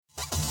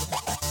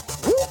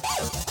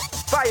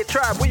Fire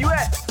Tribe, where you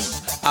at?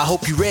 I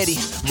hope you ready.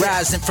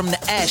 Rising from the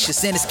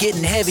ashes and it's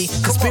getting heavy.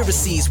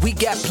 Conspiracies, we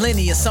got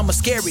plenty and some are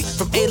scary.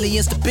 From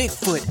aliens to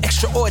Bigfoot,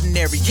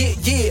 extraordinary.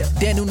 Yeah.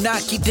 Dan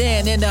Unaki,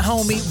 Dan and the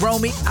homie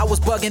Romy. I was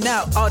bugging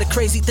out all the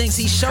crazy things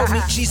he showed me.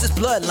 Jesus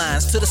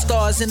bloodlines to the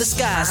stars in the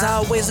skies.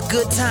 Always a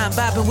good time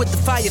vibing with the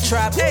Fire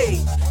Tribe.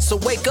 Hey, so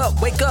wake up,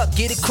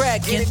 get it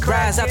cracking.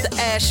 Rise out the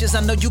ashes,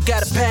 I know you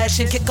got a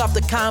passion. Kick off the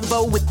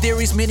convo with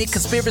theories, many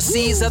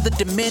conspiracies, other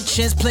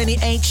dimensions, plenty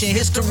ancient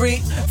history.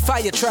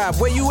 Fire Tribe,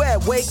 where you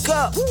at? Wake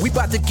up. We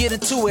about to get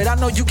into it. I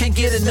know you can't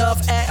get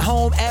enough. At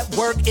home, at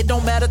work, it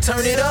don't matter.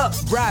 Turn it up.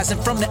 Rising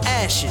from the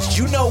ashes.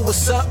 You know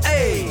what's up.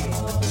 Hey.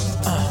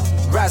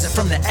 Rising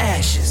from the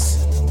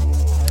ashes.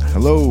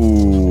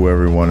 Hello,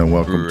 everyone, and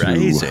welcome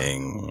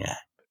Rising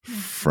to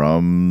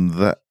From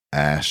the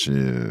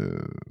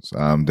Ashes.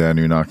 I'm Dan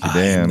Unaki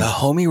Dan. I'm the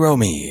homie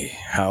Romy.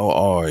 How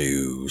are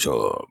you,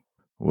 sir?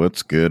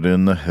 What's good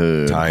in the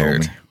hood?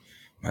 Tired. Homie?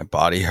 My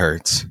body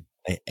hurts.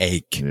 I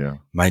ache. Yeah.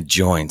 My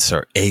joints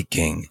are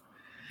aching.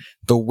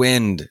 The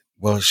wind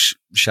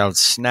shall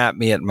snap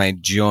me at my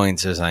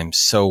joints as I'm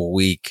so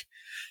weak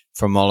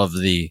from all of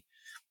the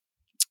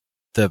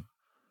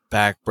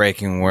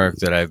back-breaking work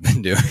that I've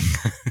been doing.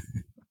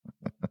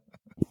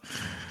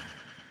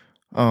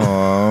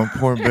 Oh,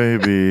 poor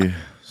baby.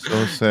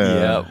 So sad.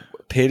 Yeah.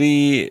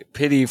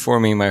 Pity for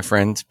me, my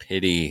friends.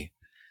 Pity.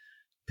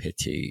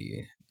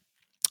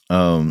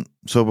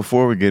 So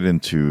before we get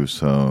into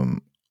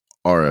some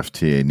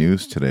RFTA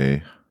news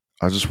today,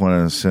 I just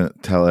want to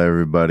tell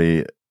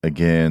everybody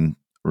again,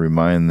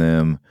 remind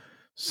them,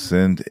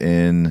 send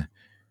in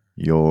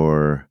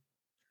your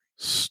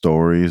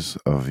stories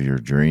of your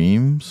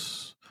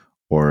dreams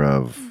or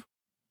of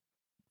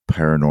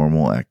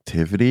paranormal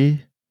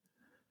activity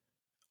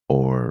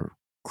or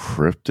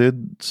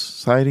cryptid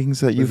sightings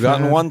that you've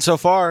gotten had. one so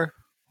far.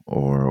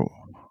 Or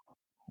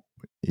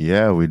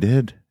yeah, we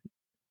did.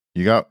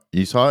 You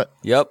saw it?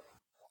 Yep.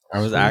 I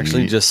was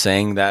actually just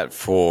saying that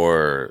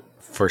for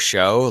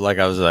show. Like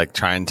I was like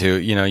trying to,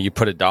 you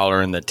put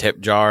 $1 in the tip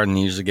jar and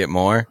you usually get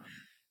more.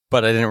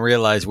 But I didn't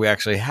realize we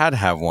actually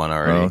have one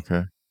already. Oh,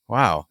 okay.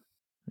 Wow.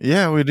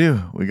 Yeah, we do.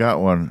 We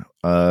got one.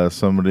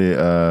 Somebody,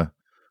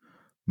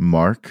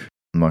 Mark,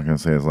 I'm not going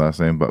to say his last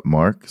name, but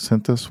Mark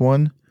sent us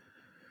one.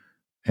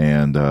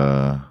 And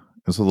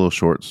it's a little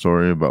short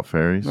story about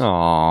fairies.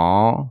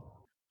 Aww.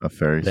 A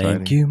fairy sighting.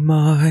 Thank you,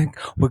 Mark.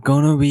 We're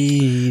going to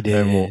read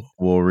it. And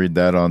we'll read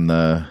that on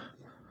the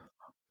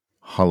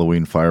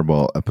Halloween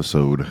Fireball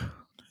episode.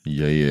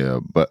 Yeah.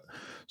 But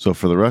so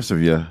for the rest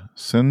of you,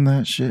 send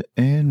that shit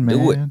in, man.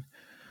 Do it.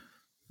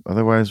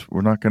 Otherwise,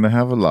 we're not going to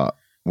have a lot.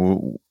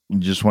 You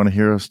just want to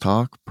hear us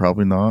talk?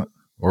 Probably not.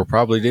 Or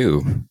probably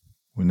do.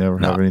 We never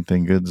have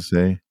anything good to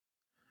say.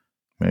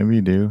 Maybe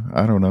you do.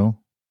 I don't know.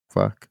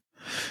 Fuck.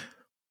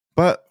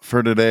 But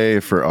for today,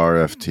 for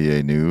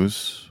RFTA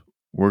news,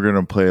 we're going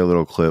to play a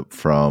little clip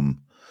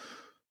from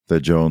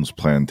the Jones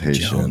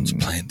Plantation.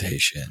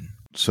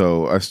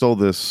 So I stole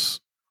this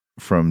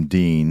from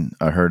Dean.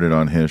 I heard it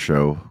on his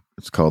show.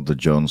 It's called The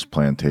Jones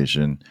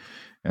Plantation,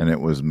 and it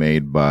was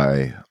made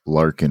by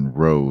Larkin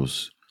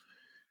Rose.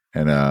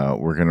 And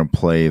we're going to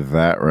play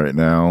that right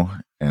now,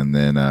 and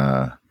then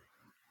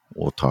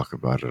we'll talk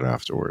about it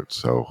afterwards.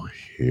 So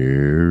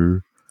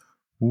here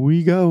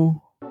we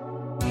go.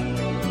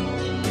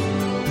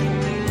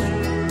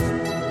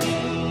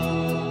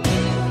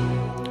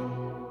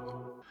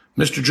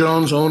 Mr.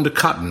 Jones owned a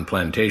cotton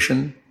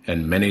plantation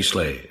and many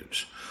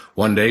slaves.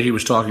 One day he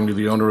was talking to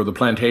the owner of the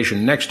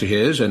plantation next to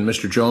his, and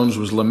Mr. Jones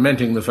was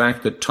lamenting the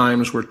fact that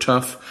times were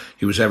tough.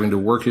 He was having to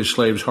work his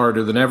slaves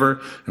harder than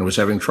ever, and was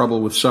having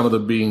trouble with some of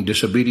them being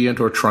disobedient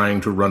or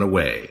trying to run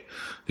away.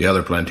 The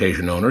other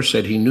plantation owner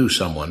said he knew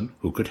someone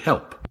who could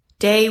help.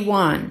 Day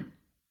 1.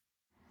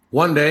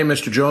 One day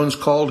Mr. Jones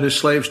called his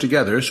slaves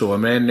together so a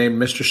man named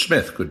Mr.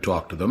 Smith could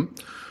talk to them.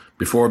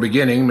 Before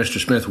beginning, Mr.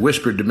 Smith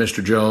whispered to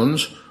Mr.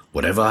 Jones,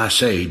 "Whatever I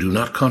say, do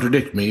not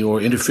contradict me or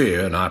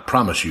interfere, and I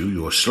promise you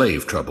your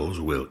slave troubles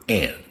will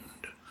end."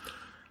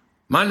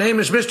 "My name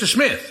is Mr.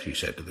 Smith," he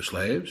said to the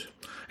slaves,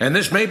 "and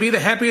this may be the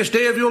happiest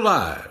day of your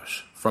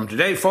lives. From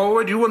today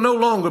forward, you will no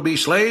longer be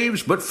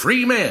slaves, but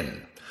free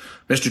men."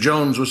 Mr.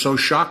 Jones was so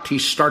shocked he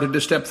started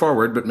to step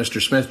forward, but Mr.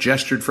 Smith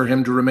gestured for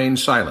him to remain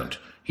silent.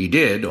 He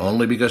did,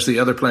 only because the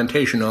other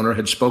plantation owner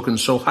had spoken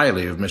so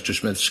highly of Mr.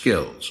 Smith's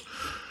skills.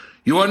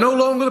 "You are no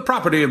longer the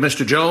property of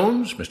Mr.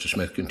 Jones," Mr.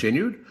 Smith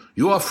continued.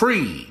 "You are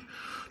free.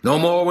 No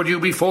more would you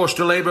be forced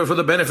to labor for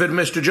the benefit of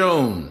Mr.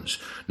 Jones.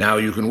 Now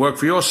you can work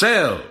for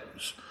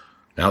yourselves."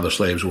 Now the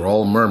slaves were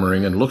all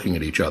murmuring and looking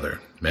at each other.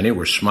 Many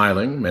were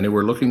smiling, many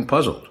were looking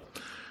puzzled.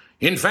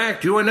 "In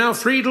fact, you are now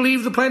free to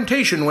leave the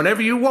plantation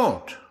whenever you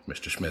want,"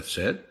 Mr. Smith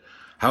said.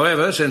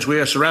 "However, since we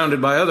are surrounded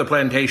by other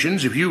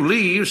plantations, if you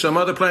leave, some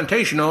other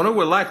plantation owner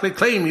will likely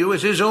claim you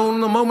as his own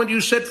the moment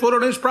you set foot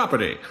on his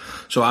property.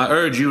 So I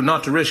urge you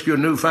not to risk your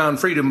newfound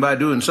freedom by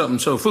doing something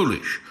so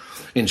foolish.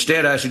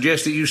 Instead, I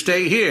suggest that you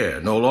stay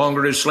here, no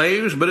longer as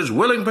slaves, but as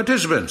willing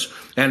participants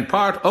and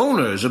part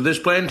owners of this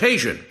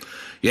plantation.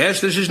 Yes,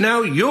 this is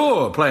now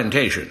your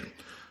plantation.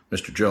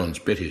 Mr. Jones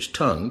bit his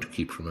tongue to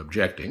keep from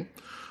objecting.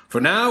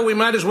 "For now, we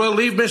might as well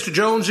leave Mr.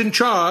 Jones in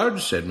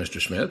charge," said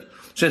Mr. Smith,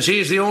 "since he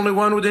is the only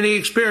one with any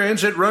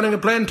experience at running a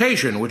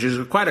plantation, which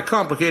is quite a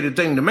complicated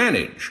thing to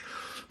manage.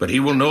 But he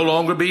will no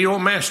longer be your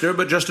master,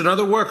 but just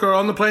another worker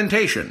on the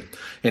plantation.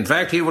 In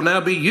fact, he will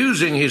now be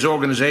using his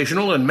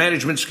organizational and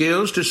management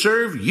skills to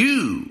serve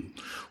you.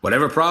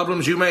 Whatever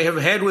problems you may have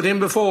had with him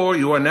before,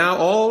 you are now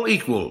all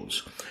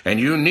equals, and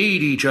you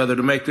need each other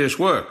to make this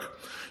work.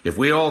 If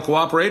we all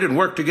cooperate and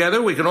work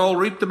together, we can all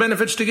reap the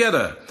benefits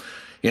together.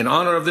 In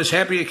honor of this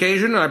happy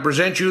occasion, I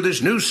present you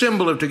this new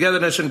symbol of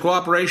togetherness and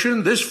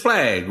cooperation, this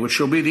flag, which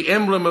shall be the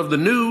emblem of the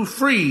new,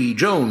 free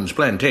Jones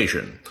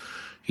plantation."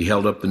 He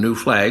held up the new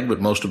flag,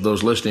 but most of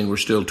those listening were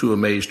still too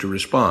amazed to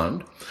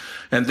respond.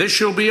 "And this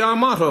shall be our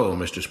motto,"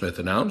 Mr. Smith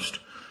announced.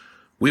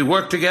 "We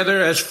work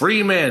together as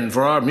free men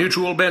for our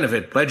mutual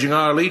benefit, pledging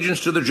our allegiance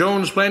to the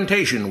Jones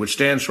plantation, which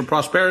stands for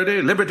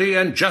prosperity, liberty,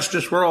 and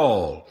justice for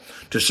all.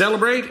 To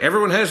celebrate,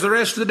 everyone has the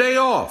rest of the day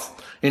off.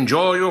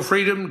 Enjoy your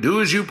freedom,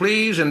 do as you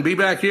please, and be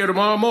back here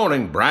tomorrow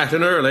morning, bright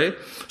and early,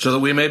 so that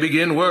we may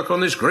begin work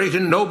on this great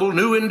and noble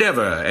new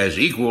endeavor as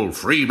equal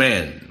free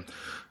men."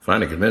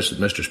 Finally convinced that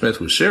Mr. Smith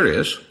was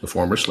serious, the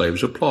former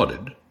slaves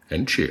applauded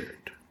and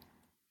cheered.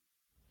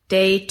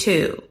 Day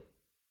 2.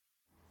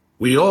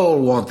 "We all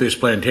want this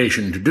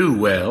plantation to do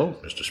well,"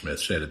 Mr.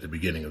 Smith said at the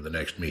beginning of the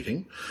next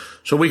meeting,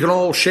 "so we can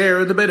all share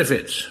in the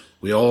benefits.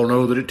 We all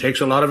know that it takes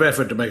a lot of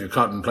effort to make a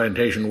cotton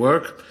plantation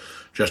work.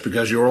 Just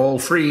because you're all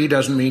free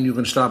doesn't mean you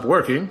can stop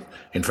working.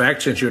 In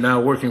fact, since you're now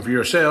working for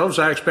yourselves,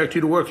 I expect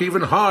you to work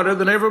even harder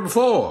than ever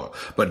before,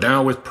 but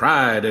now with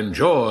pride and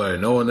joy,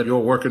 knowing that you're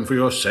working for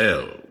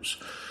yourselves.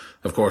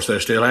 Of course, there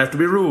still have to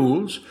be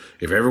rules.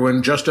 If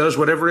everyone just does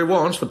whatever he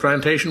wants, the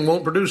plantation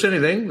won't produce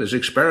anything. This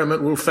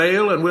experiment will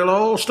fail, and we'll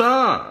all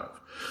starve.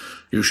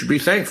 You should be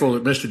thankful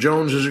that Mr.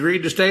 Jones has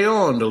agreed to stay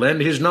on to lend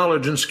his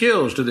knowledge and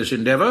skills to this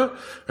endeavor,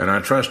 and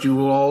I trust you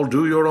will all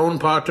do your own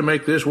part to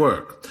make this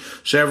work.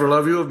 Several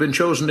of you have been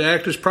chosen to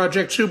act as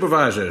project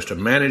supervisors to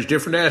manage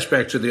different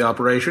aspects of the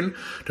operation,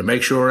 to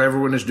make sure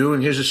everyone is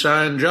doing his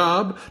assigned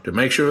job, to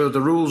make sure that the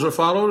rules are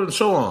followed, and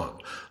so on.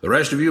 The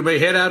rest of you may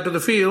head out to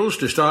the fields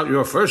to start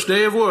your first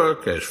day of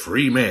work as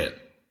free men."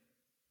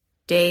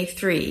 Day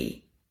 3.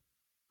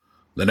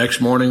 The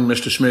next morning,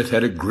 Mr. Smith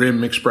had a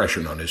grim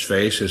expression on his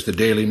face as the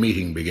daily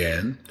meeting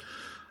began.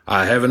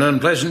 "I have an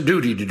unpleasant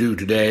duty to do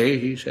today,"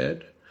 he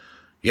said.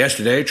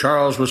 "Yesterday,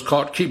 Charles was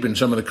caught keeping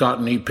some of the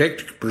cotton he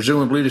picked,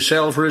 presumably to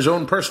sell for his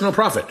own personal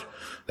profit.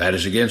 That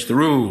is against the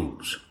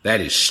rules.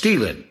 That is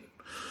stealing.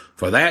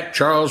 For that,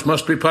 Charles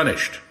must be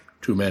punished."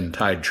 2 men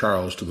tied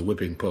Charles to the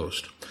whipping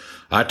post.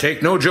 "I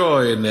take no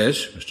joy in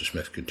this," Mr.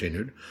 Smith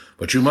continued,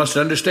 "but you must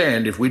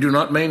understand, if we do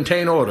not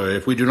maintain order,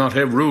 if we do not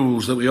have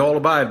rules that we all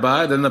abide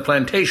by, then the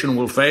plantation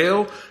will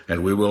fail,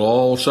 and we will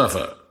all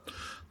suffer."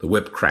 The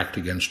whip cracked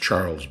against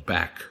Charles'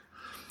 back.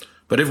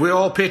 "But if we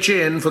all pitch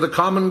in for the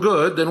common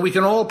good, then we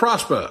can all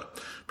prosper.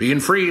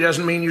 Being free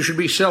doesn't mean you should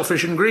be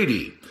selfish and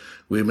greedy.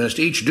 We must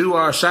each do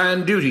our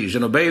assigned duties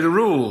and obey the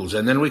rules,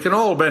 and then we can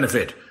all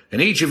benefit,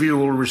 and each of you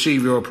will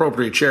receive your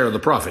appropriate share of the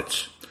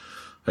profits."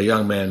 A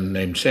young man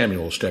named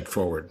Samuel stepped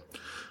forward.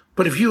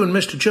 "But if you and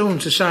Mr.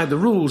 Jones decide the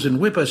rules and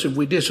whip us if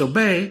we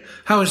disobey,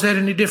 how is that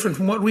any different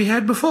from what we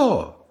had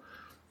before?"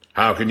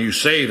 "How can you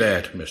say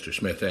that?" Mr.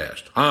 Smith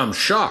asked. "I'm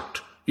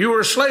shocked. You were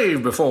a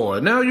slave before,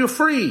 and now you're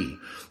free.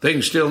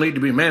 Things still need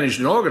to be managed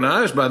and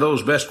organized by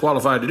those best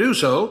qualified to do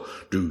so.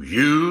 Do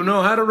you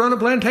know how to run a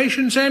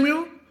plantation,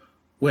 Samuel?"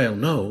 "Well,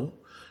 no,"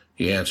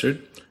 he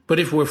answered.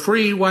 "But if we're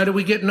free, why do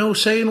we get no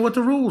say in what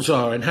the rules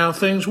are and how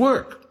things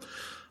work?"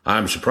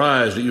 "I'm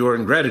surprised at your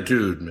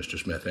ingratitude," Mr.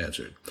 Smith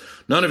answered.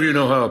 "None of you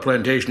know how a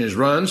plantation is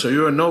run, so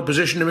you're in no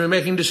position to be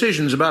making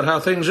decisions about how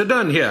things are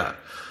done here.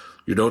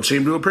 You don't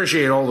seem to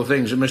appreciate all the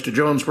things that Mr.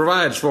 Jones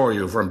provides for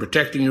you, from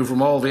protecting you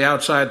from all the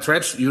outside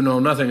threats that you know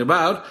nothing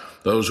about,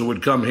 those who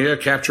would come here,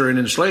 capture and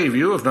enslave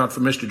you if not for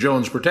Mr.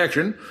 Jones'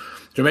 protection,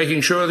 to making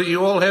sure that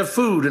you all have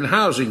food and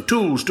housing,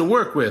 tools to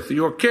work with, that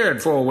you're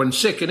cared for when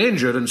sick and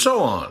injured, and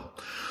so on.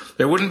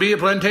 There wouldn't be a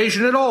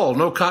plantation at all,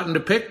 no cotton to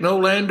pick, no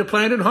land to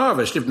plant and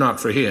harvest, if not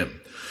for him.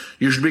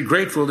 You should be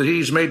grateful that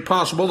he's made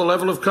possible the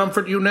level of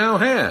comfort you now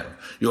have.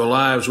 Your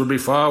lives would be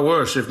far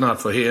worse if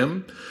not for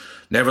him.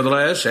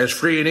 Nevertheless, as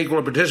free and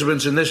equal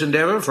participants in this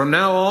endeavor, from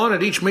now on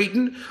at each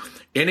meeting,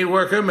 any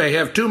worker may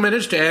have 2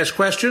 minutes to ask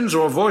questions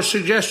or voice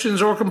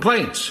suggestions or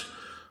complaints."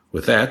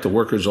 With that, the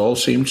workers all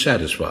seemed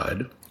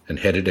satisfied and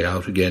headed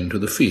out again to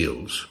the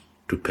fields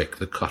to pick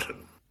the cotton.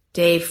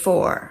 Day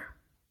 4.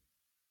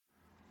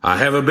 "I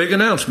have a big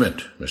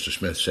announcement," Mr.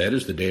 Smith said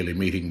as the daily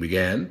meeting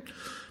began.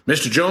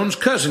 "Mr. Jones'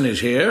 cousin is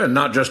here, and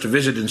not just to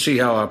visit and see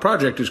how our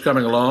project is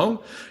coming along.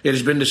 It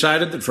has been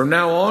decided that from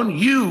now on,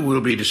 you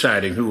will be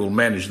deciding who will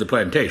manage the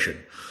plantation.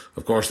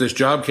 Of course, this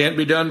job can't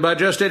be done by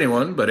just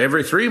anyone, but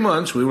every 3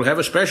 months we will have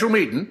a special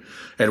meeting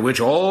at which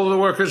all the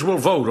workers will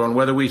vote on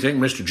whether we think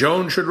Mr.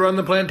 Jones should run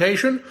the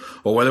plantation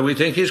or whether we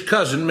think his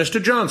cousin,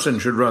 Mr. Johnson,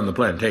 should run the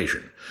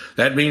plantation.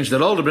 That means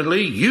that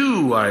ultimately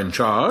you are in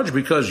charge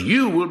because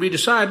you will be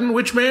deciding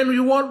which man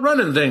you want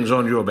running things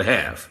on your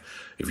behalf.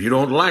 If you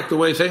don't like the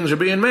way things are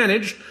being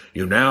managed,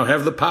 you now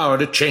have the power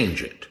to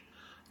change it."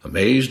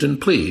 Amazed and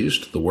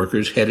pleased, the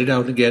workers headed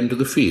out again to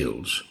the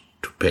fields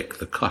to pick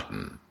the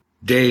cotton.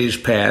 Days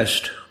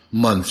passed,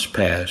 months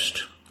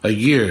passed, a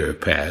year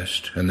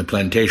passed, and the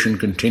plantation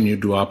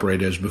continued to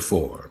operate as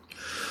before.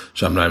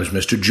 Sometimes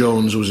Mr.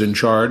 Jones was in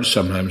charge,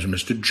 sometimes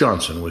Mr.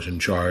 Johnson was in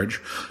charge,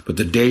 but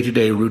the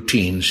day-to-day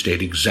routine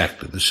stayed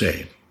exactly the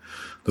same.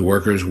 The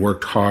workers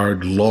worked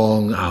hard,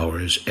 long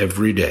hours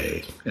every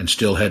day, and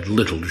still had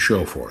little to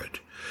show for it.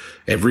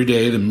 Every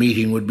day the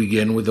meeting would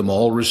begin with them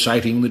all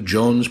reciting the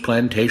Jones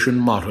Plantation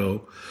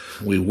motto,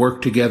 "We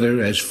work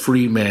together as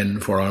free men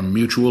for our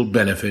mutual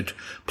benefit,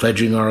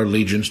 pledging our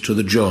allegiance to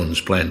the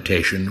Jones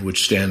Plantation,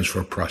 which stands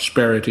for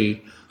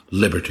prosperity,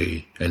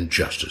 liberty, and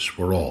justice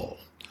for all."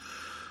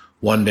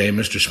 One day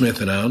Mr. Smith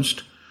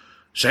announced,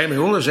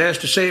 "Samuel is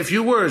asked to say a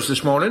few words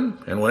this morning,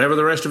 and whatever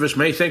the rest of us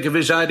may think of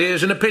his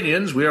ideas and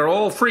opinions, we are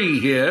all free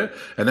here,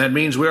 and that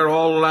means we are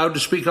all allowed to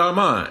speak our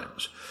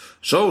minds.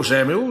 So,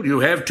 Samuel, you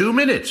have 2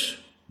 minutes.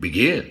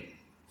 Begin."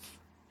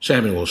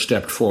 Samuel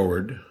stepped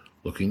forward,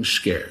 looking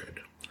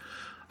scared.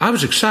 "I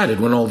was excited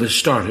when all this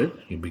started,"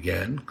 he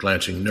began,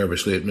 glancing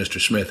nervously at Mr.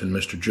 Smith and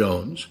Mr.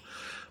 Jones.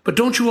 "But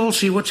don't you all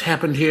see what's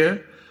happened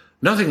here?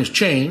 Nothing has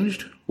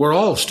changed. We're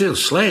all still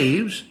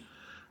slaves."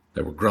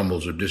 There were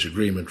grumbles of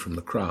disagreement from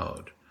the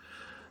crowd.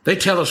 "They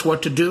tell us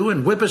what to do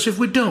and whip us if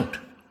we don't.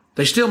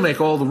 They still make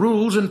all the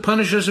rules and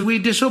punish us if we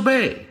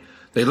disobey.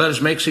 They let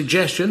us make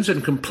suggestions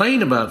and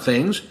complain about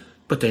things,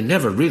 but they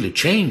never really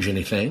change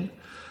anything.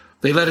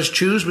 They let us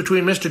choose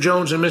between Mr.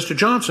 Jones and Mr.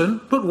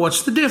 Johnson, but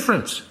what's the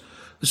difference?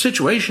 The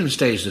situation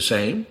stays the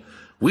same.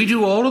 We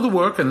do all of the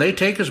work and they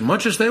take as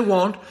much as they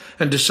want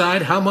and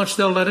decide how much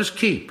they'll let us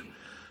keep.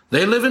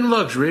 They live in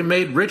luxury,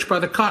 made rich by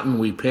the cotton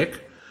we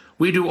pick.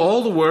 We do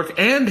all the work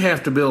and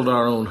have to build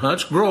our own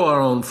huts, grow our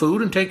own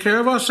food, and take care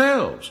of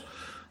ourselves.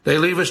 They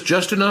leave us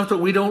just enough that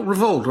we don't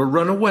revolt or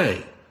run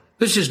away.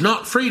 This is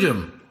not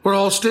freedom. We're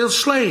all still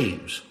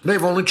slaves.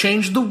 They've only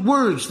changed the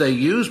words they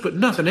use, but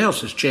nothing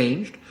else has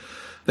changed.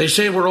 They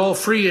say we're all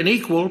free and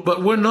equal,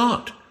 but we're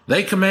not.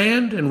 They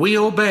command and we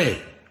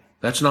obey.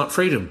 That's not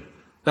freedom.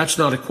 That's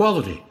not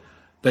equality.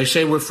 They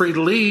say we're free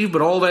to leave,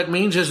 but all that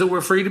means is that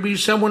we're free to be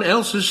someone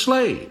else's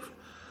slave.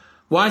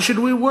 Why should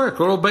we work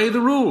or obey the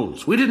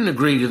rules? We didn't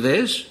agree to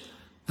this.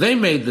 They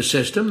made the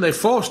system. They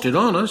forced it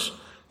on us.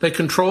 They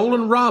control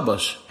and rob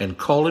us and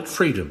call it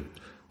freedom.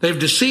 They've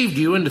deceived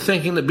you into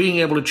thinking that being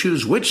able to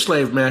choose which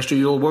slave master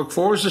you'll work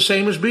for is the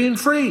same as being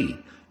free.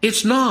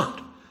 It's not.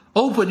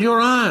 Open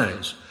your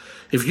eyes.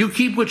 If you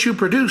keep what you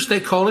produce, they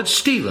call it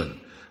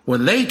stealing.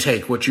 When they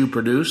take what you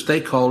produce,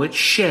 they call it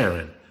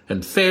sharing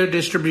and fair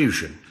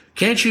distribution.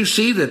 Can't you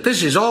see that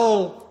this is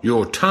all?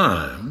 Your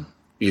time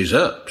is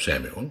up,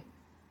 Samuel,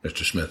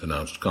 Mr. Smith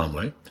announced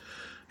calmly.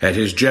 At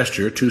his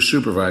gesture, 2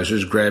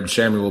 supervisors grabbed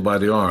Samuel by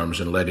the arms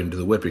and led him to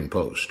the whipping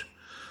post.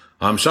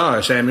 "I'm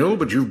sorry, Samuel,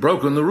 but you've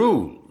broken the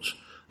rules.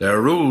 There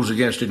are rules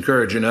against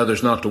encouraging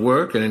others not to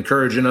work and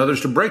encouraging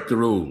others to break the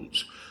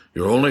rules.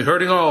 You're only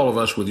hurting all of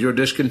us with your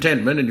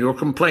discontentment and your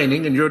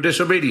complaining and your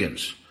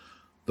disobedience."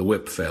 The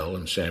whip fell,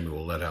 and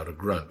Samuel let out a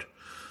grunt.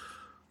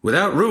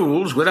 "Without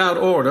rules, without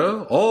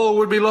order, all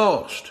would be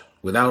lost.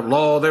 Without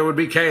law, there would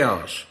be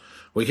chaos.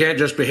 We can't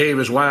just behave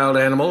as wild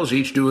animals,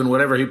 each doing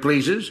whatever he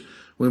pleases.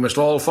 We must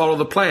all follow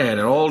the plan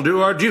and all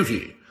do our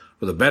duty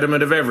for the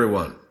betterment of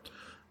everyone.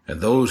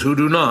 And those who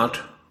do not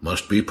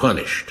must be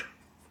punished."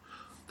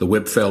 The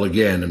whip fell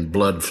again, and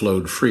blood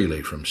flowed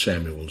freely from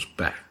Samuel's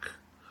back.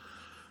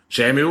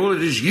 "Samuel,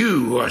 it is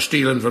you who are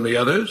stealing from the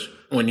others.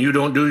 When you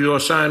don't do your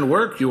assigned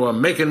work, you are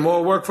making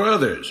more work for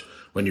others.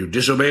 When you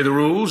disobey the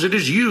rules, it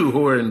is you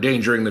who are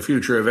endangering the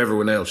future of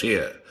everyone else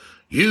here.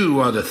 You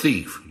are the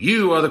thief.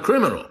 You are the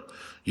criminal.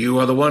 You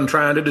are the one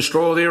trying to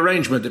destroy the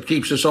arrangement that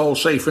keeps us all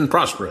safe and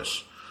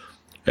prosperous."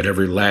 At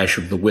every lash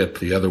of the whip,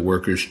 the other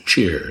workers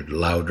cheered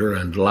louder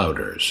and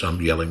louder,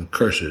 some yelling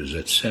curses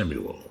at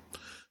Samuel.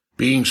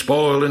 "Being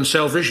spoiled and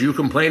selfish, you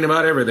complain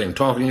about everything,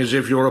 talking as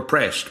if you're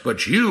oppressed.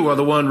 But you are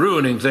the one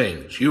ruining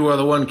things. You are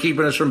the one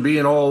keeping us from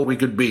being all we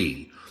could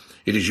be.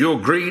 It is your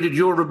greed and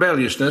your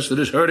rebelliousness that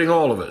is hurting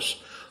all of us.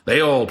 They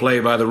all play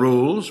by the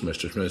rules,"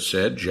 Mr. Smith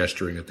said,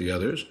 gesturing at the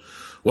others.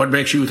 "What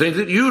makes you think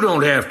that you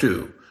don't have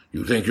to?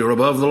 You think you're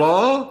above the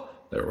law?"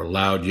 There were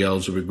loud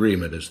yells of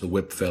agreement as the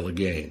whip fell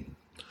again.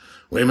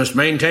 "We must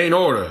maintain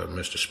order,"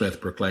 Mr.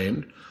 Smith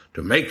proclaimed,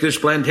 "to make this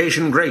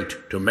plantation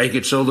great, to make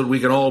it so that we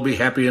can all be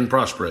happy and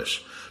prosperous.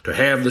 To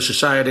have the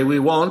society we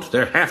want,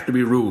 there have to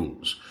be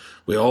rules.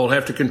 We all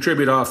have to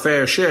contribute our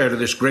fair share to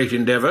this great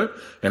endeavor,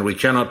 and we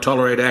cannot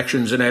tolerate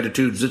actions and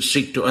attitudes that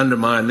seek to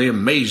undermine the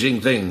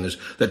amazing things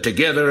that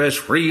together as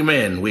free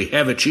men we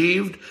have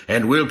achieved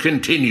and will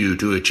continue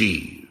to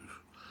achieve."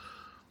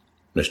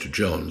 Mr.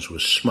 Jones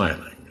was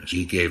smiling as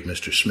he gave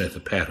Mr. Smith a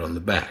pat on the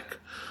back.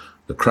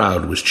 The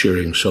crowd was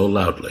cheering so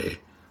loudly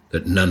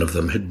that none of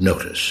them had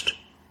noticed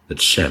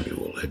that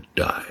Samuel had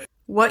died.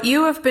 What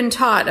you have been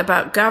taught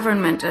about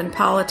government and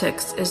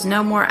politics is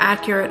no more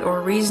accurate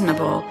or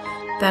reasonable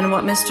than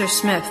what Mr.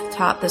 Smith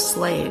taught the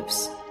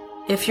slaves.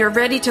 If you're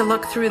ready to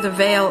look through the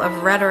veil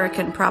of rhetoric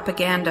and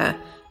propaganda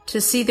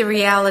to see the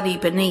reality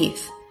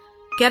beneath,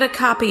 get a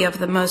copy of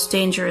The Most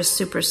Dangerous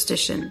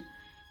Superstition.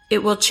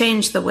 It will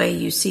change the way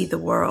you see the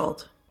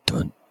world.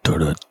 Dun, dun,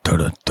 dun,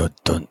 dun, dun,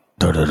 dun,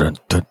 dun,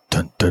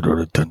 dun,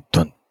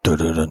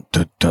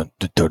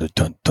 dun,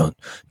 dun, dun.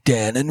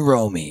 Dan and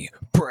Romy,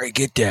 break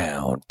it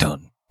down.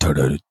 Dun, dun,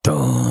 dun,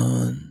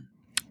 dun.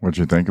 What'd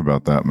you think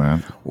about that,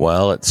 man?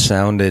 Well, it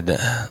sounded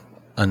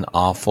an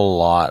awful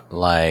lot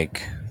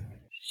like,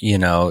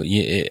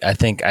 I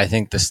think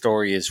the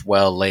story is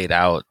well laid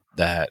out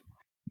that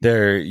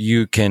there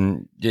you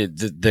can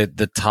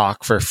the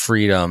talk for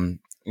freedom,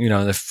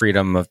 the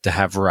freedom of to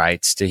have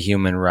rights, to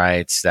human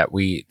rights that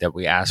we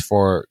ask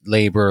for,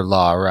 labor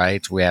law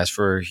rights, we ask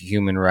for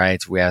human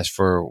rights, we ask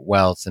for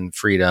wealth and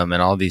freedom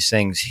and all these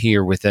things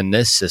here within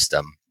this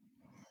system.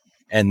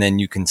 And then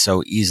you can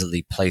so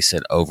easily place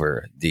it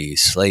over the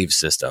slave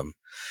system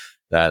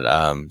that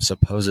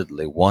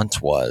supposedly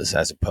once was,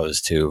 as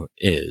opposed to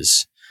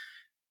is.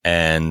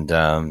 And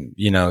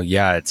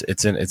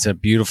it's a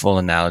beautiful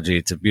analogy.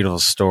 It's a beautiful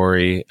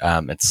story.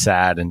 It's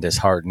sad and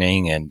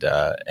disheartening and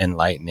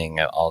enlightening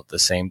all at the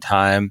same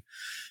time.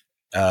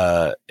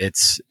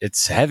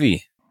 It's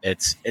heavy.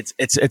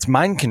 It's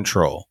mind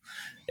control.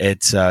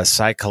 It's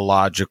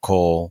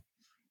psychological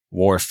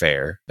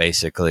warfare,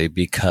 basically,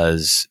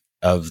 because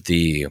of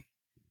the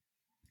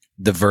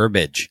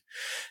verbiage,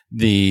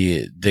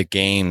 the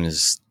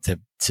games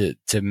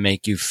to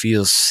make you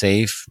feel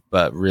safe,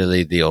 but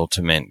really the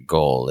ultimate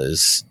goal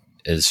is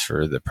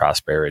for the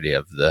prosperity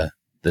of the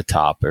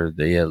top or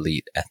the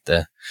elite at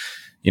the,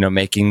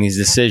 making these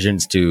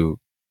decisions to,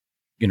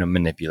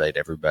 manipulate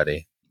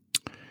everybody.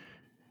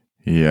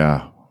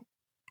 Yeah.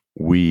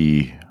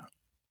 We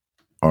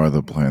are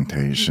the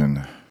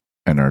plantation,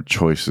 and our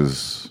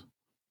choices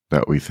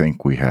that we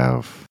think we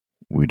have,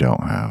 we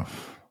don't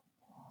have.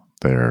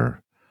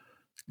 They're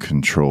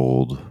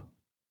controlled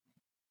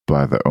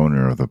by the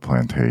owner of the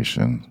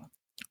plantation.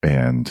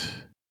 And,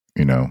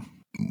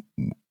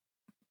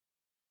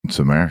 it's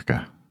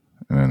America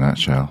in a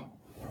nutshell.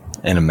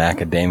 In a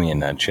macadamia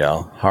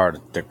nutshell. Hard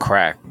to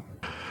crack.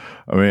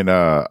 I mean,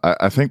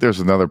 I think there's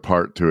another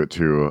part to it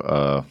too.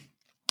 I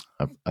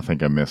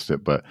think I missed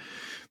it, but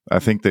I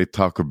think they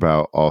talk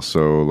about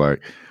also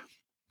like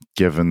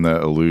given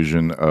the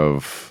illusion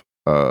of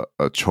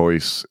a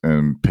choice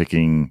and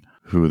picking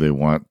who they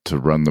want to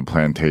run the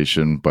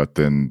plantation, but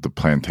then the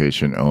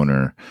plantation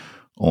owner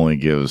only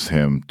gives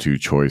him two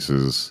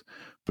choices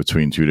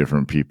between two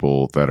different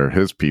people that are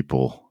his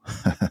people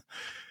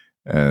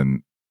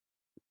and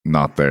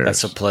not theirs.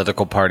 That's a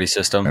political party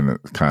system. And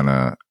it kind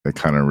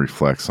of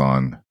reflects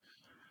on,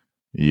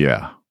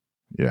 yeah.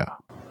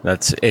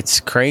 It's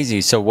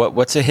crazy. So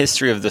what's the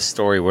history of the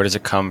story? Where does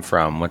it come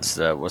from? What's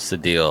the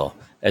deal?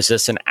 Is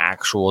this an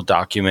actual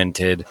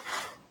documented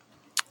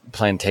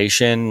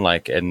plantation,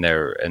 like in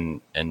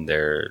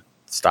their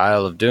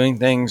style of doing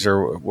things,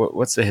 or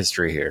what's the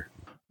history here?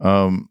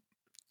 Yeah,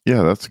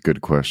 that's a good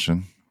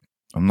question.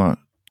 I'm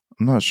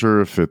not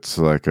sure if it's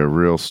like a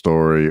real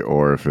story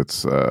or if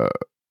it's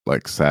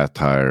like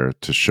satire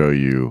to show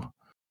you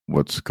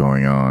what's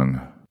going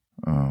on.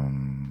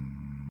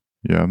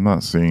 Yeah, I'm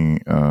not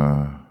seeing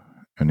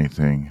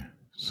anything,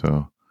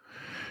 so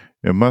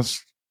it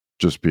must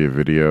just be a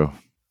video.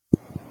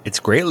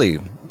 It's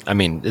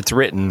it's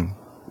written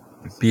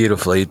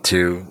beautifully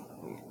to,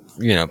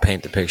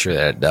 paint the picture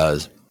that it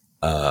does.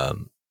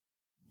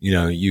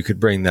 You could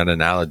bring that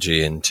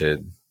analogy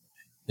into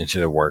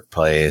the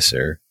workplace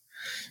or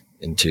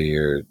into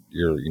your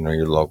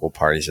local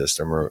party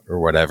system or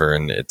whatever,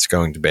 and it's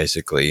going to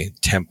basically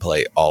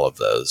template all of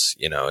those.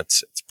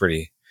 It's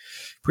pretty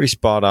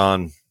spot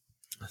on.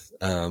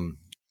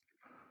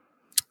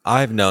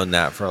 I've known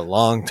that for a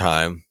long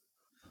time.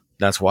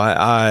 That's why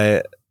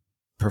I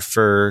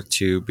prefer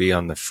to be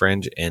on the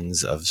fringe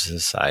ends of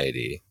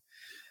society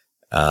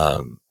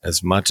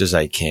as much as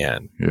I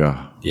can.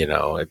 Yeah.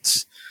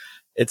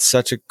 It's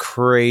such a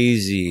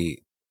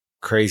crazy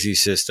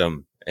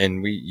system,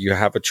 and you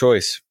have a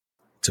choice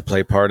to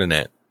play part in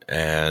it.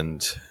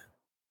 And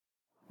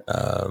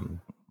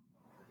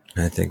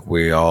I think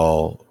we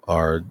all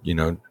are,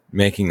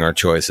 making our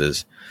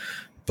choices,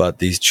 but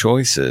these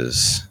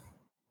choices,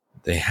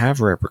 they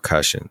have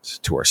repercussions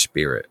to our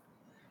spirit.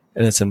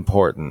 And it's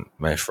important,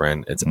 my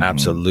friend. It's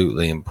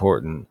absolutely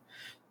important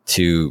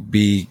to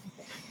be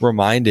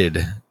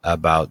reminded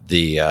about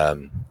the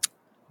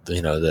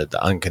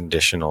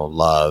unconditional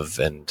love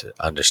and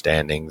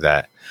understanding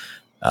that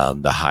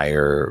the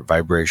higher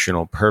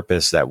vibrational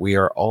purpose that we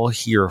are all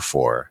here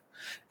for.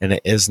 And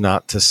it is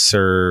not to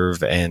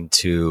serve and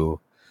to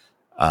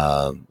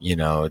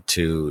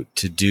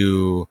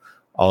do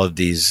all of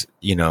these,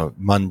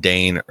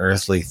 mundane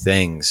earthly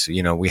things.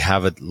 We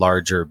have a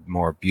larger,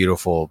 more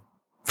beautiful,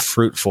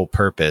 fruitful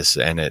purpose,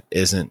 and it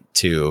isn't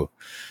to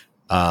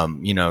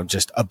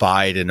just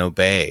abide and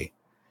obey.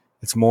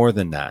 It's more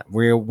than that.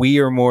 We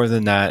are more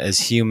than that. As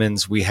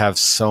humans, we have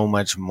so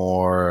much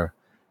more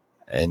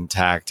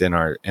intact in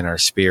our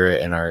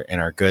spirit and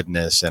our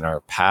goodness, and our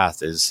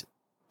path is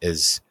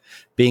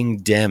being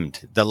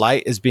dimmed. The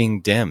light is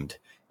being dimmed.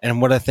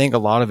 And what I think a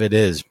lot of it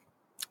is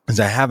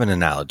I have an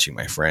analogy,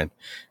 my friend,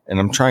 and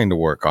I'm trying to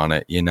work on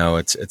it.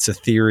 It's a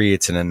theory.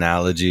 It's an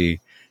analogy.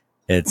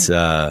 It's,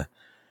 I'm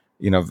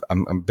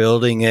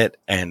building it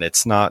and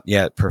it's not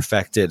yet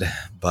perfected,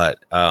 but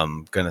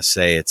I'm going to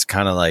say it's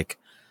kind of like,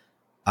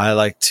 I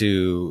like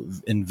to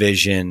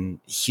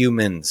envision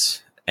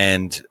humans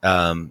and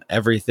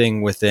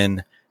everything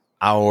within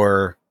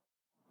on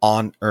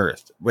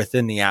Earth,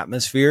 within the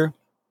atmosphere.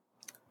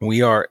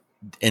 We are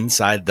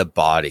inside the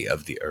body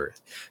of the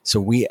Earth. So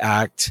we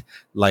act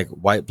like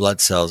white blood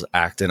cells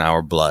act in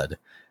our blood.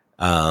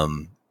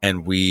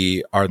 And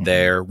we are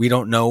there. We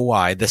don't know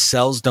why. The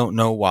cells don't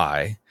know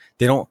why.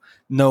 They don't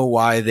know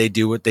why they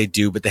do what they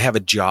do, but they have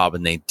a job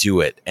and they do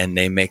it, and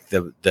they make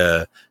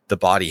the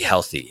body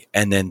healthy.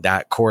 And then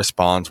that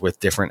corresponds with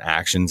different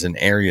actions and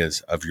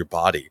areas of your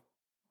body.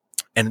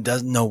 And it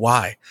doesn't know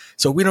why.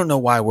 So we don't know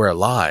why we're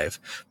alive,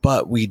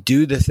 but we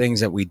do the things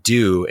that we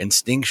do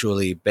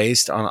instinctually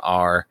based on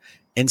our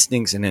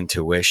instincts and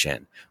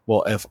intuition.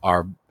 Well,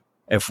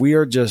 if we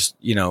are just,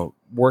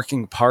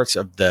 working parts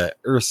of the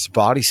Earth's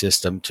body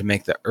system to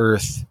make the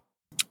Earth,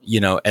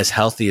 as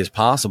healthy as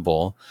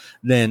possible,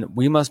 then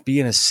we must be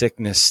in a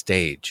sickness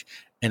stage,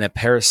 in a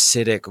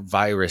parasitic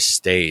virus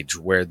stage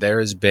where there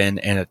has been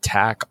an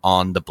attack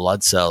on the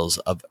blood cells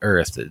of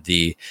Earth,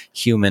 the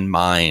human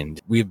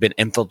mind. We've been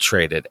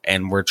infiltrated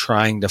and we're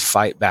trying to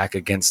fight back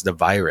against the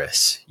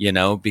virus,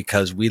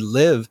 because we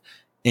live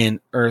in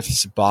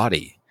Earth's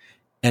body.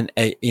 And,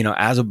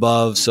 as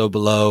above, so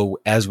below,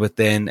 as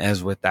within,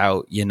 as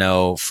without,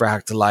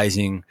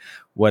 fractalizing,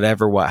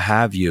 whatever, what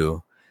have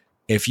you.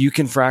 If you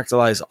can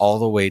fractalize all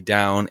the way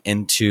down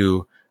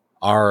into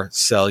our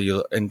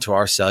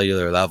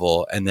cellular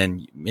level, and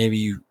then maybe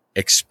you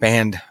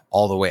expand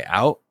all the way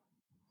out,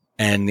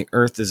 and the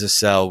Earth is a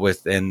cell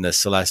within the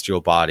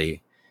celestial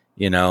body,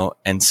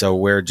 and so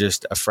we're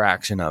just a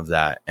fraction of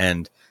that.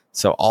 And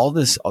so all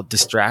this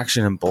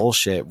distraction and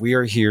bullshit, we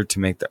are here to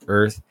make the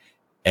Earth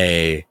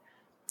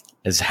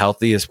as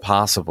healthy as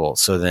possible,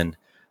 so then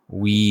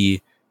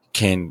we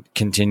can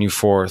continue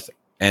forth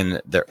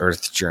in the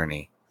Earth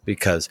journey,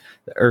 because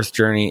the Earth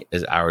journey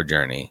is our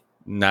journey.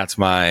 And that's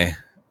my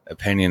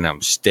opinion.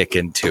 I'm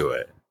sticking to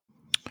it.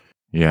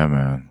 Yeah,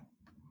 man.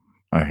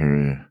 I hear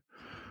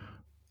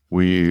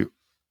you.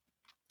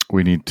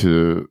 We need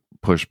to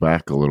push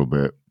back a little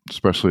bit,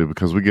 especially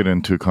because we get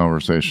into a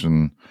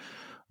conversation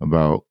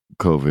about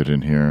COVID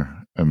in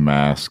here and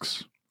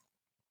masks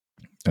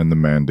and the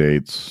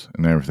mandates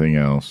and everything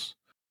else.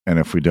 And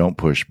if we don't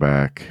push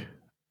back,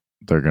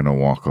 they're going to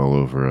walk all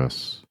over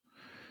us.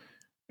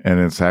 And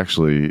it's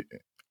actually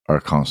our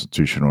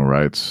constitutional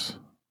rights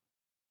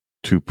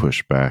to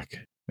push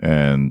back.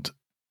 And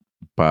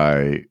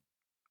by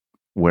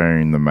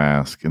wearing the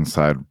mask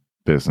inside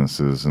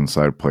businesses,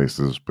 inside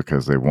places,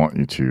 because they want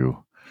you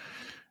to,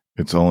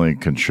 it's only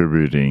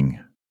contributing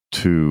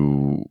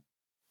to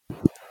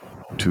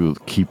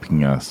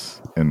keeping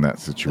us in that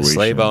situation. The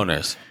slave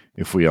owners.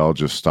 If we all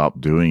just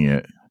stop doing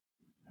it,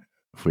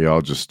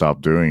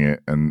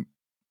 and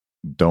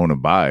don't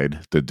abide,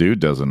 the dude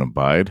doesn't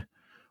abide,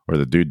 or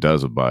the dude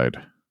does abide.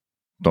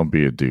 Don't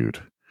be a dude.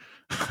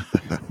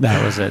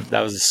 That was a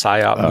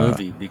psyop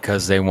movie,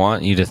 because they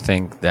want you to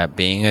think that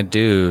being a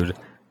dude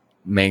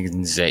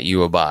means that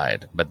you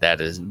abide, but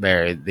that is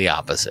very the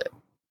opposite.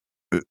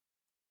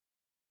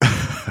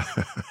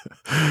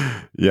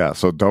 Yeah,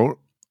 so don't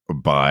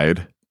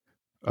abide.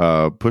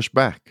 Push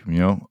back.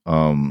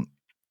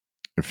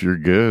 If you're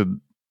good,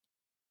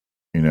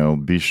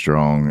 be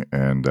strong,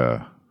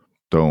 and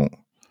don't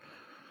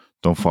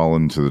fall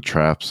into the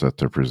traps that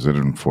they're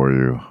presenting for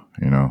you.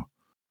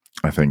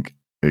 I think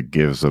it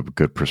gives a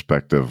good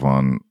perspective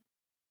on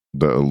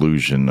the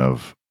illusion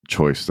of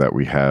choice that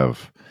we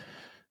have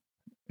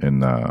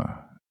and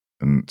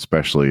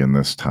especially in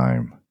this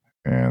time.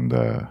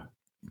 And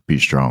be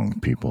strong,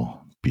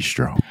 people. Be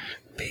strong.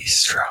 Be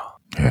strong.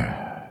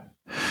 Yeah.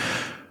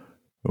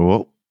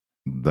 Well,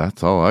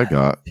 that's all I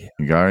got.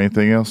 You got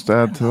anything else to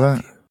add to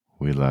that?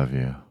 We love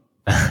you.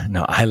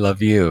 No, I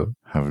love you.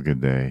 Have a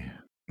good day.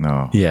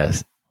 No.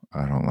 Yes.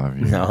 I don't love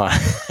you. No.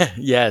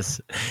 Yes.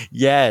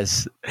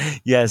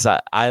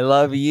 I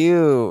love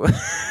you.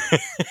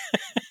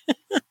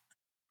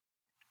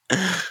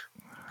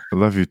 I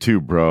love you too,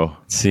 bro.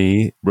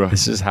 See, bro.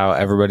 This is how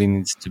everybody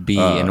needs to be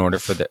in order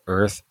for the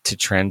Earth to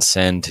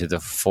transcend to the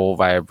full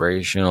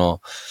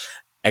vibrational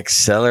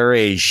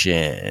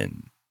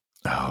acceleration.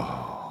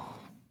 Oh,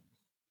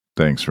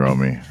 thanks,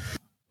 Romy,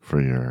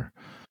 for your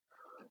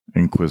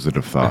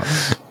inquisitive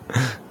thoughts.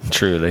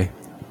 Truly.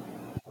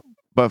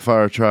 But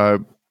Fire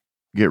Tribe,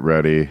 get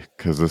ready,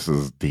 because this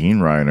is Dean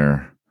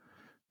Reiner,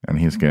 and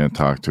he's going to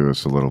talk to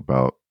us a little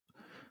about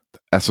the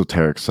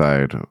esoteric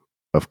side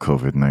of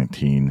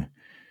COVID-19.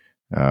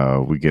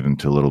 We get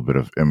into a little bit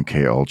of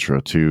MK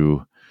Ultra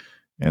too,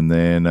 and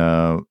then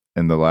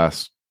in the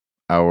last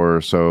hour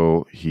or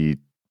so, he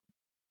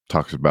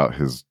talks about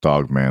his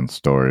Dogman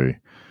story.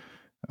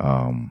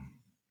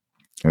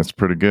 It's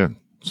pretty good,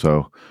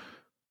 so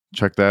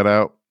check that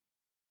out.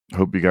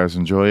 Hope you guys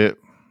enjoy it.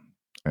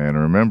 And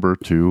remember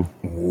to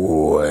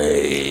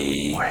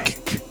wake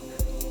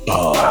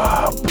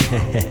up.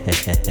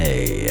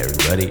 Hey,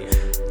 everybody.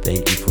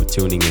 Thank you for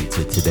tuning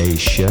into today's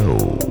show.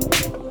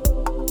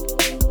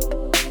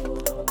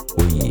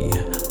 We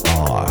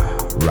are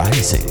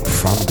rising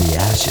from the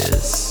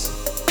ashes.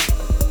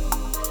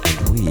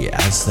 And we,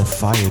 as the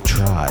fire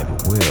tribe,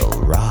 will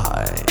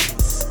rise.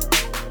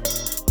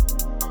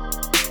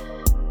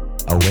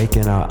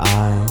 Awaken our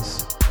eyes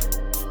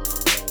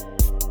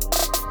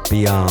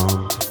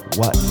beyond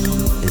what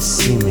is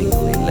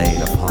seemingly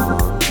laid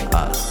upon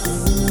us.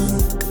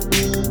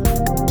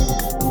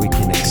 We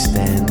can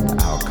extend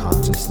our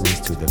consciousness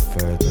to the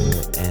further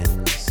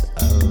ends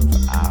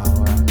of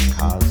our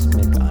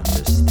cosmic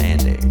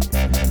understanding.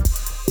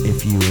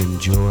 If you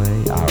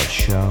enjoy our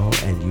show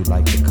and you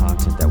like the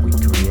content that we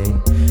create,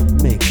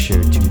 make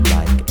sure to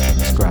like,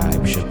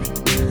 subscribe,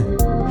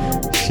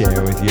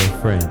 share with your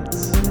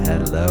friends.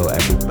 Hello,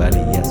 everybody.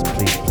 Yes,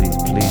 please, please,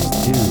 please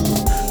do.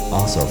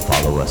 Also,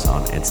 follow us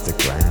on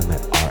Instagram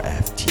at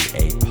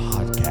RFTA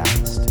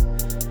Podcast.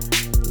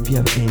 If you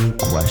have any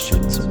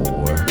questions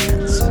or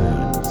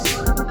concerns,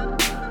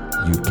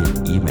 you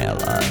can email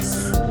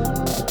us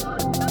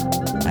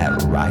at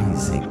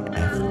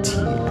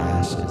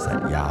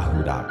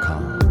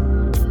risingftashes@yahoo.com.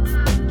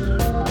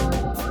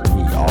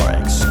 We are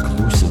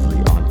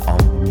exclusively on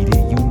Alt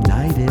Media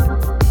United.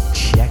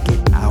 Check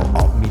it out,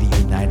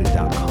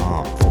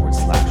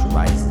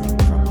 altmediaunited.com/rising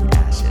from the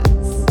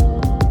ashes.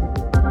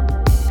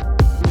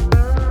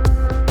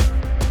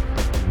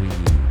 We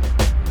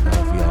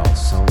love y'all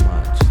so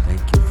much.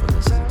 Thank you for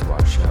listening to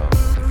our show.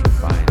 If you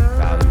find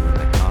value in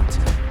the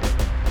content,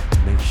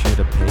 make sure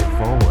to pay it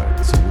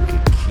forward so we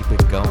can keep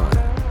it going.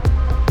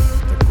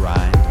 The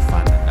grind to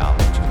find the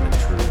knowledge and the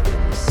truth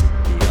and to seek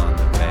beyond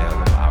the veil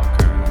of our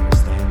current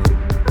understanding,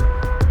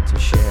 to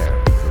share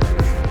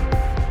information.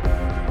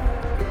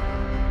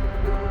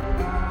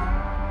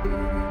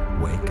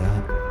 Wake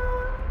up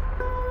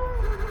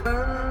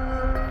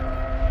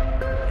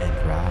and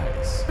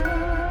rise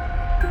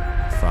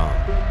from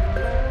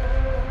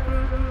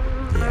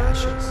the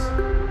ashes.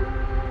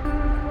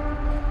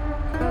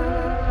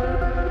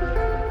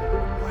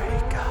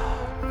 Wake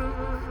up.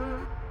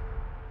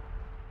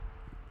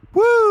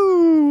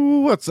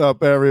 Woo! What's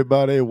up,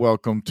 everybody?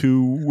 Welcome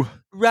to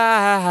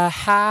Rising.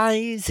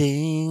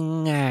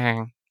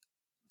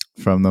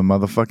 From the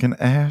Motherfucking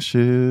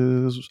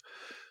Ashes.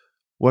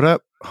 What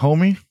up,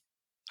 homie?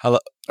 Hello.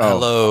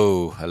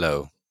 Oh.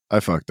 Hello. I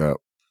fucked up.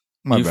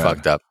 My You bad.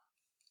 fucked up.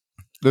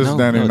 This is No,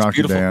 Danny no, it's Knocky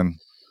beautiful. Dan.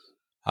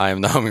 I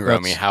am the homie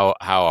Romy.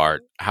 That's-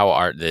 How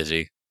art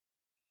Dizzy?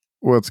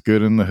 What's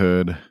good in the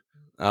hood?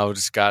 I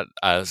just got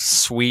a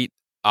sweet,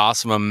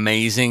 awesome,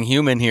 amazing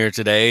human here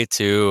today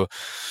to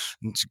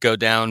go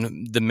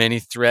down the many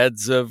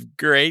threads of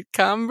great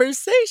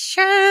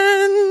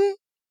conversation.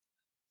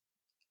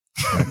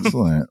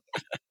 Excellent.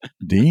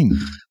 Dean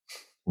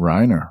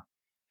Reiner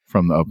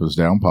from the Up is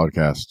Down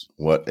podcast.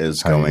 What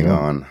is How you going doing?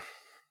 on?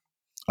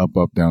 Up,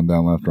 up, down,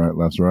 down, left, right,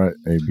 left, right.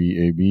 A, B,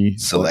 A, B.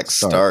 Select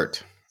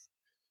start.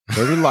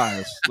 30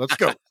 lives. Let's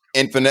go.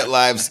 Infinite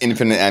lives,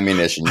 infinite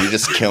ammunition. You're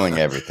just killing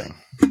everything.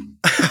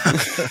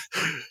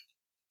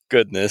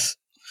 Goodness.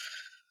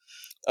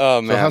 Oh,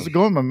 So man. how's it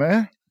going, my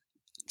man?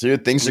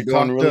 Dude, things We are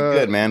going talked, really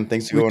good, man.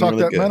 Things are We going talked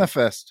really that good.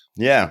 manifest.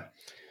 Yeah.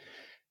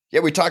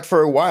 Yeah, we talked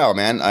for a while,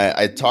 man.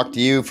 I talked to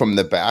you from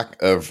the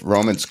back of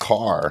Roman's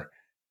car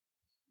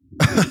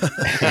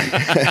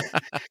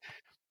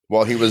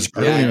while he was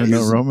I didn't grilling. even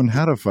know Roman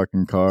had a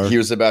fucking car. He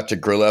was about to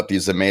grill up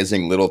these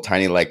amazing little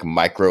tiny like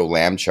micro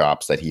lamb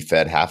chops that he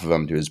fed half of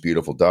them to his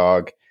beautiful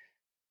dog.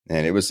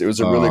 And it was a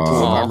really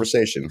cool Aw.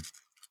 conversation.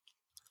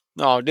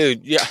 Oh,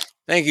 dude. Yeah.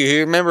 Thank you. He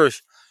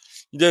remembers.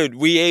 Dude,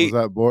 we Was ate.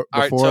 that All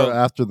right, before so- or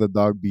after the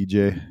dog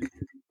BJ?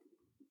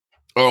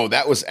 Oh,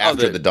 that was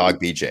after the- the dog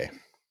BJ.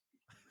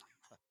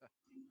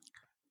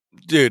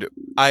 Dude,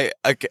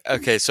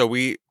 okay, so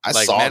we I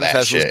like saw that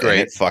Manifest shit. was great.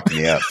 And it fucked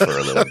me up for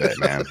a little bit,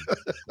 man.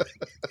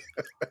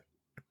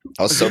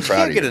 I was so You proud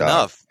can't of get your dog.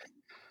 enough.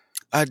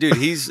 Dude,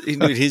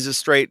 he's a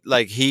straight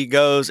like he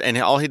goes and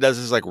all he does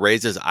is like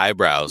raise his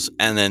eyebrows,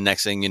 and then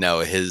next thing you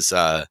know, his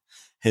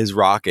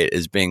rocket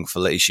is being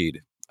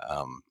fellatiated.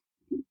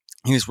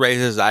 He just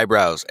raises his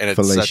eyebrows, and it's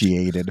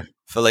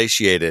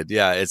Fellatiated.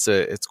 Yeah, it's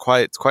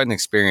quite an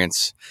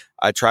experience.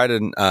 I try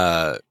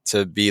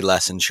to be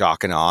less in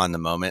shock and awe in the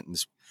moment and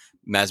just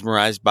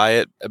mesmerized by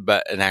it,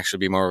 and actually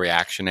be more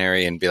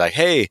reactionary and be like,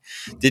 hey,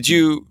 did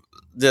you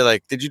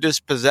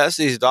just possess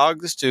these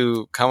dogs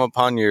to come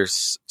upon your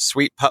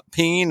sweet pup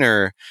peen,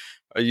 or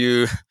are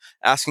you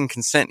asking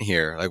consent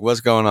here? Like,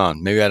 what's going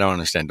on? Maybe I don't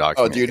understand dog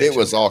Oh, dude, it communication.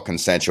 was all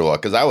consensual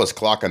because I was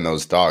clocking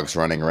those dogs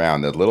running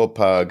around. The little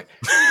pug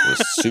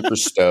was super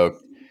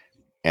stoked.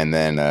 And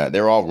then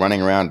they were all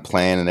running around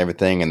playing and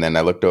everything. And then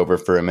I looked over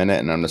for a minute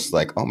and I'm just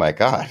like, oh my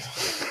God,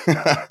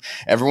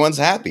 everyone's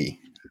happy.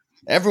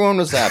 Everyone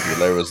was happy.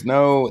 There was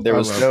no,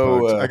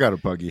 I got a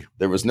puggy.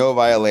 there was no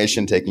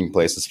violation taking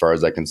place as far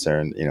as I'm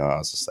concerned. You know, I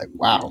was just like,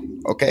 wow,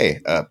 okay.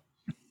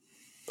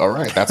 All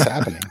right, that's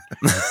happening.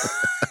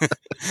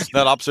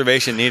 That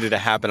observation needed to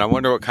happen. I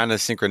wonder what kind of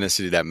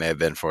synchronicity that may have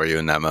been for you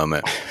in that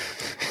moment.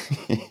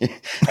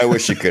 I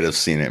wish you could have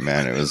seen it,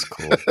 man. It was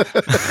cool.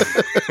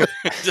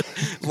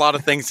 A lot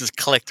of things just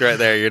clicked right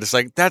there. You're just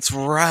like, that's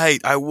right.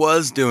 I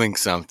was doing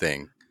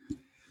something.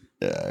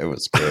 Yeah, it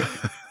was great.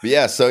 But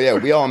yeah, so yeah,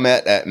 we all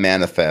met at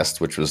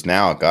Manifest, which was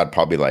now, God,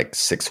 probably like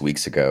 6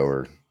 weeks ago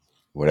or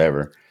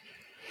whatever.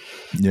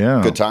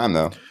 Yeah. Good time,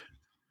 though.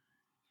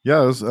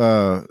 Yeah, it was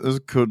a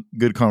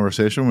good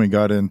conversation. We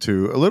got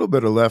into a little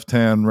bit of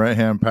left-hand,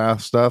 right-hand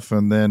path stuff,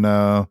 and then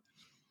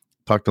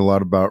talked a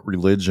lot about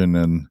religion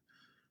and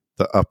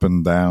the up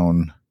and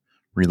down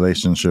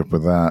relationship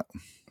with that.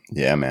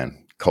 Yeah,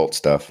 man. Cult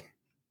stuff.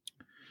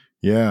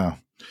 Yeah.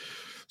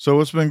 So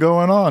what's been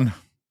going on?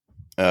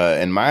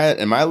 In my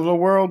little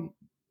world?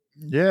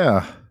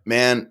 Yeah.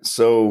 Man,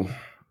 so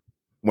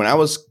when I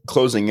was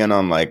closing in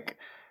on like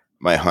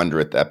my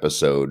 100th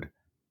episode,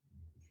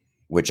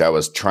 which I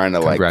was trying to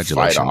like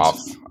fight off.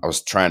 I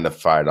was trying to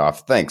fight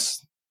off.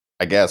 Thanks.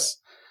 I guess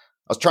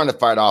I was trying to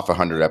fight off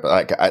 100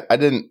 episodes. Like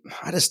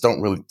I just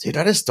don't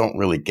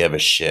really give a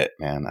shit,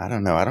 man. I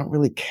don't know. I don't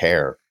really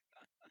care.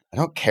 I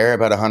don't care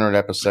about 100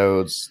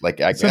 episodes. Like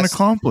it's an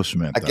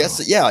accomplishment. I guess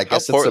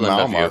it's a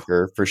mile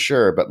marker for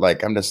sure. But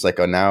like, I'm just like,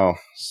 oh, now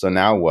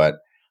what?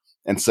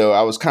 And so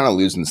I was kind of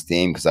losing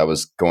steam because I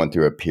was going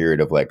through a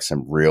period of like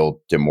some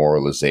real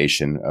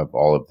demoralization of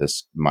all of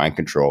this mind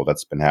control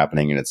that's been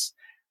happening. And it's,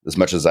 as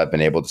much as I've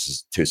been able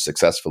to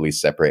successfully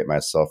separate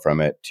myself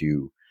from it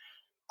to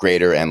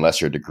greater and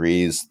lesser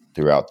degrees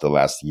throughout the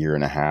last year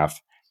and a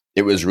half,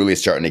 it was really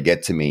starting to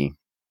get to me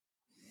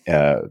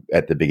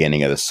at the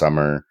beginning of the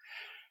summer.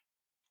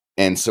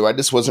 And so I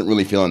just wasn't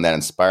really feeling that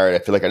inspired. I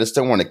feel like I just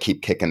don't want to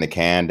keep kicking the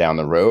can down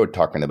the road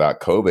talking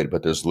about COVID,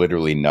 but there's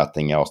literally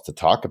nothing else to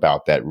talk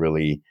about that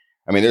really,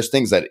 I mean, there's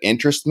things that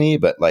interest me,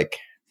 but like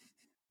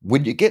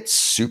when you get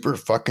super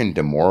fucking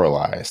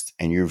demoralized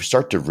and you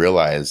start to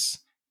realize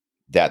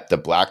that the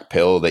black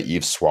pill that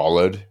you've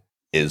swallowed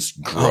is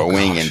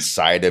growing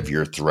inside of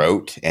your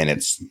throat and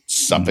it's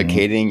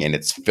suffocating and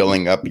it's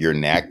filling up your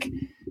neck.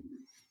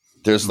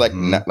 There's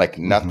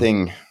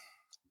nothing,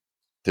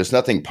 there's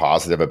nothing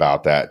positive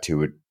about that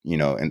to it, you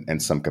know, in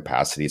some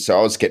capacity. So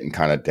I was getting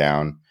kind of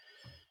down.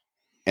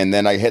 And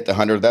then I hit the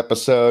 100th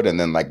episode and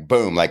then like,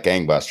 boom, like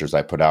gangbusters,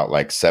 I put out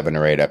like 7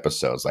 or 8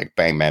 episodes, like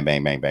bang, bang,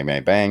 bang, bang, bang,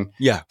 bang, bang.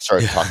 Yeah.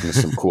 Started talking to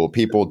some cool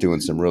people,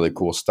 doing some really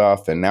cool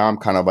stuff. And now I'm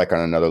kind of like on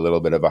another little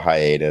bit of a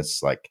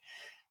hiatus. Like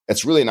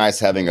it's really nice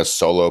having a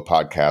solo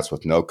podcast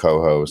with no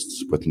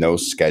co-hosts, with no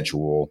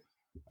schedule.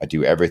 I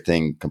do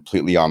everything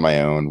completely on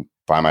my own,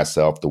 by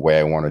myself, the way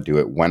I want to do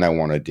it, when I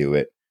want to do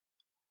it.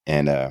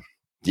 And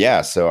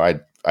yeah, so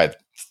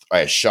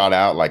I shot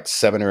out like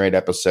 7 or 8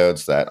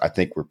 episodes that I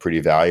think were pretty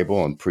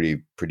valuable and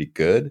pretty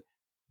good.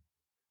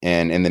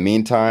 And in the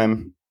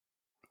meantime,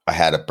 I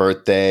had a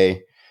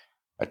birthday.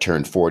 I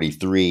turned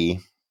 43.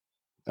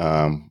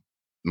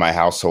 My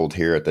household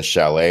here at the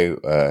chalet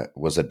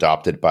was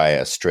adopted by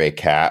a stray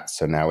cat.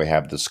 So now we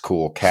have this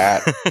cool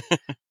cat.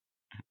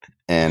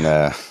 And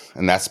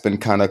that's been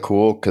kind of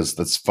cool because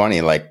that's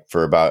funny. Like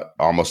for about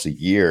almost a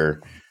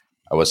year,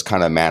 I was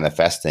kind of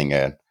manifesting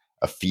a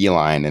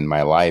feline in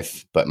my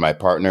life, but my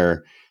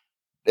partner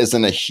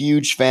isn't a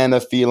huge fan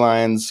of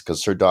felines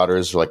because her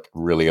daughter's like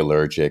really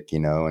allergic, you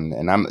know,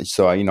 and I'm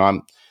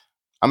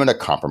in a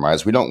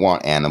compromise. We don't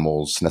want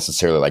animals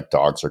necessarily like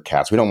dogs or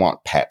cats. We don't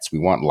want pets. We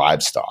want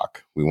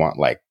livestock. We want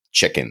like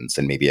chickens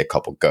and maybe a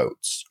couple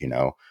goats, you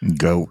know,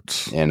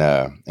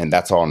 and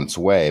that's all on its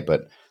way.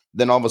 But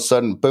then all of a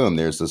sudden, boom,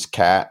 there's this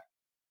cat.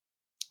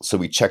 So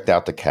we checked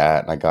out the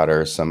cat and I got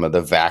her some of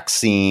the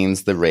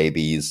vaccines, the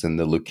rabies and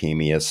the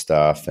leukemia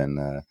stuff.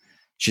 And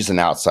she's an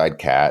outside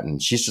cat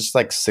and she's just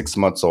like 6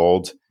 months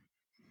old,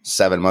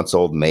 7 months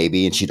old,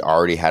 maybe. And she'd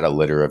already had a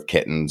litter of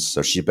kittens.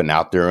 So she'd been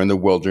out there in the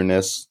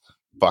wilderness,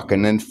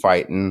 fucking and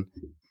fighting,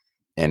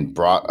 and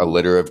brought a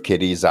litter of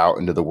kitties out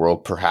into the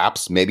world.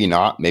 Perhaps, maybe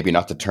not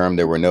the term.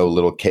 There were no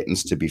little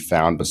kittens to be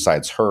found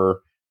besides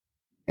her.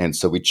 And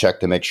so we checked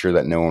to make sure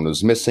that no one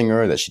was missing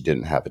her, that she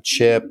didn't have a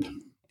chip.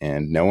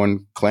 And no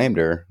one claimed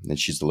her. And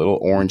she's a little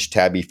orange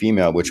tabby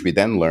female, which we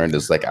then learned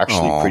is like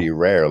actually pretty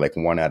rare, like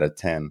 1 out of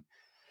 10.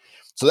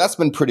 So that's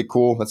been pretty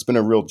cool. That's been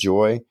a real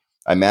joy.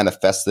 I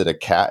manifested a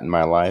cat in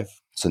my life.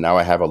 So now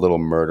I have a little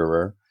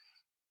murderer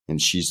and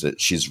she's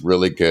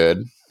really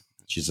good.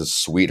 She's a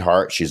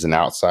sweetheart. She's an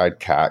outside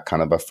cat,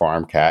 kind of a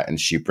farm cat. And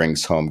she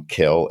brings home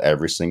kill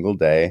every single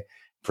day.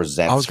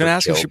 Presents. I was going to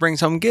ask if she brings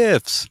home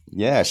gifts.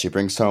 Yeah, she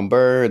brings home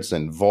birds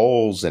and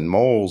voles and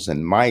moles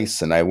and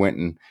mice. And I went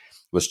and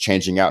was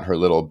changing out her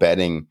little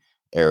bedding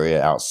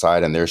area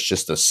outside, and there's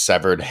just a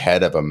severed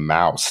head of a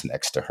mouse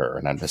next to her.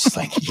 And I'm just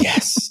like,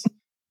 yes,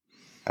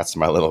 that's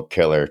my little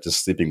killer,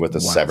 just sleeping with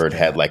a severed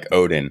head like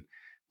Odin,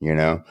 you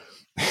know,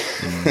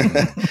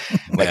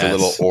 like a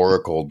little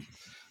oracle,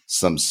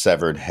 some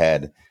severed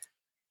head.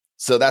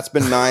 So that's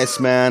been nice,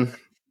 man.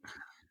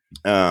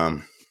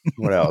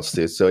 What else,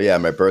 dude? So yeah,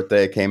 my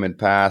birthday came and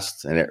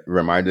passed, and it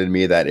reminded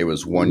me that it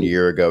was 1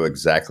 year ago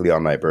exactly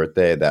on my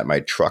birthday that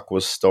my truck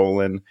was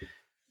stolen.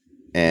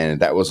 And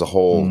that was a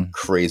whole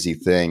crazy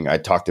thing. I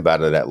talked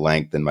about it at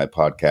length in my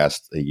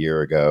podcast a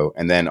year ago.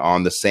 And then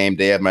on the same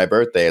day of my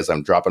birthday, as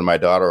I'm dropping my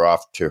daughter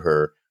off to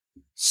her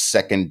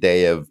second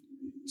day of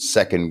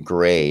second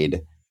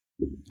grade,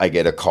 I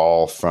get a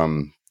call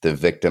from the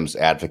victim's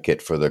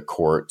advocate for the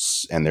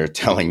courts, and they're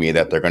telling me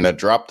that they're going to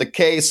drop the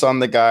case on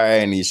the guy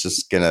and he's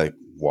just going to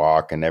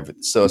walk and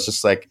everything. So it's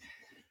just like,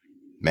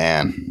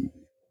 man,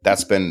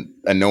 that's been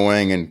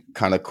annoying and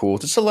kind of cool.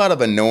 Just a lot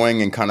of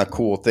annoying and kind of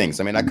cool things.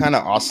 I mean, I kind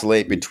of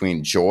oscillate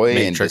between joy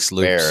and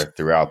despair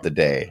throughout the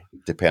day,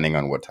 depending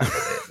on what time of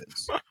day it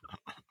is.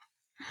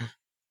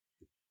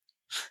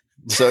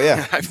 So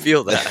yeah, I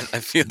feel that. I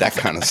feel that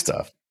kind of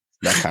stuff.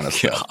 That kind of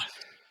stuff.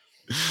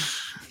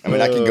 I mean,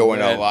 I could go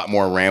into a lot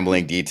more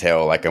rambling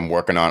detail. Like I'm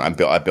working on,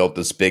 I built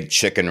this big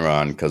chicken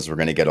run because we're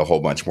going to get a whole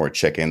bunch more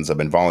chickens. I've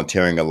been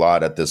volunteering a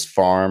lot at this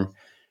farm.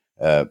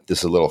 This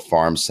is a little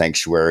farm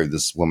sanctuary.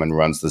 This woman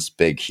runs this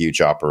big,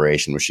 huge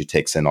operation where she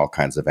takes in all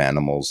kinds of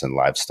animals and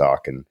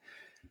livestock. And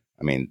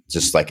I mean,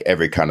 just like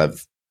every kind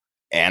of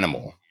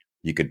animal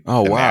you could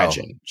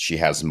imagine. Wow. She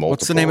has multiple.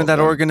 What's the name of that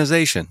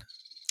organization?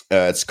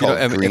 It's called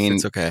Green. If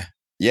it's okay.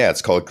 Yeah,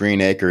 it's called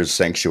Green Acres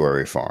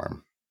Sanctuary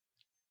Farm.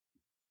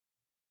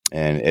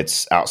 And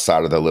it's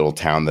outside of the little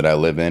town that I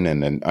live in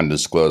an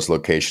undisclosed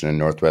location in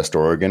Northwest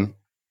Oregon.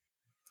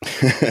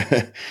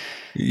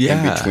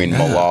 Yeah, in between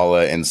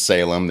Malala and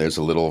Salem, there's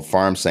a little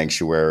farm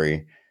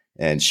sanctuary,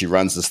 and she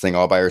runs this thing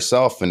all by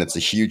herself. And it's a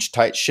huge,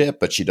 tight ship,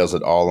 but she does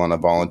it all on a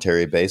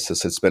voluntary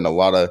basis. It's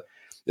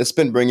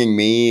been bringing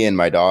me and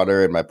my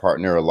daughter and my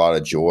partner a lot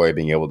of joy,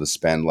 being able to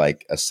spend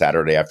like a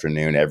Saturday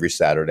afternoon every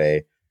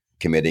Saturday,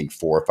 committing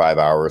 4 or 5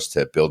 hours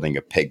to building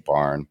a pig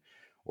barn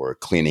or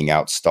cleaning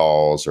out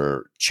stalls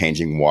or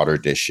changing water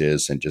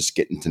dishes and just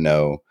getting to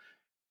know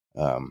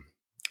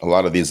a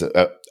lot of these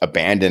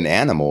abandoned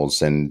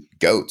animals and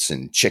goats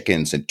and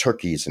chickens and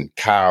turkeys and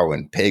cow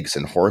and pigs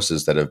and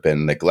horses that have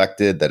been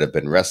neglected, that have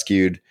been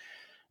rescued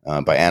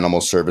by animal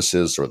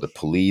services or the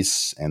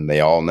police. And they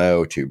all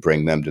know to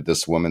bring them to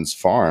this woman's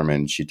farm,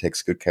 and she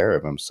takes good care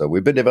of them. So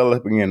we've been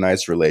developing a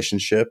nice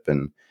relationship,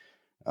 and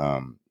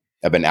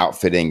I've been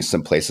outfitting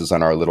some places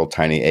on our little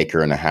tiny acre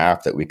and a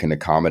half that we can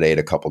accommodate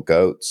a couple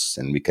goats,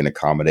 and we can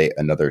accommodate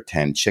another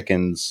 10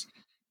 chickens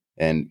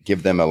and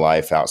give them a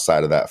life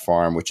outside of that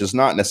farm, which is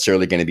not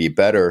necessarily going to be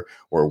better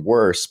or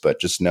worse, but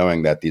just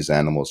knowing that these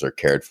animals are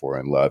cared for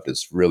and loved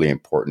is really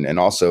important. And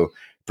also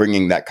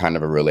bringing that kind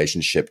of a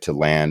relationship to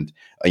land,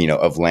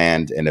 of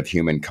land and of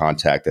human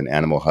contact and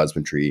animal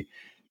husbandry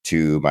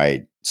to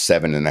my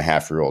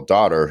 7.5-year-old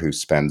daughter, who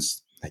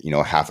spends,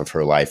 half of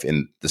her life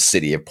in the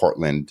city of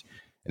Portland,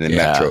 in the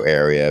metro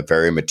area,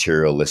 very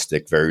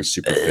materialistic, very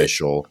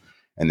superficial.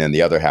 And then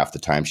the other half the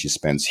time she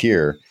spends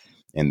here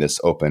in this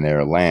open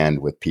air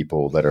land with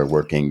people that are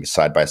working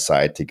side by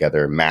side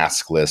together,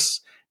 maskless,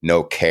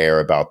 no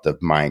care about the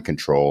mind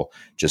control,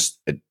 just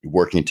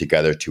working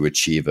together to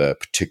achieve a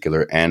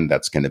particular end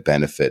that's going to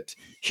benefit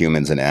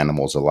humans and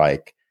animals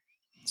alike.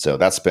 So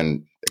that's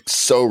been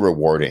so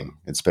rewarding.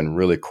 It's been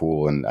really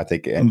cool. And I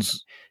think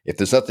if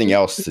there's nothing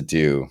else to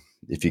do,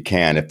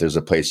 if there's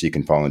a place you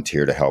can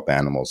volunteer to help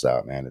animals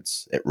out, man,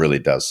 it really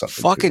does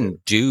something.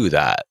 Fucking do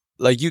that.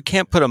 Like, you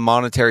can't put a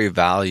monetary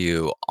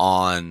value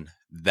on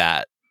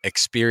that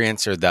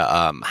experience or the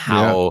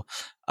how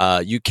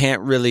you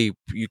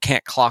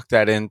can't clock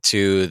that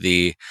into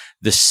the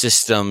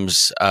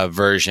systems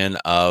version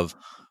of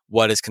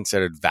what is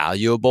considered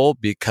valuable,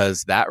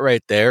 because that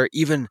right there,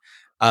 even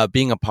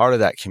being a part of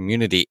that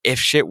community, if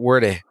shit were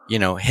to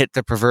hit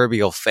the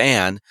proverbial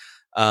fan,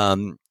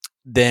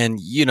 then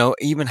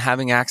even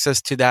having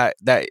access to that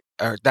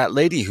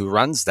lady who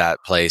runs that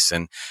place,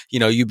 and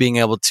you being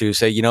able to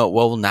say,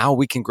 well, now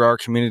we can grow our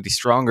community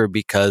stronger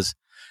because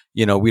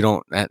we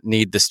don't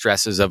need the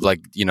stresses of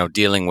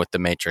dealing with the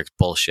Matrix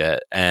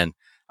bullshit. And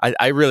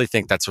I really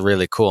think that's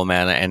really cool,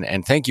 man.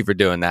 And thank you for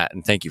doing that,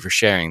 and thank you for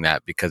sharing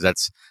that, because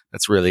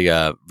that's really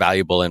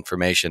valuable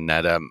information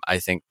that I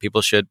think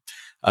people should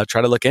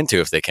try to look into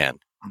if they can.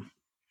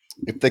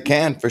 If they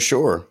can, for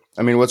sure.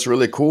 I mean, what's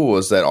really cool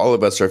is that all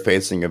of us are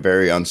facing a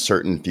very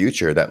uncertain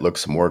future that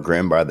looks more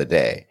grim by the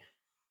day.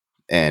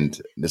 And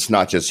it's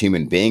not just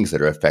human beings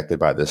that are affected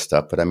by this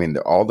stuff, but I mean,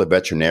 all the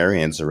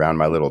veterinarians around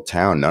my little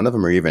town, none of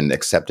them are even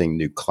accepting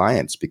new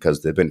clients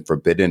because they've been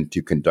forbidden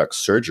to conduct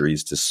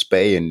surgeries to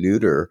spay and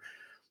neuter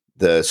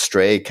the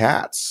stray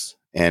cats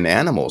and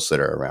animals that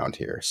are around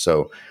here.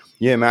 So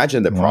you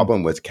imagine the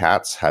problem with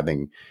cats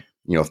having,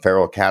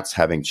 feral cats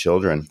having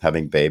children,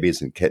 having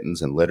babies and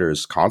kittens and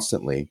litters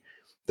constantly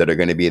that are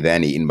going to be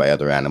then eaten by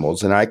other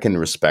animals. And I can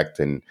respect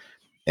and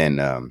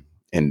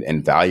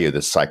value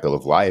the cycle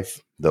of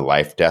life, the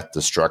life, death,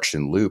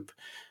 destruction loop.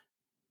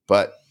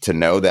 But to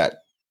know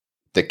that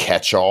the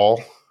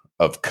catch-all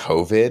of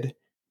COVID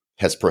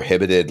has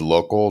prohibited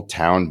local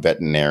town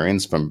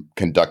veterinarians from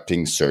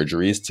conducting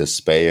surgeries to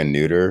spay and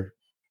neuter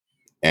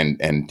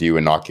and do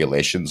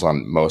inoculations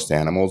on most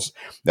animals,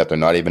 that they're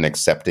not even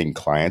accepting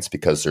clients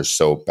because they're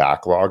so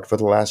backlogged for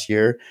the last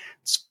year.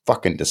 It's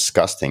fucking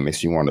disgusting.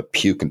 Makes me want to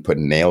puke and put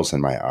nails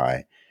in my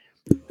eye.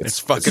 It's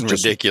fucking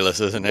ridiculous,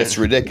 isn't it? It's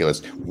ridiculous.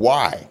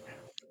 Why?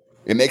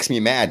 It makes me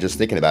mad just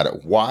thinking about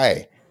it.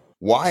 Why?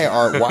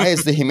 Why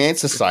is the Humane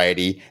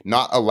Society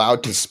not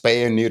allowed to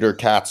spay and neuter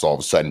cats all of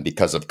a sudden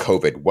because of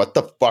COVID? What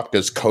the fuck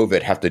does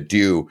COVID have to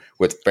do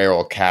with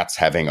feral cats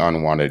having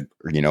unwanted,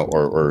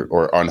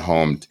 or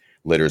unhomed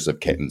litters of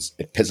kittens?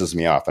 It pisses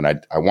me off, and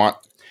I want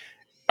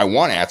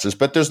answers,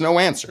 but there's no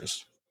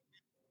answers.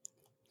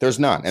 There's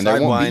none, and there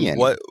won't be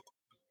any.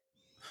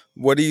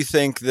 What do you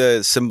think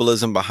the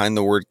symbolism behind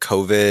the word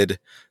COVID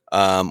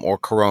or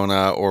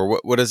Corona, or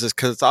what is this?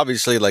 Because it's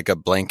obviously like a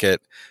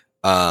blanket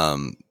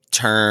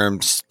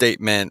term,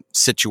 statement,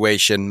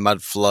 situation, mud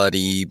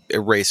floody,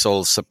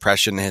 erasal,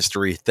 suppression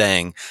history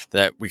thing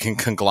that we can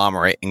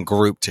conglomerate and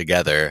group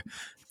together.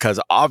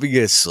 Because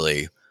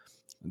obviously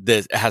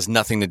this has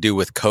nothing to do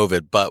with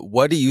COVID. But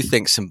what do you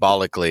think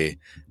symbolically,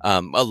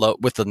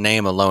 with the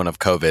name alone of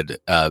COVID,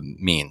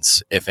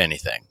 means, if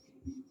anything?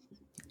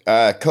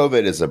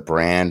 COVID is a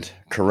brand.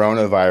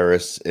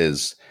 Coronavirus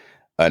is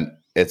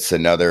it's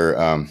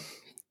another.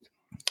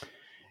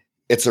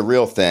 It's a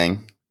real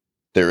thing.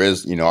 There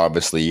is,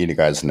 obviously, you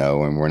guys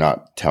know, and we're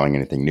not telling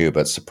anything new,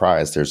 but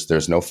surprise,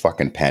 there's no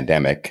fucking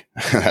pandemic.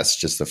 That's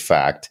just a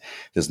fact.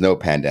 There's no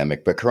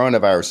pandemic, but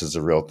coronavirus is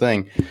a real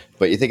thing.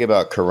 But you think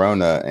about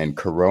corona and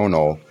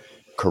coronal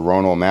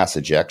mass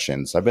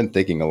ejections. I've been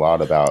thinking a lot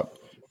about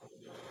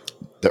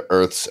the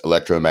Earth's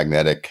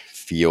electromagnetic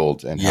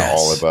field and how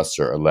all of us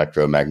are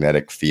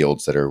electromagnetic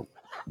fields that are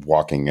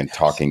walking and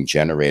talking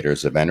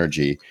generators of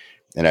energy.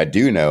 And I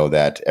do know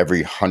that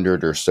every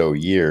 100 or so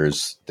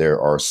years, there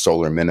are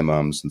solar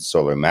minimums and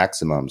solar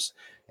maximums.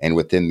 And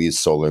within these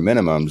solar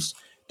minimums,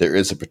 there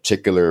is a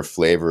particular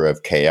flavor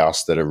of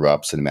chaos that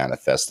erupts and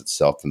manifests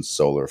itself in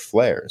solar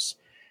flares.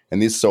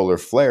 And these solar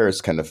flares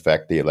can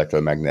affect the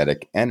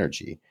electromagnetic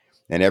energy.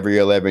 And every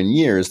 11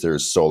 years,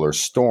 there's solar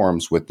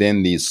storms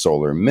within these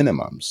solar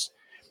minimums.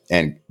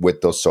 And with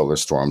those solar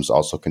storms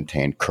also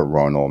contain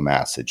coronal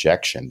mass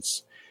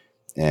ejections.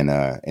 And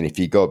if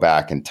you go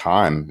back in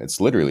time,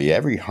 it's literally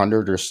every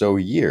 100 or so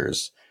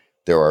years,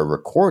 there are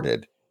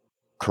recorded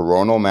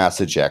coronal mass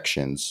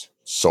ejections,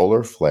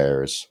 solar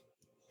flares,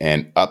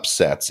 and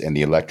upsets in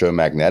the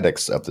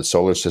electromagnetics of the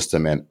solar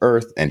system and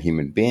Earth and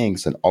human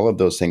beings. And all of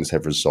those things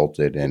have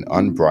resulted in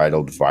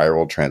unbridled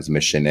viral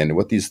transmission. And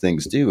what these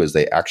things do is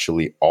they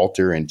actually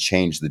alter and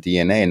change the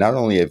DNA, not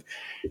only of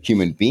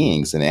human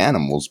beings and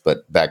animals,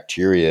 but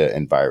bacteria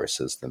and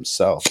viruses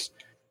themselves.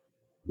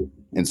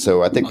 And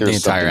so I think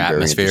there's something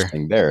very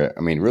interesting there.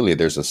 I mean, really,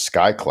 there's a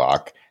sky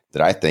clock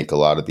that I think a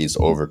lot of these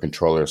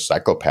over-controller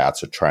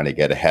psychopaths are trying to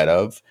get ahead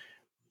of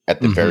at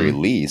the very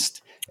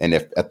least. And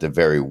if at the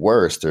very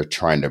worst, they're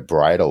trying to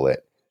bridle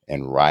it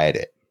and ride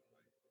it.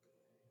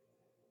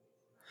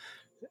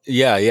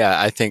 Yeah.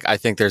 I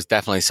think there's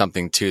definitely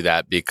something to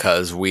that,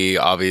 because we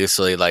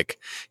obviously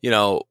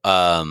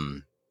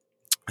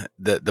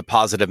the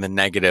positive and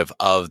negative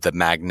of the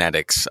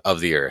magnetics of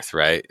the Earth,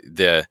 right?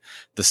 The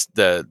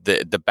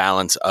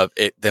balance of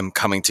them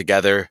coming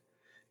together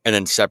and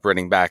then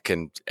separating back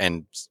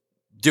and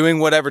doing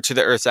whatever to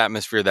the Earth's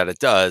atmosphere that it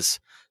does.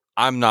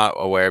 I'm not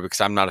aware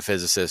because I'm not a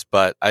physicist,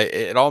 but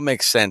it all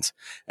makes sense.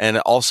 And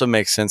it also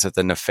makes sense that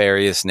the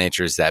nefarious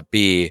natures that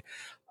be,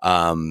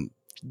 one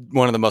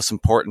of the most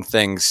important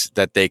things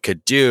that they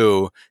could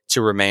do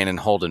to remain and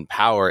hold in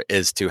power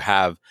is to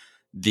have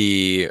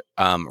the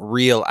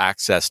real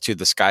access to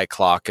the sky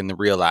clock and the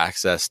real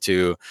access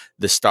to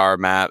the star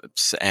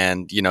maps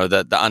and,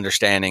 the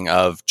understanding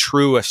of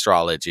true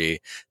astrology,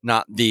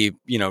 not the,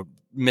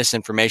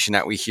 misinformation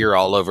that we hear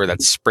all over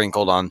that's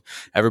sprinkled on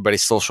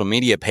everybody's social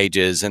media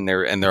pages and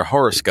their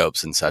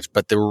horoscopes and such,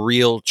 but the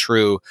real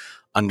true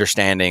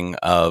understanding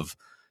of,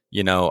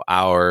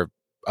 our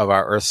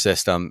Earth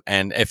system.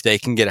 And if they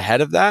can get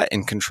ahead of that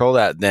and control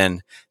that,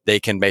 then they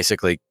can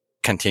basically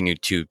continue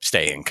to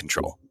stay in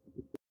control.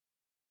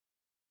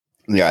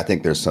 Yeah, I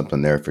think there's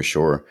something there for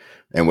sure.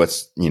 And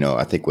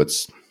I think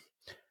what's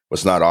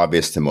not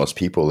obvious to most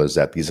people is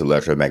that these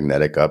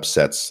electromagnetic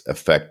upsets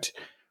affect,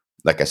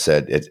 like I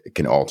said, it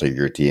can alter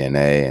your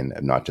DNA, and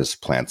not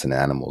just plants and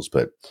animals,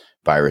 but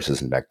viruses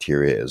and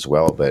bacteria as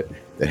well. But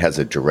it has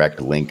a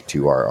direct link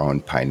to our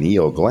own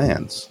pineal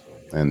glands,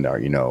 and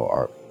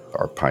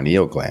our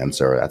pineal glands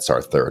that's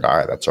our third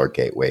eye. That's our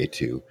gateway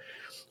to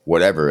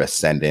whatever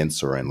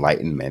ascendance or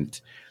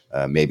enlightenment,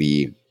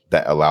 maybe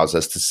that allows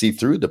us to see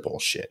through the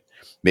bullshit.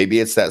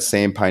 Maybe it's that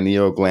same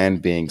pineal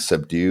gland being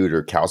subdued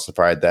or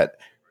calcified that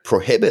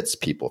prohibits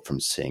people from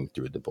seeing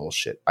through the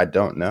bullshit. I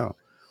don't know.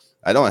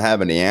 I don't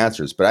have any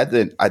answers, but I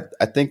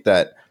think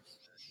that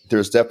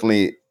there's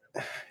definitely,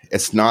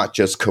 it's not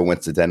just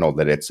coincidental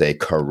that it's a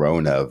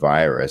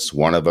coronavirus,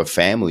 one of a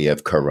family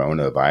of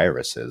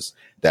coronaviruses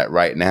that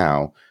right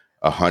now,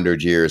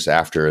 100 years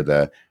after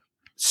the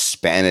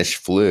Spanish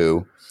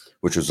flu,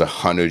 which was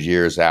 100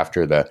 years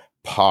after the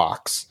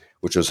pox,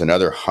 which was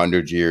another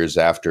 100 years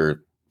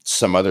after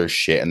some other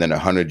shit. And then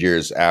 100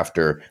 years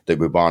after the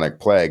bubonic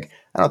plague,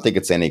 I don't think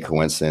it's any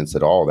coincidence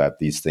at all that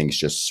these things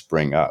just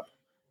spring up.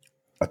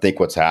 I think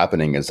what's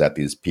happening is that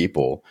these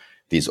people,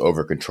 these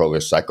over-controller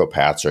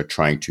psychopaths, are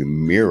trying to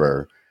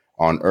mirror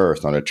on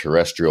Earth, on a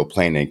terrestrial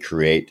plane, and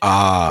create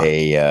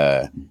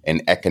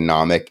an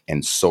economic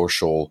and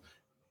social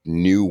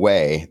new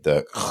way,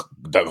 the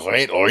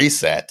Great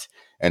Reset,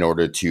 in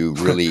order to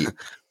really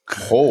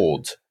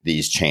hold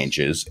these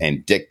changes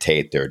and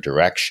dictate their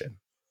direction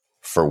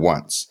for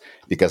once.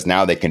 Because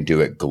now they can do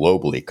it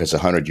globally. Because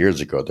 100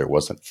 years ago, there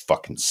wasn't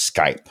fucking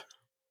Skype.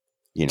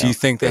 You know, do you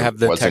think they have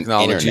the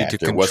technology internet. to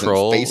there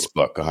control wasn't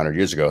Facebook 100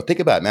 years ago?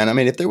 Think about it, man. I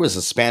mean, if there was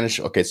a Spanish,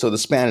 so the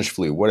Spanish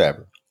flu,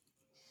 whatever,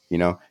 you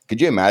know,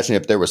 could you imagine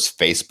if there was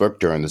Facebook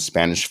during the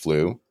Spanish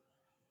flu?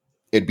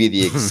 It'd be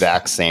the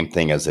exact same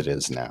thing as it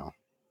is now.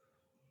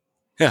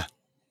 Yeah.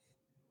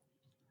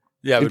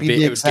 Yeah. It'd be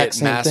the exact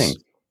same mass thing.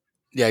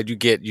 Yeah. You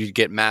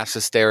get mass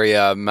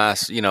hysteria,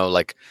 you know,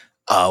 like,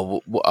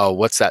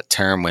 what's that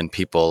term when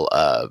people,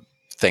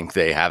 think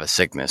they have a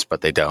sickness,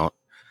 but they don't?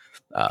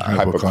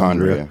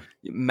 Hypochondria.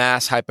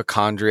 Mass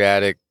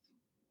hypochondriatic,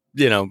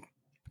 you know,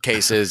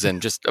 cases,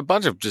 and just a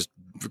bunch of just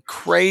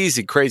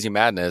crazy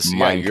madness.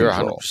 Mind you're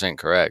control. 100%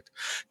 correct.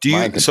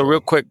 So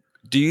real quick,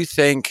 do you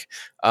think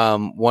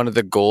one of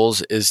the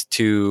goals is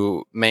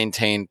to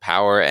maintain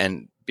power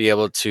and be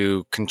able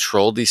to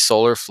control these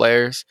solar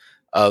flares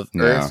of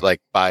Earth?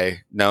 Like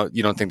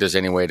you don't think there's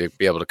any way to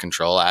be able to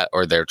control that,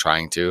 or they're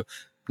trying to?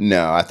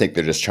 No, I think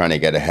they're just trying to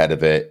get ahead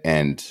of it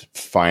and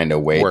find a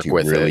way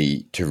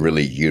to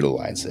really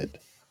utilize it.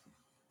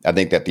 I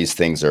think that these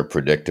things are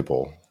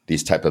predictable.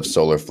 These type of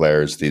solar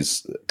flares,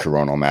 these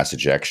coronal mass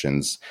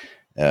ejections,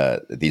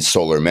 these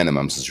solar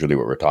minimums is really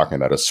what we're talking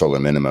about, is solar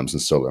minimums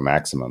and solar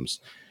maximums.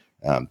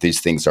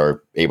 These things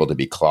are able to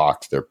be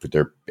clocked. They're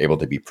able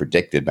to be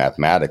predicted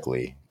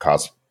mathematically,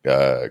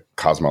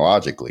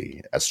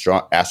 cosmologically,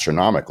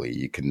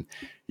 astronomically.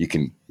 You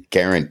can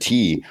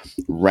guarantee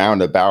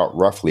roundabout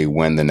roughly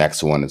when the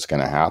next one is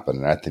going to happen.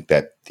 And I think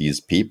that these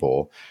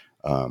people,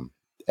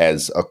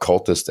 as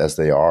occultist as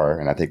they are,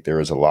 and I think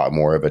there is a lot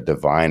more of a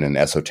divine and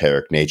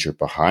esoteric nature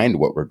behind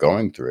what we're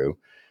going through.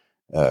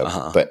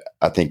 But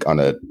I think on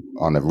a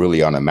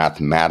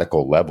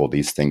mathematical level,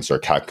 these things are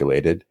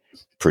calculated,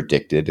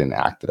 predicted, and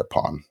acted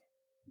upon.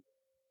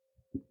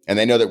 And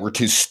they know that we're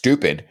too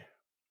stupid.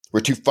 We're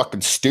too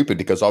fucking stupid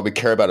because all we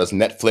care about is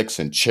Netflix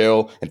and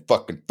chill and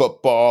fucking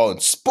football and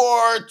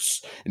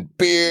sports and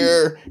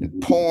beer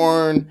and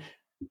porn.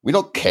 We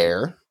don't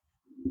care.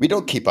 We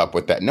don't keep up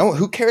with that. No,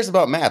 who cares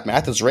about math?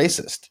 Math is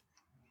racist.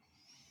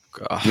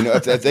 God. You know,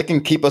 if they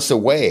can keep us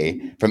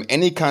away from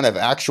any kind of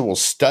actual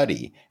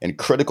study and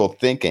critical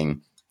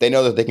thinking, they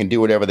know that they can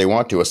do whatever they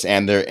want to us,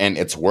 and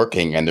it's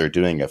working, and they're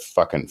doing a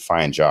fucking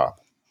fine job.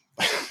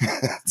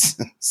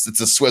 It's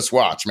a Swiss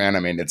watch, man. I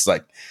mean, it's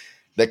like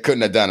they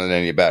couldn't have done it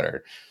any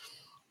better.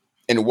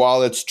 And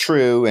while it's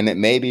true, and it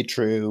may be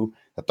true,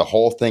 that the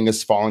whole thing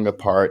is falling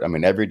apart, I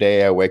mean, every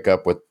day I wake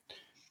up with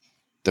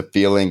the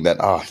feeling that,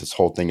 this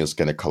whole thing is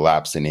going to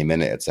collapse any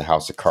minute. It's a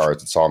house of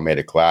cards. It's all made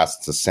of glass.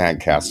 It's a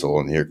sandcastle,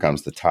 and here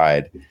comes the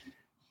tide.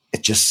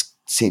 It just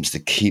seems to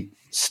keep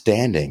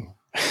standing.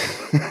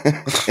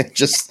 It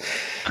just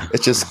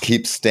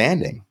keeps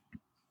standing.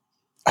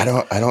 I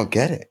don't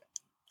get it.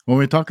 When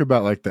we talk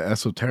about like the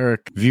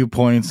esoteric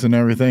viewpoints and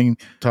everything,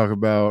 talk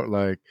about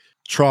like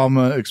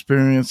trauma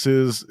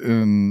experiences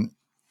and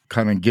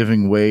kind of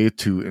giving way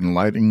to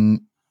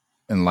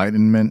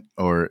enlightenment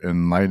or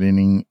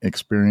enlightening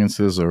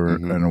experiences, or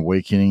an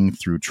awakening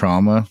through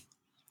trauma.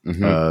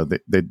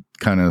 They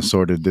kind of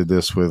sort of did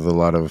this with a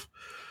lot of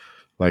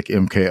like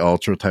MK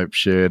Ultra type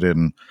shit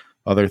and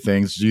other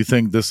things. Do you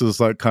think this is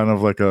like kind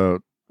of like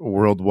a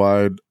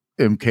worldwide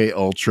MK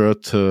Ultra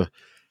to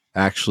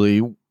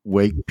actually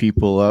wake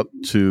people up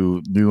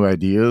to new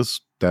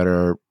ideas that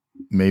are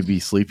maybe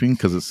sleeping?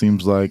 Because it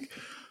seems like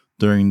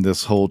during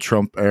this whole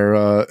Trump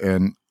era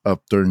and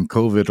up during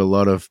COVID, a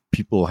lot of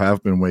people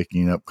have been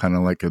waking up, kind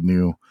of like a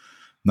new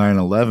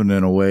 9/11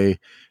 in a way,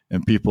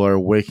 and people are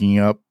waking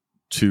up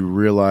to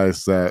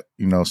realize that,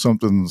 you know,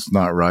 something's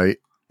not right,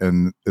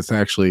 and it's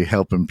actually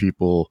helping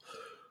people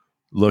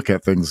look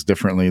at things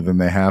differently than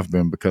they have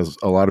been, because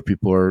a lot of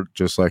people are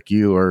just like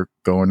you, are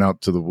going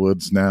out to the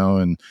woods now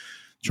and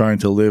trying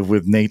to live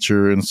with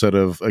nature instead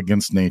of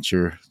against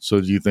nature. So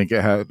do you think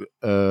it had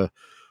a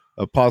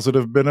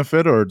positive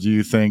benefit, or do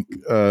you think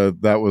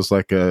that was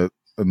like a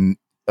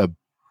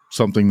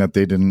something that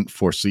they didn't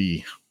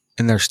foresee?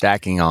 And they're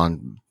stacking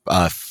on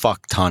a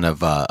fuck ton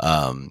of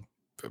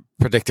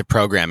predictive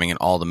programming in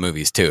all the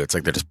movies too. It's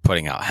like they're just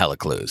putting out hella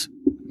clues.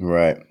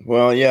 Right.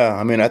 Well, yeah.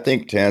 I mean, I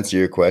think to answer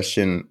your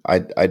question,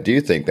 I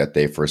do think that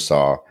they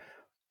foresaw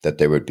that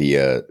there would be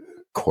a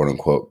quote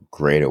unquote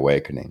great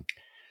awakening.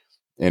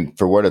 And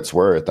for what it's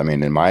worth, I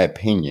mean, in my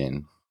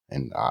opinion,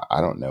 and I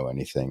don't know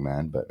anything,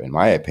 man, but in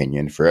my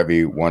opinion, for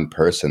every one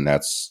person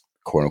that's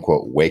quote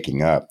unquote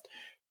waking up,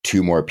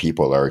 2 more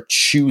people are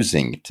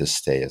choosing to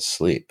stay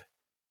asleep.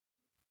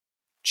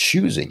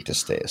 Choosing to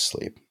stay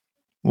asleep.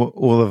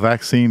 Well, the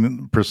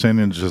vaccine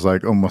percentage is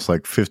like almost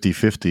like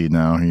 50-50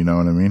 now. You know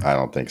what I mean? I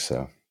don't think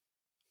so.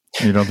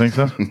 You don't think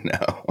so?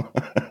 No,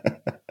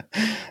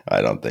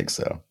 I don't think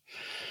so.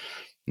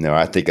 No,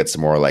 I think it's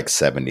more like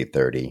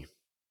 70-30,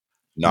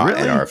 not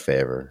Really? in our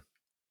favor.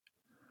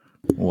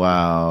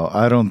 Wow,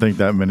 I don't think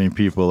that many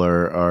people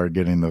are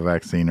getting the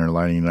vaccine or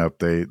lining up.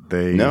 They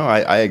No,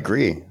 I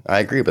agree. I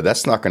agree, but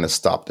that's not going to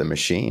stop the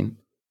machine.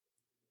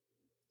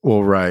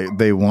 Well, right.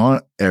 They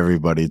want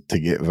everybody to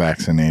get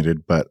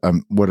vaccinated, but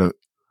what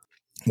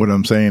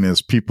I'm saying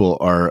is people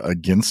are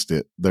against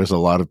it. There's a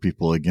lot of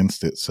people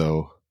against it.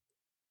 So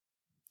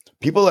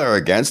People are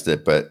against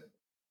it, but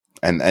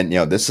and you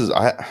know, this is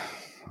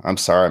I'm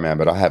sorry, man,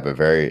 but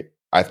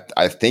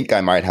I think I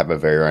might have a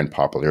very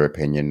unpopular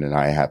opinion, and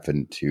I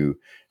happen to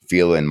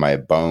feel in my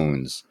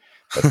bones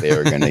that they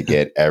are going to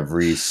get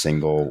every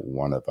single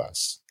one of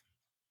us.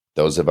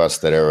 Those of us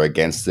that are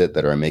against it,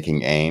 that are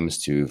making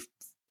aims to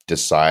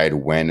decide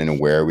when and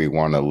where we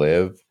want to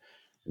live,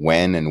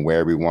 when and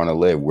where we want to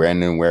live,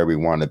 when and where we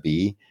want to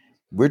be.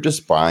 We're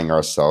just buying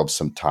ourselves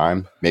some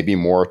time, maybe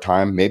more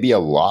time, maybe a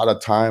lot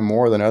of time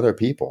more than other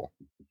people.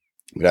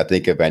 But I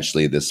think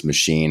eventually this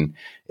machine,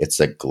 it's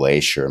a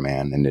glacier,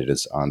 man, and it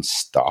is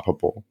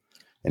unstoppable.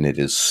 And it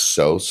is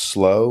so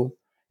slow,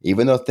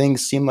 even though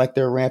things seem like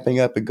they're ramping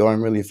up and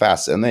going really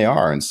fast. And they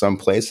are in some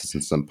places,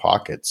 in some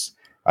pockets.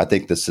 I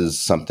think this is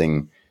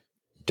something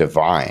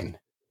divine.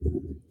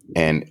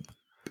 And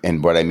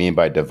what I mean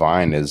by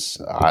divine is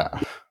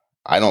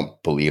I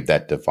don't believe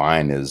that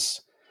divine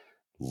is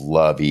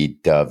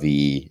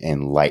lovey-dovey,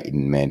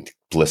 enlightenment,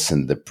 bliss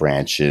in the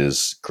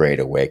branches, great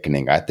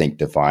awakening. I think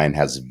divine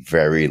has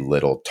very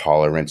little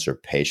tolerance or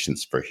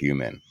patience for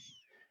human.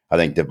 I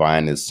think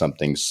divine is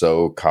something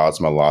so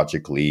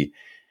cosmologically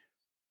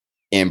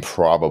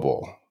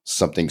improbable,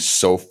 something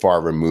so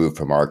far removed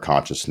from our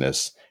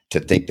consciousness to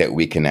think that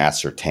we can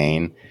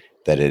ascertain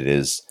that it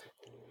is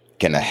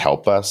going to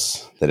help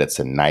us, that it's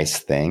a nice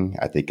thing,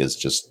 I think is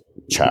just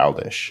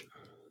childish.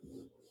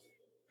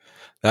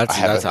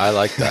 I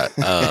like that.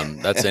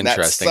 That's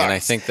interesting, and I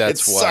think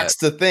that's it sucks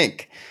to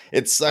think.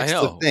 It sucks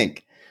to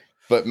think,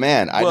 but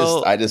man,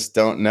 I just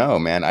don't know,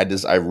 man.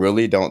 I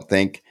really don't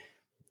think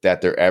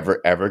that they're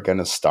ever going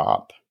to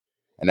stop.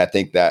 And I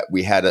think that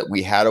we had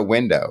a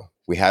window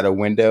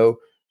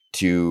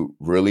to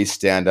really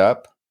stand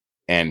up,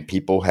 and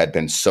people had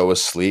been so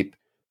asleep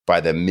by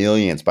the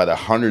millions, by the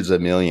hundreds of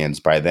millions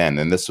by then.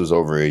 And this was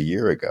over a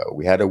year ago.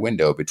 We had a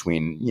window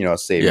between,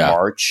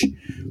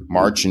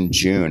 March and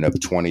June of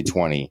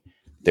 2020.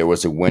 There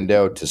was a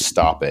window to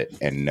stop it,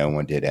 and no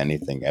one did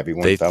anything.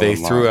 Everyone they in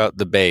threw line. out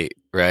the bait,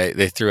 right?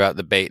 They threw out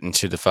the bait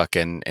into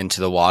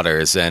the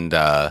waters, and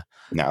now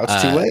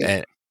it's too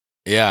late.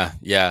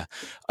 Yeah.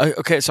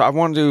 Okay, so I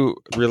want to do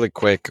really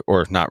quick,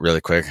 or not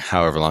really quick,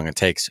 however long it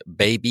takes,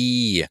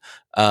 baby.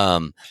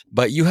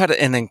 But you had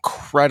an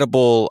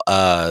incredible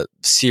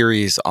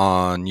series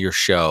on your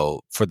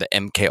show for the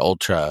MK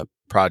Ultra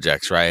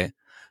projects, right?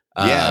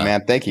 Yeah,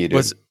 man. Thank you,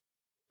 dude.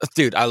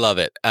 Dude, I love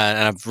it, and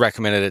I've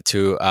recommended it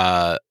to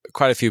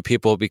quite a few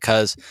people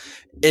because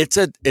it's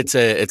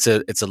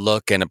a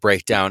look and a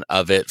breakdown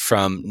of it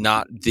from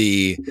not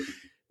the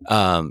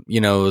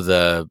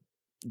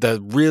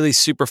the really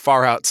super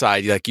far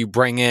outside. Like, you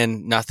bring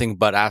in nothing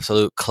but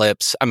absolute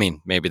clips. I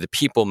mean, maybe the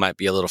people might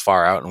be a little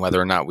far out, and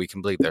whether or not we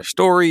can believe their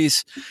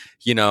stories,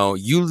 you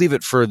leave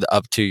it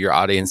up to your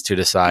audience to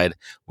decide,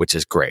 which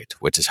is great,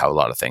 which is how a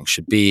lot of things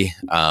should be,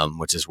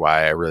 which is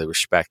why I really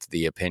respect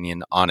the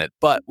opinion on it.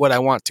 But what I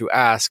want to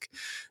ask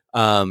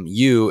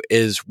you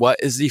is, what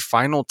is the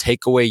final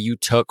takeaway you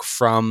took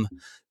from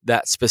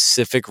that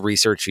specific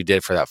research you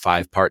did for that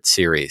 5-part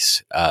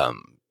series?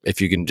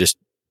 If you can just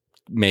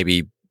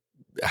maybe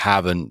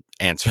have an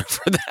answer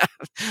for that,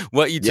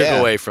 what you took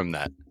away from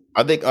that.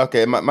 I think,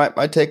 okay, my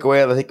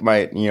takeaway, I think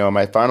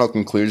my final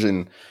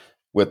conclusion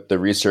with the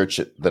research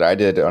that I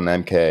did on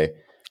MK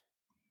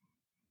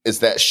is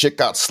that shit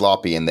got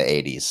sloppy in the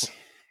 80s.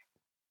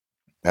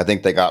 I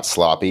think they got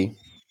sloppy.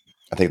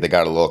 I think they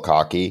got a little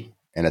cocky,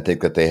 and I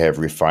think that they have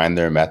refined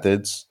their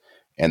methods,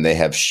 and they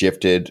have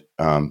shifted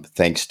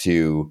thanks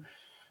to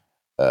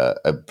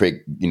a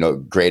big,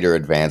 greater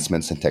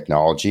advancements in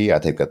technology. I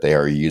think that they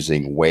are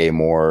using way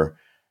more,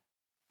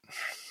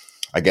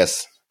 I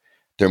guess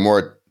they're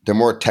more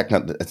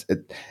techno.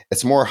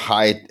 It's more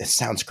high. It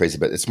sounds crazy,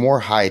 but it's more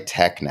high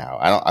tech now.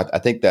 I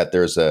think that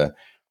there's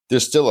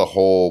still a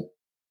whole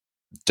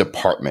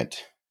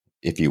department,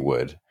 if you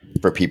would,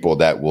 for people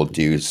that will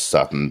do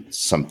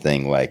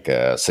something like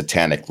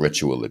satanic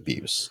ritual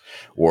abuse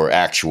or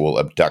actual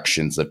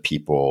abductions of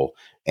people,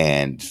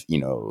 and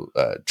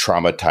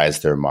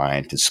traumatize their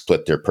mind to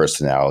split their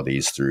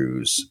personalities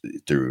through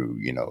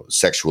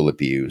sexual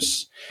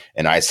abuse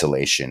and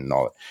isolation and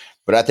all that.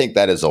 But I think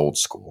that is old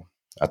school.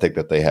 I think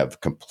that they have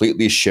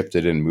completely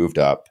shifted and moved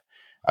up.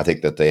 I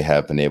think that they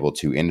have been able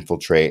to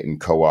infiltrate and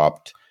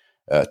co-opt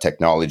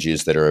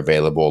technologies that are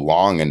available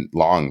long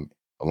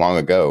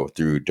ago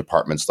through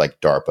departments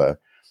like DARPA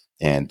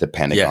and the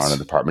Pentagon and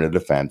Department of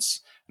Defense.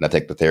 And I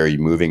think that they're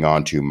moving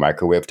on to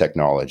microwave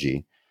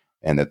technology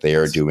and that they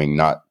are doing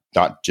not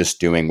just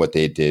doing what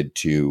they did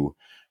to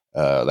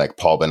like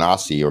Paul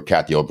Benassi or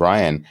Kathy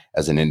O'Brien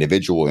as an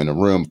individual in a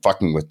room,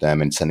 fucking with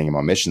them and sending them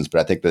on missions.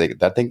 But I think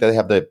that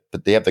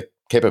they have the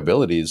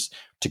capabilities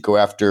to go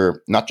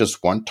after not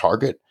just one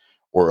target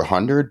or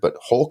 100, but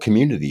whole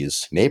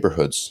communities,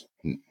 neighborhoods,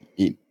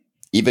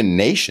 even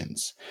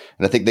nations.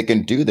 And I think they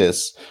can do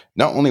this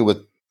not only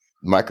with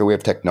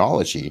microwave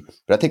technology,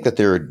 but I think that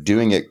they're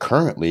doing it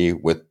currently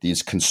with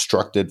these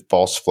constructed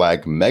false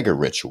flag mega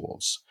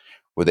rituals,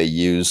 where they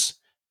use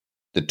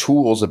the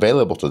tools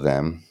available to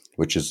them,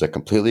 which is a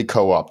completely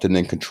co-opted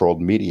and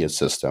controlled media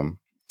system,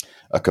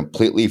 a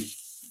completely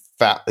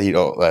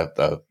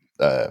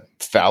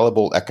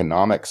fallible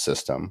economic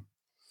system,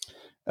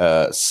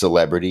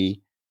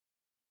 celebrity,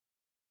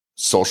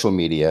 social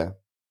media,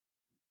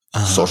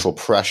 social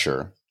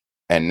pressure,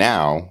 and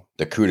now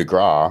the coup de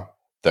grace,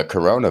 the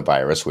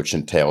coronavirus, which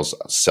entails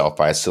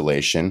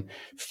self-isolation,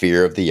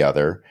 fear of the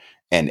other,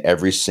 and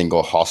every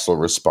single hostile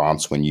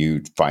response when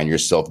you find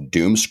yourself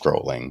doom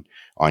scrolling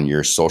on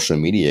your social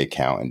media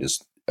account and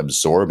just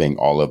absorbing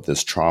all of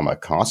this trauma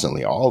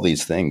constantly. All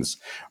these things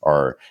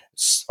are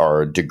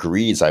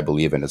degrees, I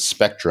believe, in a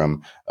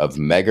spectrum of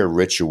mega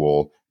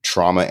ritual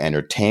trauma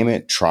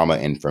entertainment, trauma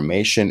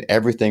information,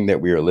 everything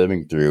that we are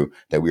living through,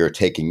 that we are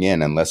taking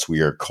in, unless we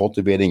are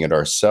cultivating it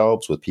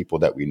ourselves with people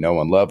that we know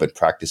and love and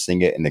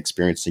practicing it and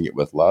experiencing it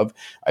with love,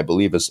 I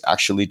believe is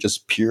actually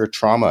just pure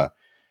trauma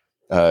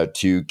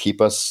to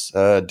keep us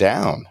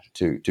down,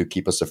 to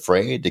keep us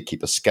afraid, to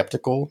keep us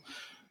skeptical.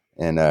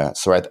 And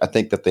so I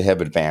think that they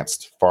have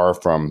advanced far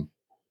from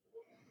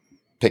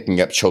picking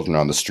up children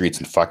on the streets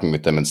and fucking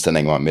with them and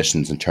sending them on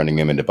missions and turning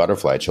them into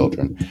butterfly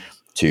children,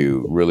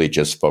 to really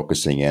just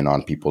focusing in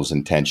on people's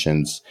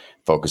intentions,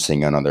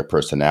 focusing in on their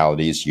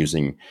personalities,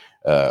 using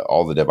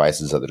all the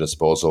devices at their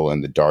disposal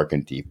in the dark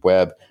and deep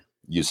web,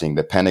 using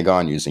the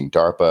Pentagon, using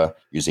DARPA,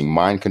 using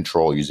mind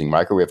control, using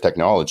microwave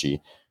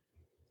technology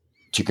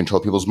to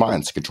control people's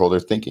minds, to control their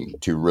thinking,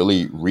 to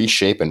really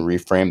reshape and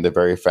reframe the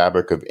very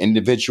fabric of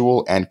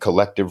individual and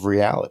collective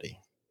reality.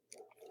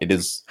 It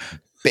is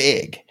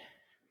big.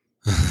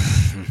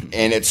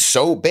 And it's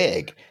so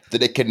big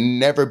that it can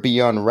never be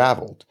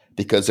unraveled,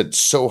 because it's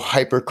so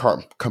hyper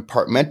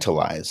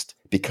compartmentalized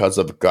because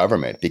of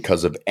government,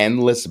 because of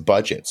endless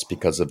budgets,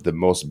 because of the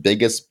most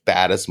biggest,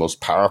 baddest,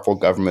 most powerful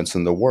governments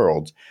in the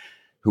world,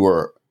 who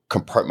are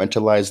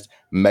compartmentalized,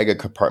 mega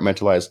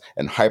compartmentalized,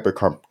 and hyper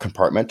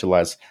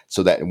compartmentalized,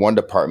 so that one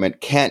department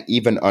can't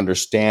even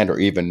understand or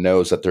even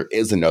knows that there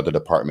is another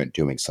department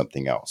doing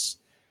something else.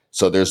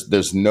 So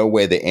there's no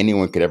way that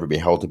anyone could ever be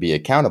held to be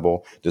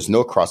accountable. There's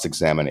no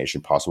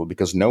cross-examination possible,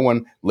 because no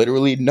one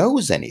literally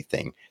knows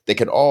anything. They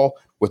could all,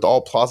 with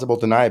all plausible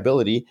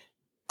deniability,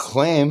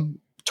 claim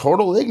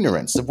total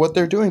ignorance of what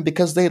they're doing,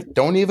 because they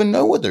don't even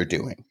know what they're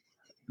doing.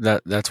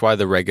 That's why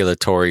the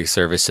regulatory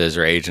services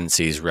or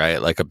agencies, right?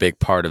 Like a big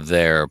part of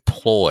their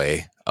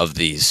ploy of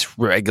these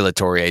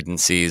regulatory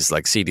agencies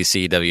like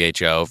CDC,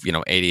 WHO,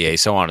 ADA,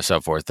 so on and so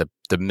forth,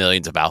 the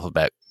millions of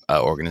alphabet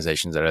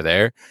organizations that are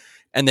there.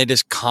 And they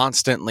just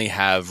constantly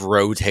have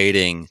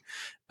rotating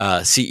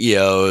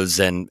CEOs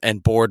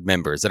and board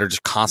members that are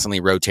just constantly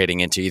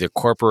rotating into either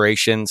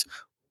corporations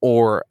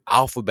or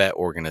alphabet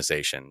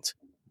organizations.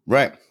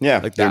 Right.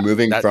 Yeah. Like they're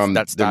moving from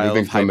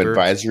hyper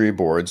advisory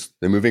boards.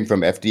 They're moving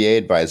from FDA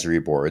advisory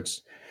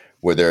boards,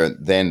 where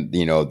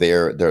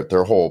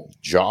their whole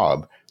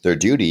job, their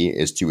duty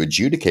is to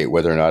adjudicate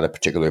whether or not a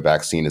particular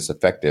vaccine is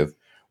effective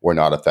or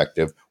not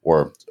effective,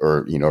 or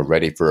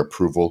ready for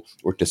approval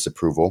or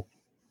disapproval.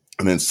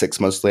 And then 6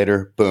 months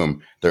later,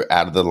 boom, they're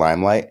out of the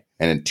limelight.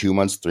 And then 2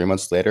 months, 3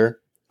 months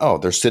later,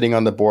 they're sitting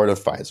on the board of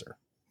Pfizer.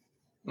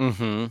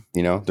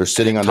 Mm-hmm. They're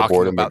sitting on the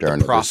board of Moderna.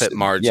 The profit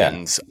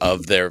margins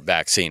of their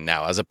vaccine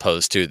now, as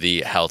opposed to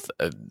the health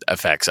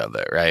effects of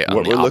it, right?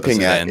 What we're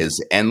looking at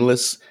is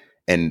endless,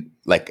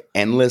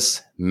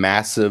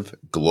 massive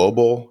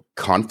global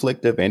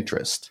conflict of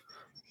interest,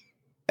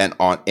 and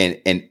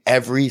in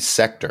every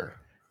sector,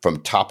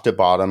 from top to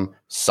bottom,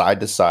 side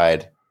to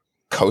side,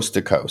 coast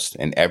to coast,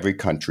 in every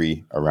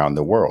country around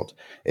the world.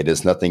 It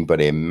is nothing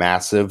but a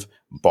massive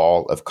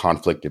ball of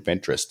conflict of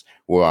interest,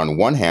 where on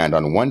one hand,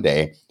 on one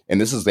day, and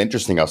this is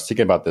interesting, I was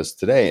thinking about this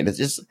today, and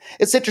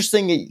it's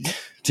interesting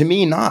to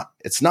me.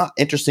 It's not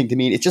interesting to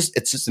me. It's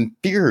just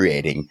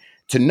infuriating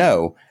to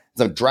know,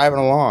 as I'm driving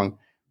along,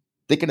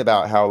 thinking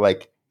about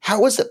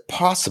how is it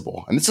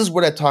possible? And this is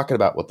what I'm talking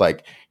about with,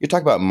 you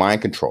talk about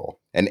mind control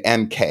and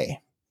MK,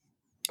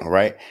 all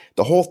right?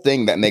 The whole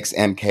thing that makes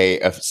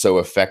MK so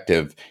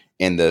effective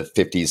in the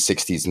 50s,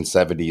 60s, and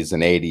 70s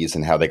and 80s,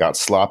 and how they got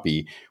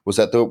sloppy, was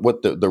that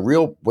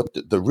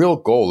the real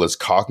goal is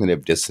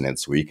cognitive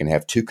dissonance, where you can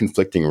have two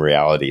conflicting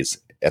realities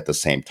at the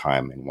same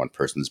time in one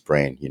person's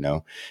brain,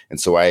 And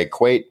so I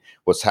equate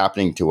what's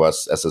happening to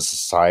us as a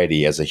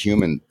society, as a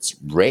human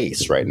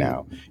race right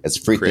now, as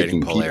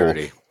free-thinking people,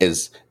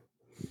 is,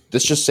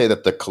 let's just say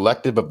that the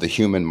collective of the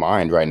human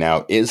mind right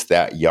now is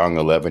that young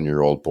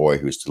 11-year-old boy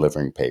who's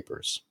delivering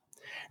papers.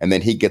 And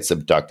then he gets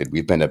abducted.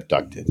 We've been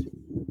abducted.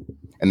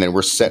 And then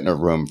we're set in a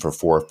room for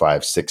 4,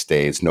 5, 6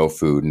 days, no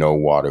food, no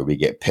water. We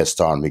get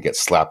pissed on, we get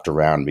slapped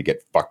around, we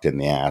get fucked in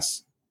the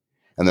ass.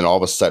 And then all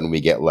of a sudden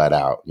we get let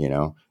out, you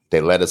know? They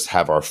let us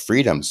have our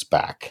freedoms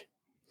back.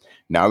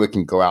 Now we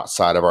can go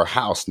outside of our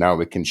house. Now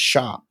we can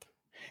shop.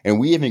 And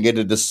we even get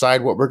to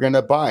decide what we're going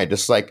to buy.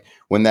 Just like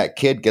when that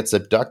kid gets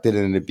abducted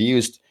and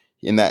abused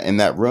in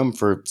that room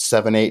for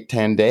 7, 8,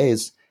 10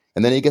 days,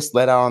 and then he gets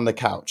let out on the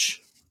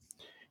couch.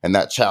 And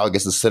that child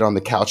gets to sit on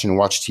the couch and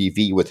watch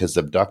TV with his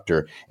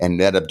abductor. And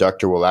that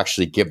abductor will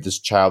actually give this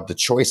child the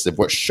choice of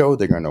what show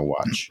they're going to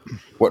watch,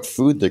 what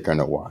food they're going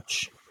to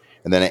watch.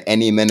 And then at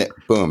any minute,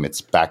 boom,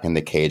 it's back in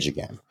the cage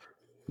again,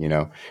 you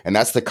know? And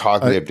that's the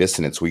cognitive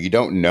dissonance where you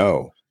don't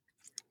know.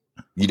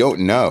 You don't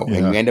know. Yeah.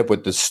 And you end up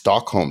with the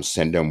Stockholm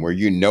syndrome where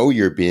you know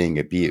you're being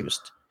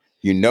abused.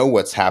 You know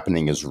what's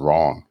happening is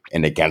wrong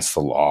and against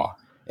the law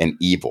and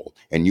evil.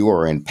 And you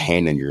are in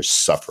pain and you're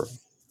suffering.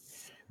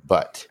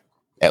 But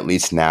at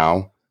least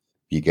now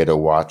you get to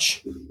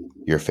watch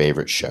your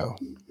favorite show.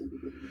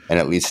 And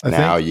at least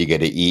now you get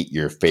to eat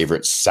your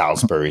favorite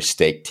Salisbury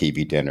steak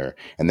TV dinner.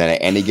 And then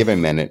at any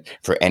given minute,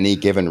 for any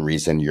given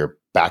reason, you're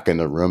back in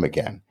the room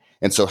again.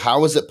 And so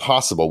how is it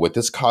possible with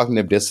this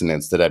cognitive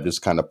dissonance that I've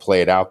just kind of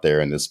played out there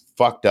in this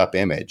fucked up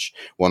image?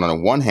 When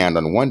on one hand,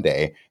 on one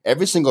day,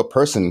 every single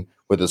person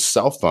with a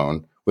cell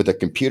phone, with a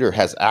computer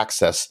has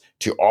access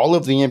to all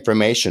of the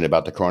information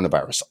about the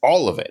coronavirus,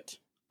 all of it,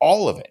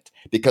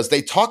 because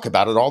they talk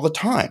about it all the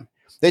time.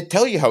 They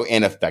tell you how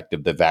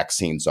ineffective the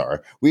vaccines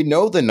are. We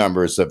know the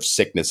numbers of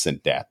sickness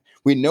and death.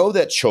 We know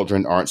that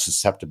children aren't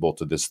susceptible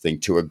to this thing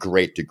to a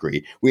great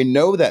degree. We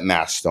know that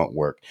masks don't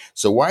work.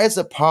 So why is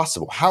it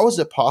possible? How is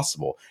it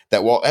possible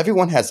that while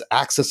everyone has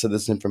access to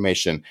this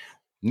information,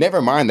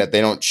 never mind that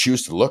they don't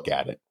choose to look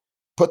at it,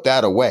 put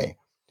that away.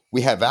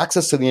 We have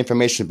access to the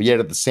information, but yet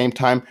at the same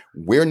time,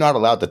 we're not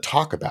allowed to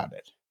talk about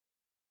it.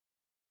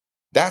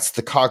 That's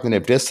the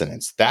cognitive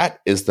dissonance. That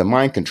is the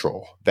mind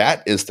control.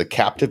 That is the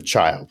captive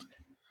child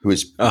who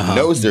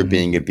knows they're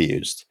being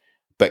abused,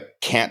 but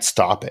can't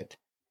stop it.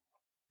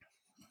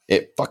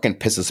 It fucking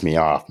pisses me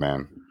off,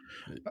 man.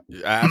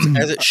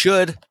 As it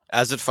should.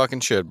 As it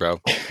fucking should, bro.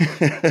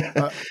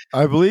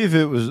 I believe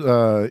it was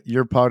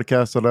your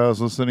podcast that I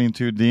was listening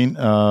to, Dean.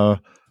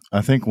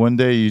 I think one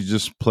day you're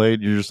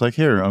just like,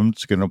 here, I'm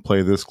just going to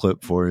play this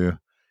clip for you.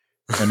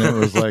 And it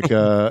was like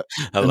an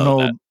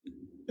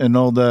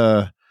old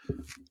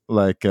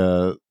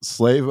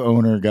slave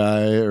owner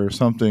guy or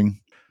something,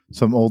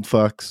 some old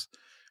fucks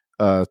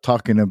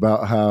talking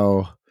about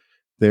how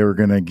they were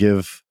going to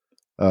give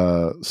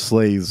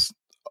slaves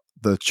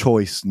the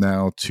choice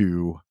now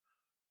to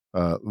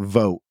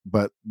vote,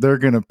 but they're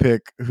going to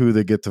pick who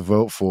they get to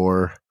vote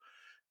for,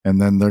 and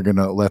then they're going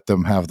to let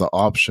them have the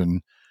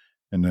option.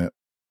 And it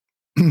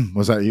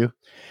was that you?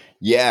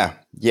 Yeah.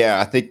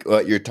 I think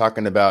what you're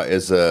talking about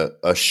is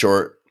a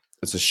short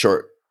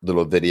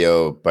little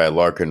video by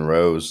Larkin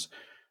Rose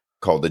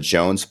called The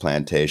Jones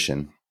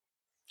Plantation,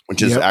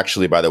 which is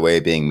actually, by the way,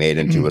 being made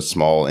into a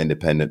small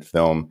independent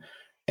film.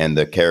 And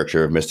the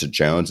character of Mr.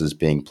 Jones is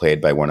being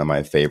played by one of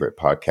my favorite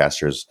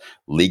podcasters,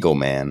 Legal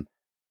Man,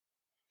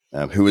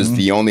 who is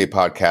the only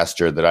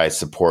podcaster that I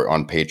support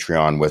on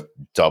Patreon with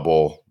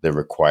double the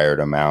required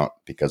amount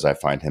because I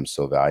find him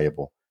so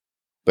valuable.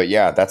 But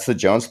yeah, that's the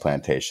Jones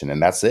Plantation,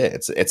 and that's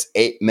it. It's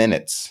 8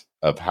 minutes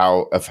of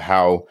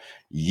how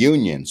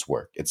unions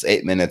work. It's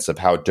 8 minutes of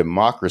how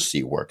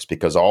democracy works,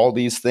 because all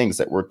these things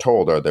that we're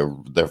told are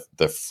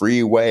the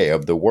free way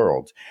of the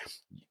world.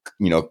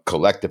 You know,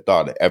 collective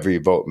thought, every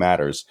vote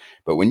matters.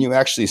 But when you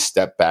actually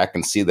step back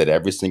and see that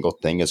every single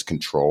thing is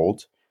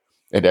controlled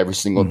and every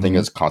single thing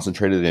is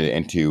concentrated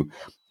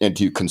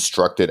into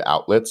constructed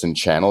outlets and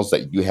channels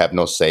that you have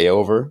no say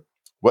over,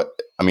 what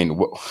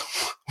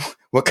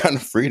kind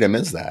of freedom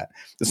is that?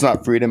 It's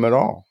not freedom at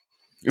all.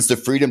 It's the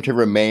freedom to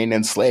remain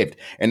enslaved.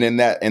 And in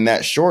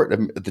that short,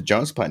 at the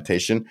Jones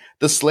Plantation,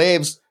 the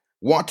slaves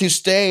want to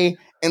stay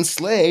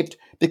enslaved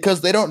because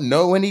they don't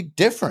know any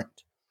different.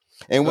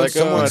 And when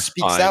someone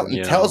speaks out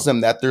and tells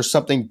them that there's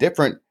something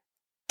different,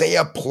 they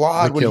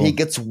applaud when he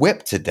gets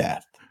whipped to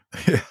death.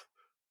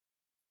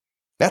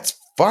 That's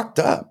fucked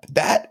up.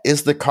 That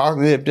is the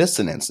cognitive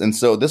dissonance. And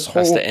so that's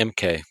the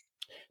MK.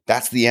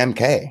 That's the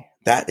MK.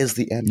 That is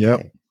the MK.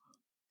 Yep.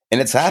 And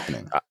it's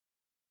happening.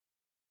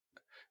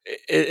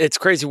 It's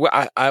crazy.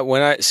 I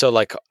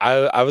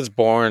was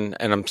born,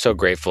 and I'm so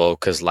grateful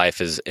because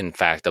life is in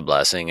fact a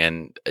blessing,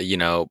 and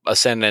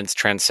ascendance,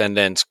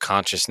 transcendence,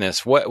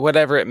 consciousness,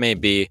 whatever it may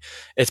be,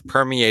 it's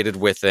permeated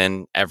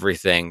within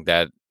everything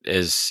that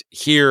is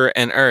here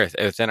in Earth,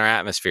 within our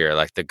atmosphere.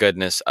 Like the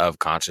goodness of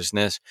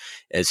consciousness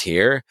is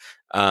here.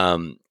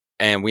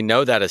 And we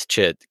know that as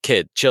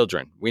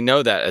children. We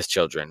know that as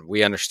children.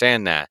 We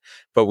understand that,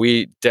 but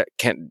we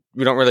don't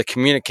really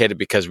communicate it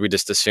because we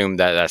just assume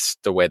that that's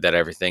the way that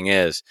everything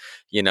is,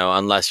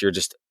 unless you're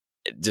just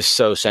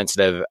so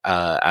sensitive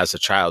as a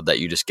child that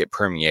you just get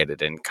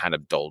permeated and kind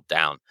of doled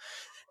down.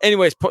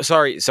 Anyways,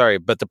 sorry,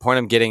 but the point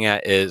I'm getting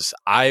at is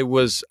I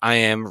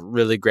am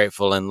really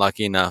grateful and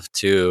lucky enough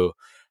to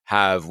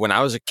have, when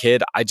I was a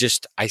kid, I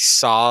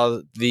saw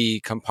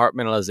the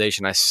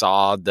compartmentalization. I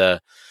saw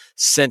the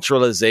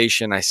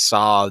centralization. I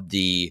saw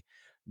the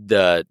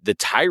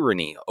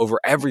tyranny over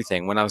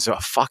everything when I was a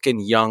fucking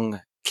young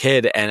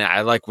kid. And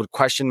I like would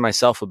question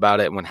myself about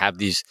it and would have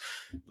these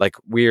like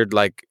weird,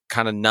 like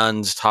kind of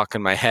nuns talk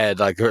in my head.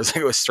 Like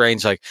it was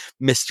strange, like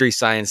mystery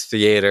science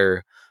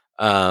theater,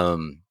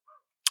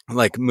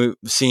 like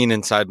scene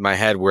inside my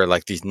head where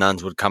like these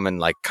nuns would come and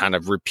like kind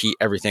of repeat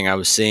everything I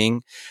was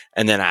seeing,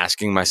 and then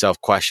asking myself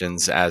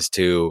questions as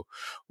to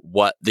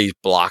what these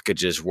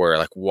blockages were,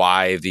 like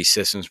why these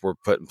systems were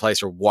put in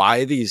place, or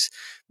why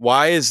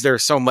is there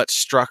so much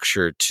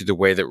structure to the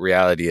way that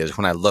reality is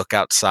when I look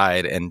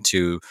outside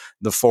into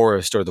the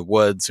forest or the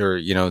woods or,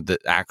 you know, the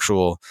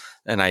actual,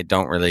 and I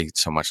don't really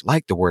so much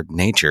like the word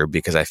nature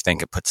because I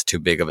think it puts too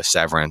big of a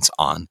severance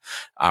on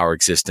our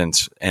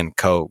existence and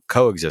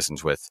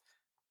coexistence with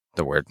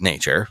the word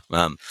nature,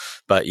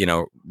 but you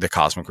know, the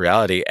cosmic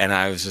reality. And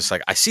I was just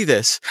like, I see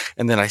this,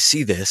 and then I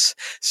see this.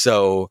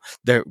 So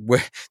the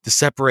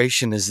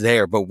separation is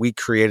there, but we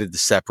created the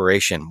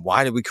separation.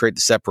 Why did we create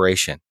the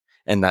separation?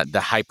 And that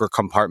the hyper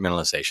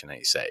compartmentalization that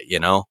you say, you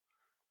know,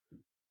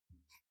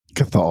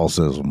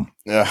 Catholicism.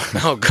 Yeah,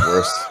 oh,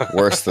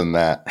 worse than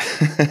that.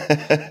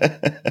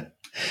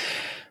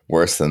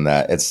 Worse than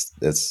that.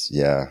 It's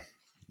yeah.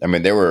 I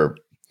mean, there were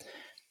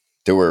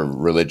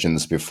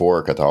religions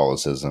before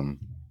Catholicism.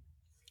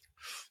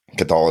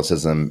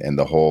 Catholicism and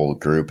the whole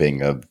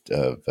grouping of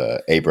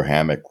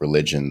Abrahamic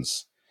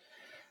religions.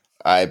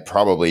 I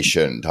probably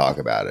shouldn't talk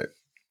about it.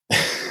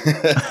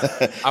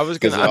 I was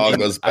because it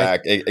goes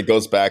back. It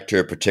goes back to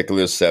a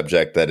particular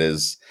subject that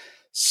is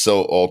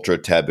so ultra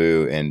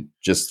taboo, and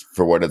just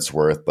for what it's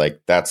worth,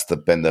 like that's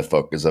been the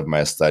focus of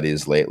my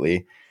studies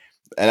lately.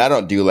 And I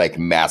don't do like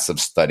massive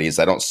studies.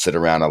 I don't sit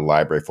around a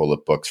library full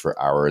of books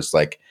for hours.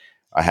 Like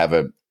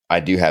I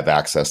do have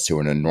access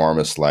to an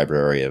enormous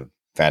library of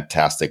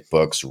fantastic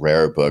books,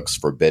 rare books,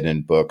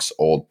 forbidden books,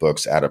 old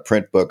books, out of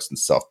print books, and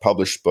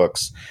self-published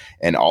books.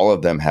 And all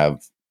of them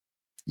have,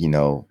 you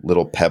know,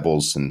 little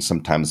pebbles and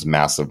sometimes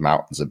massive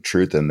mountains of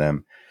truth in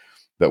them.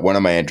 But one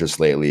of my interests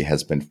lately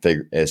has been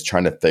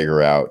trying to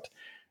figure out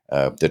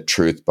the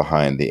truth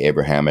behind the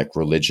Abrahamic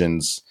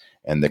religions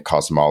and the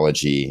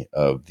cosmology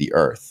of the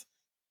earth.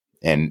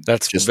 And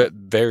that's just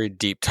very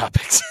deep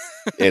topics.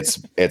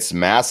 it's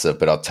massive,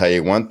 but I'll tell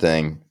you one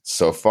thing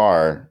so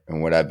far,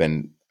 and what I've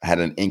had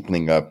an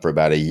inkling of for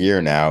about a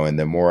year now. And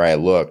the more I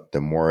look,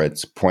 the more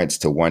it points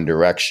to one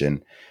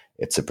direction.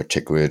 It's a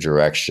particular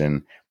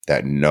direction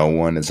that no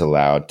one is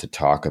allowed to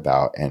talk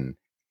about. And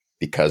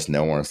because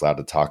no one is allowed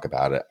to talk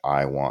about it,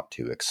 I want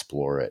to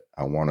explore it.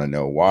 I want to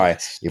know why,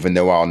 yes. Even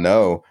though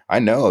I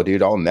know,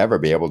 dude, I'll never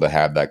be able to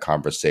have that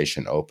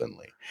conversation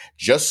openly.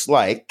 Just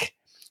like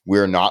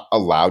we're not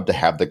allowed to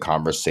have the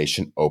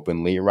conversation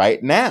openly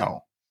right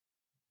now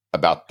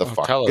about the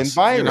fucking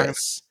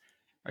virus.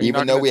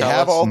 Even though we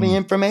have all the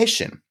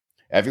information.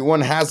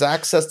 Everyone has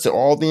access to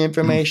all the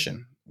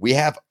information. We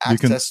have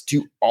access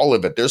to all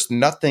of it. There's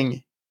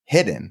nothing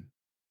hidden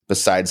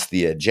besides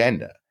the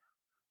agenda.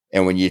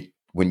 And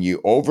when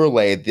you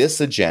overlay this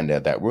agenda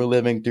that we're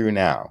living through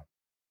now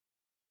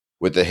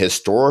with the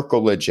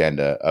historical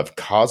agenda of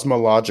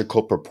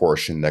cosmological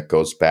proportion that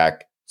goes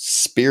back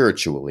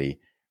spiritually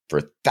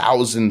for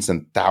thousands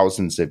and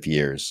thousands of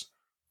years,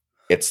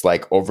 it's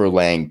like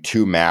overlaying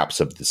two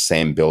maps of the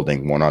same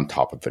building, one on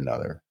top of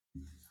another.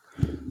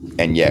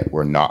 And yet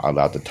we're not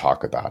allowed to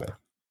talk about it.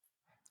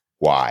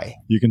 Why?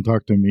 You can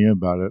talk to me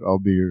about it. I'll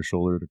be your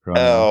shoulder to cry.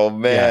 Oh,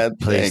 man.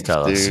 Yeah, please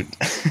tell us.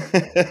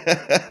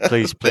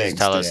 Please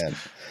tell us.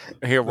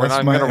 Here, we're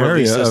not going to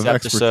release this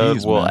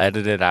episode. We'll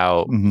edit it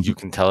out. Mm-hmm. You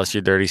can tell us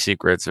your dirty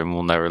secrets, and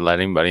we'll never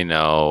let anybody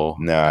know.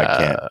 No, I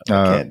can't.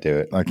 I can't do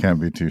it. I can't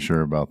be too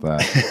sure about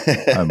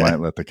that. I might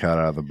let the cat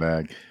out of the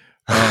bag.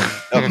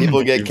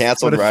 People get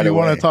canceled right away. But if you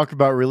want to talk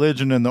about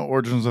religion and the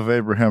origins of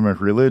Abrahamic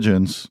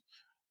religions,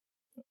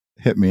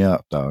 hit me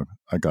up, dog.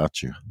 I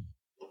got you.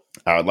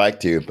 I would like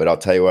to, but I'll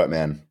tell you what,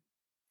 man.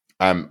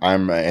 I'm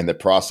in the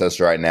process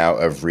right now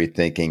of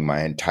rethinking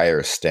my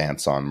entire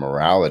stance on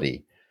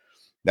morality.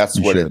 That's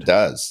what it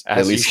does,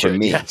 at least for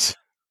me. Yes.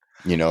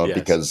 You know, yes.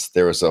 Because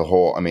there was a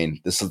whole,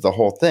 this is the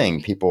whole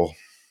thing. People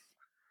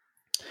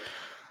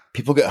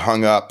get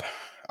hung up.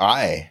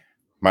 My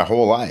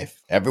whole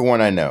life, everyone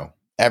I know,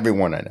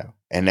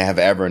 and have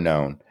ever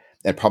known,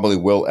 and probably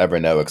will ever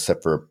know,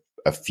 except for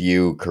a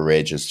few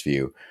courageous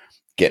few,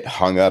 get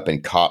hung up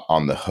and caught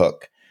on the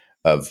hook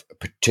of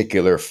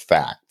particular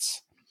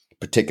facts,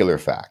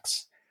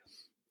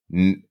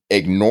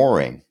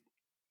 ignoring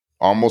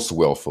almost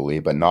willfully,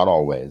 but not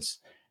always,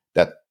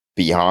 that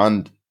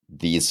beyond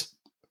these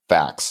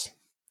facts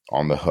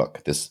on the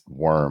hook, this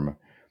worm,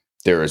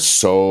 there is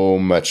so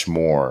much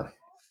more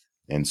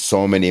and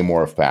so many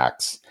more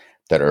facts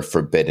that are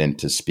forbidden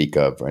to speak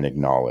of and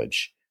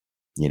acknowledge.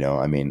 You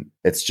know,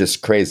 it's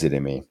just crazy to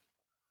me.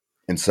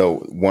 And so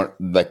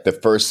the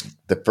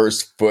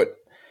first foot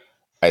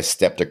I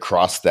stepped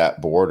across that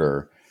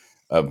border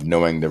of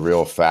knowing the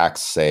real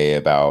facts, say,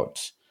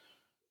 about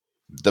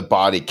the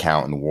body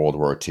count in World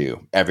War II,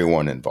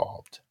 everyone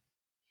involved.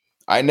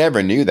 I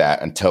never knew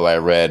that until I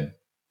read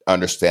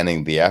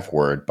Understanding the F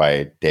Word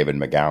by David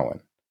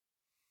McGowan.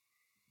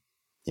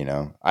 You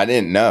know, I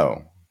didn't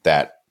know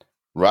that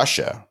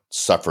Russia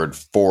suffered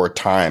 4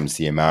 times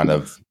the amount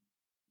of,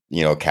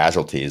 you know,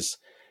 casualties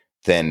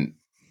than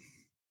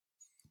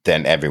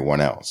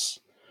everyone else.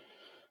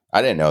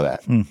 I didn't know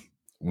that.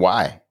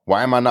 Why?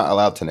 Why am I not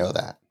allowed to know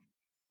that?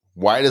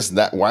 Why is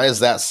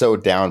that so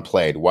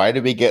downplayed? Why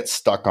do we get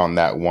stuck on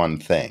that one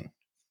thing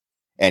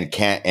and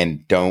can't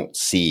and don't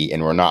see,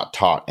 and we're not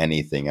taught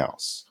anything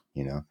else?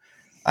 You know,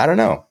 I don't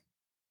know.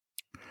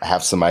 I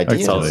have some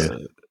ideas,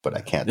 but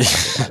I can't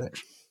talk about it.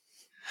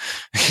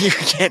 You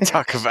can't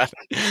talk about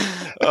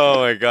it. Oh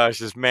my gosh,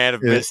 this man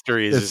of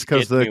mysteries is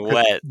getting me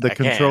wet. The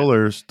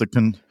controllers,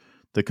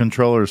 the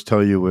controllers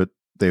tell you what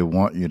they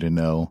want you to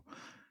know,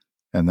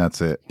 and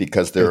that's it.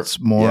 Because it's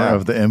more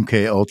of the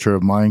MK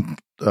Ultra mind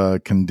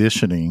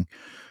conditioning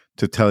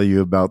to tell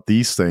you about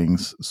these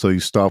things, so you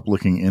stop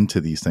looking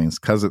into these things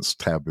because it's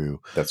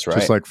taboo. That's right.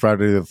 Just like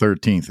Friday the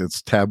 13th,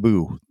 it's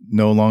taboo.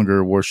 No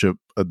longer worship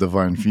a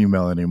divine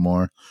female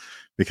anymore,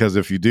 because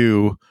if you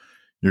do,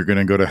 you're going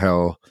to go to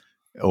hell,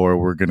 or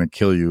we're going to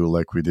kill you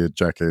like we did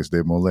Jacques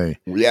de Molay.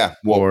 Yeah,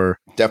 well,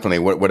 definitely.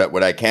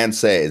 What I can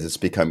say is it's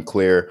become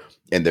clear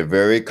in the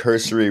very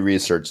cursory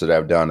research that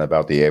I've done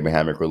about the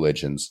Abrahamic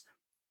religions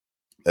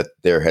that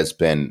there has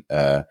been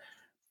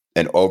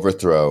an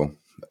overthrow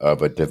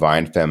of a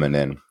divine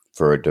feminine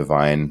for a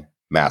divine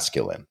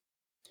masculine.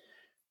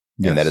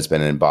 Yes. And that has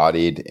been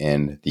embodied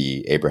in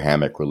the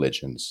Abrahamic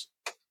religions.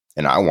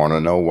 And I want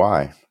to know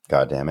why.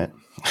 God damn it.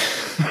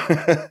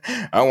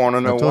 I want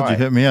to know why. I told you,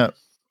 hit me up.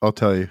 I'll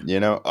tell you.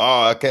 You know?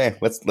 Oh, okay.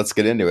 Let's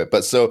get into it.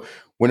 But so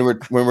when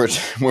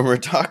we're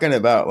talking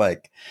about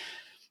like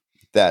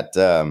that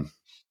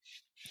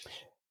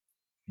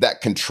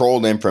that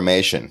controlled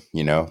information,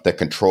 you know, the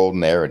controlled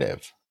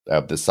narrative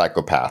of the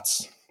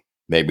psychopaths.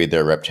 Maybe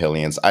they're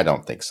reptilians. I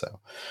don't think so.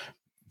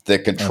 The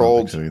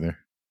controlled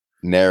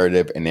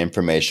narrative and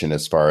information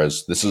as far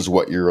as this is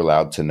what you're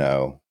allowed to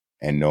know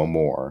and no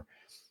more.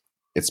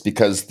 It's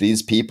because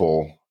these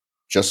people,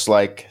 just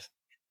like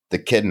the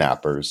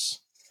kidnappers,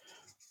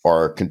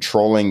 are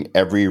controlling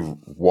every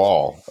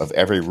wall of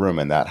every room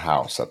in that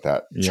house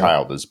that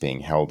child is being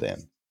held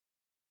in.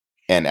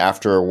 And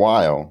after a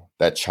while,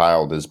 that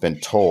child has been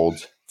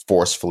told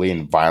forcefully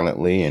and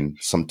violently, and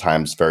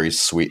sometimes very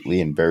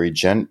sweetly and very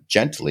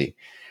gently,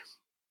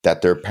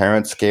 that their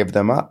parents gave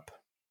them up.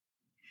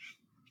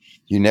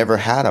 You never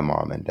had a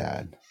mom and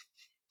dad.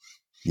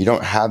 You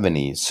don't have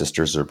any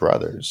sisters or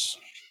brothers.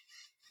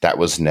 That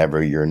was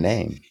never your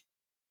name.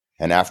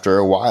 And after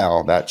a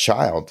while, that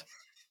child,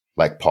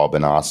 like Paul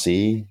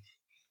Benassi,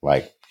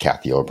 like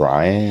Kathy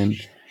O'Brien,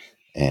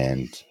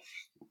 and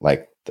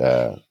like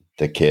the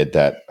kid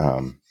that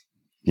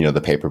you know,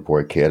 the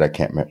paperboy kid. I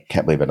can't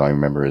believe I don't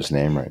remember his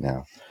name right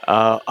now.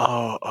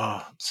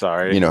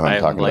 Sorry. You know who I'm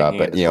talking about.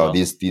 But you know,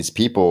 these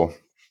people,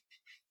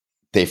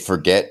 they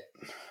forget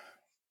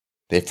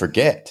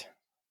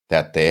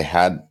that they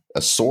had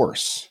a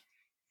source.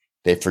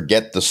 They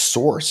forget the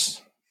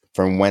source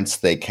from whence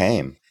they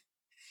came.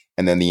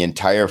 And then the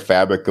entire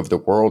fabric of the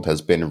world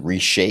has been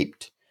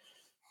reshaped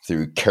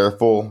through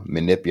careful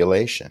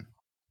manipulation.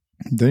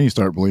 Then you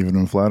start believing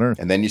in flat Earth.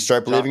 And then you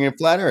start believing in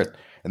flat Earth.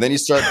 And then you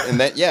start, and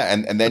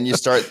then you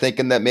start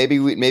thinking that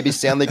maybe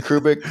Stanley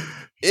Kubrick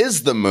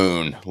is the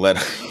moon.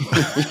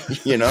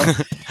 You know,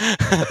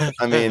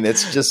 I mean,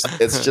 it's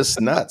just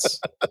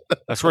nuts.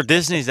 That's where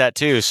Disney's at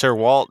too. Sir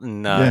Walt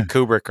and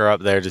Kubrick are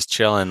up there just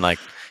chilling, like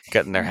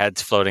getting their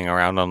heads floating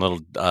around on little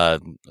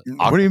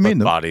what do you mean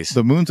bodies?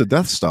 The moon's a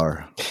Death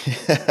Star.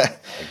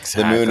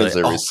 Exactly. The moon is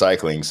a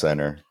recycling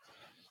center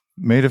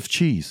made of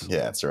cheese. Yeah,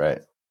 that's right.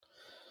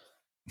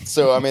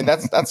 So I mean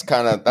that's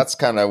kind of that's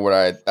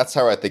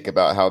how I think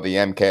about how the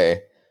MK.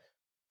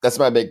 That's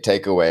my big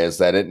takeaway, is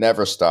that it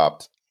never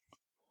stopped.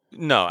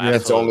 No, absolutely.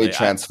 It's only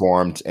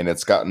transformed, and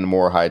it's gotten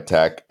more high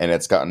tech, and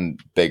it's gotten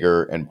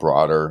bigger and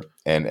broader,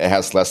 and it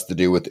has less to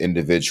do with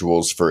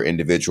individuals for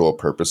individual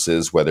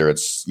purposes, whether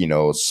it's, you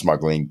know,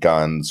 smuggling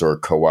guns or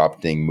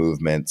co-opting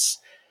movements,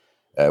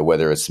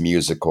 whether it's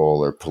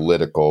musical or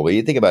political. When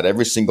you think about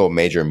every single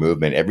major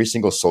movement, every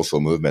single social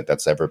movement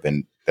that's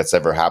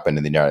ever happened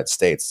in the United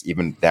States,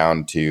 even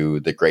down to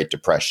the Great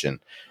Depression,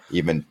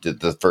 even to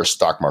the first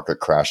stock market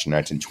crash in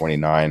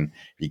 1929,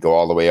 you go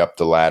all the way up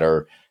the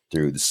ladder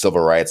through the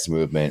civil rights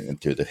movement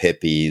and through the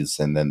hippies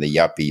and then the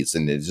yuppies.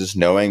 And it's just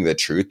knowing the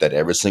truth that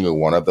every single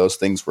one of those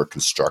things were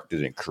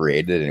constructed and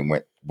created and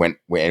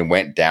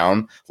went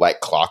down like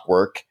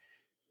clockwork,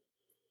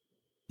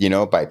 you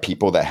know, by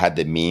people that had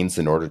the means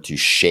in order to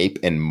shape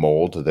and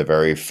mold the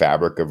very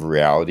fabric of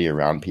reality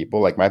around people.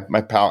 Like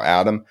my pal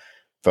Adam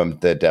from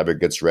the Deborah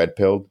Gets Red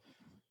Pilled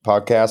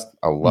podcast.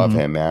 I love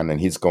him, man.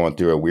 And he's going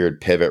through a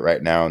weird pivot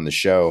right now in the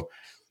show.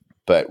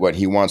 But what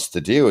he wants to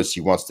do is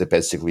he wants to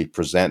basically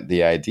present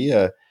the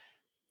idea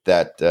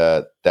that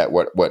the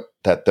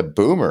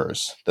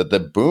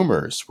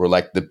boomers were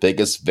like the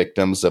biggest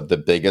victims of the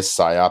biggest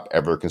psyop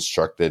ever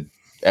constructed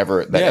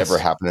ever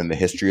happened in the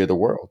history of the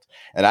world.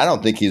 And I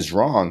don't think he's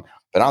wrong,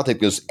 but I don't think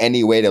there's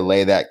any way to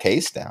lay that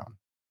case down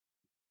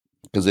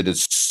because it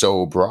is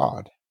so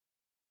broad.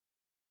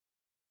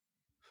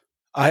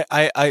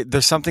 I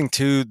there's something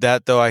to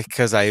that though,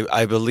 because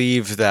I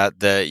believe that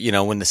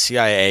when the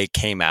CIA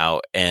came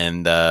out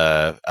in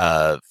the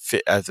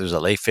it was the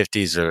late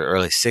 50s or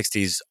early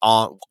 60s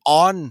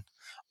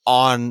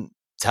on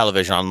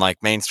television, on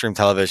like mainstream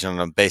television,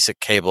 on basic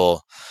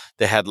cable,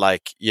 they had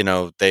like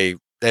the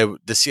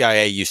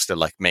CIA used to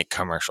like make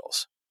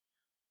commercials,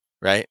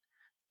 right?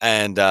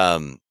 And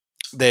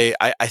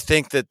I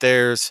think that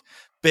there's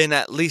been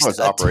at least it's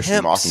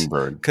Operation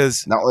Mockingbird,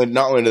 because not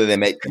only do they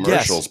make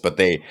commercials, but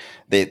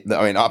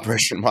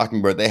Operation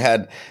Mockingbird,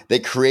 they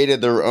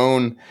created their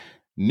own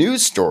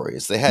news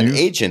stories. They had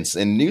agents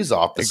in news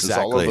offices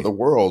all over the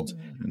world,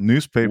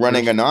 newspapers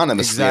running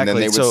anonymously, and then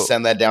they would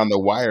send that down the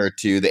wire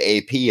to the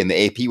AP, and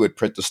the AP would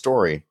print the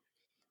story.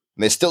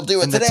 And they still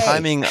do it today. The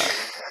timing,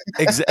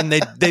 and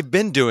they've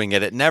been doing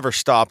it. It never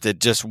stopped. It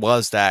just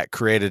was that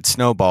created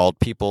snowballed.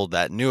 People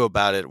that knew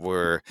about it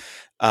were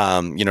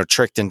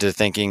tricked into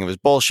thinking it was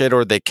bullshit,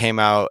 or they came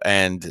out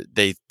and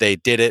they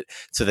did it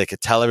so they could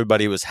tell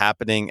everybody it was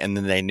happening, and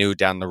then they knew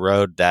down the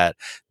road that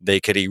they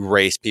could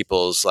erase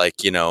people's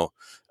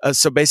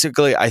so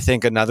basically, I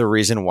think another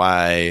reason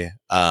why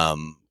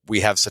we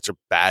have such a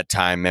bad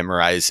time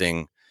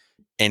memorizing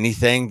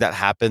anything that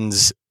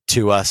happens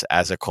to us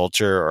as a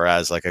culture or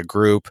as like a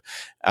group,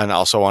 and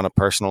also on a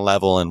personal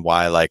level, and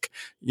why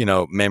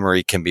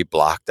memory can be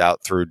blocked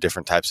out through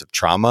different types of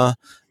trauma.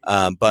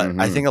 But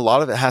I think a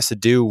lot of it has to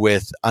do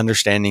with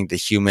understanding the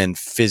human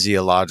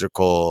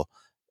physiological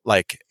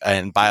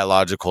and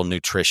biological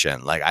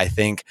nutrition. Like, I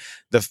think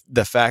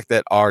the fact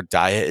that our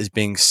diet is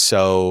being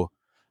so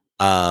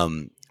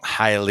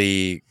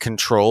highly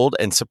controlled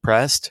and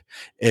suppressed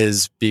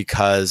is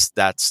because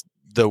that's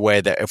the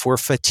way that if we're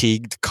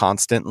fatigued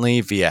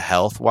constantly via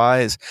health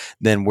wise,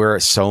 then we're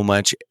so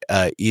much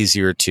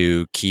easier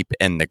to keep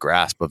in the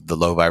grasp of the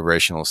low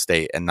vibrational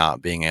state and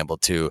not being able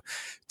to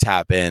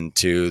tap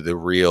into the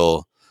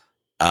real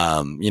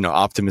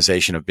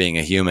optimization of being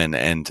a human.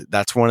 And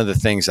that's one of the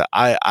things that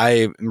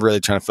I'm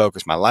really trying to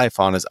focus my life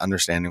on, is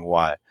understanding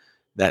why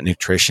that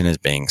nutrition is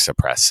being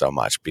suppressed so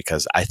much,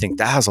 because I think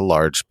that has a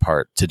large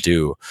part to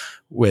do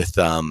with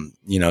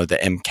the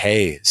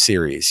MK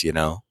series.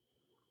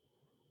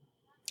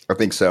 I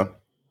think so.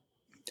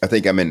 I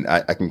think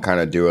I can kind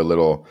of do a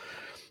little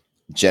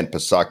Jen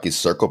Psaki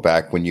circle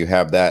back when you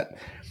have that,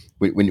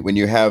 when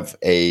you have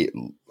a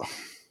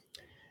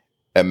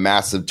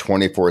massive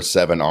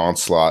 24/7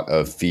 onslaught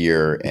of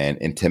fear and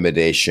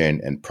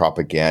intimidation and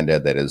propaganda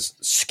that is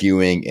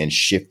skewing and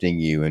shifting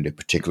you into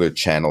particular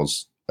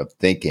channels of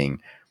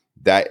thinking,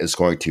 that is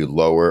going to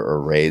lower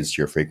or raise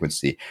your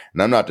frequency.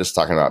 And I'm not just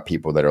talking about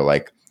people that are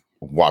like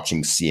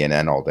watching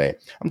CNN all day.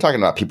 I'm talking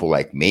about people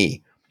like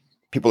me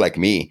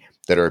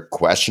that are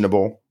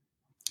questioning,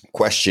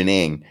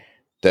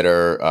 that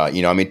are,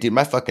 dude,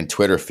 my fucking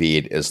Twitter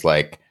feed is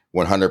like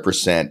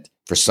 100%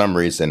 for some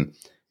reason.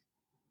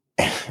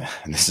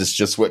 This is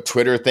just what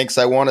Twitter thinks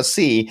I want to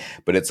see,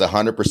 but it's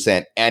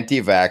 100%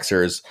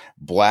 anti-vaxxers,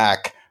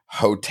 black,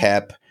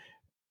 hotep,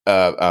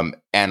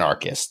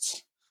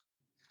 anarchists.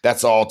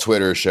 That's all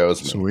Twitter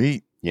shows me.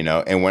 Sweet.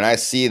 And when I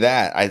see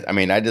that,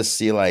 I just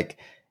see like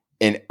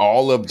in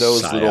all of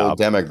those little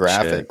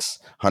demographics,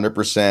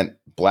 100%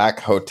 black,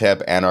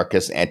 hotep,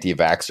 anarchists,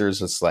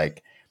 anti-vaxxers, it's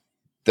like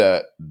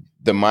the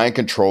mind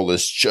control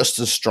is just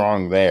as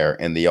strong there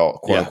in the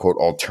quote unquote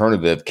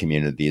alternative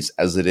communities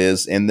as it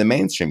is in the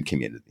mainstream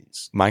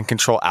communities. Mind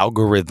control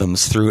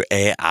algorithms through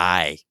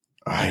AI,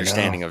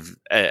 understanding of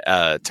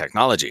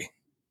technology.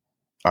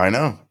 I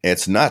know.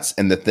 It's nuts.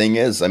 And the thing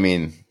is,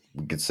 we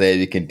could say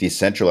you can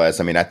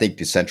decentralize. I think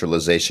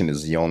decentralization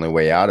is the only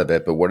way out of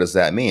it. But what does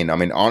that mean?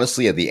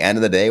 Honestly, at the end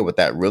of the day, what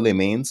that really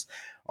means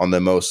on the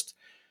most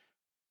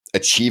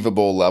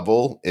achievable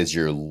level is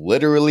you're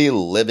literally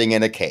living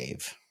in a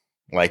cave.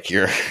 Like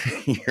you're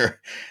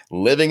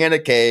living in a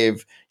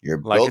cave, you're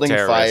building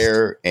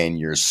fire, and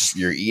you're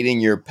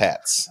eating your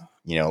pets.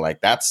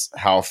 That's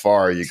how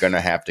far you're going to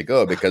have to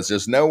go, because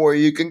there's nowhere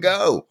you can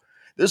go.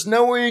 There's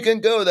nowhere you can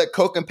go that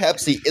Coke and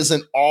Pepsi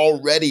isn't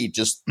already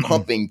just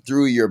pumping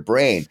through your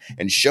brain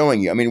and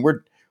showing you.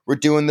 We're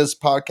doing this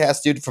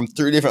podcast, dude, from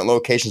 3 different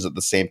locations at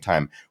the same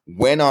time.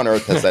 When on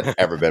earth has that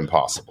ever been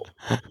possible?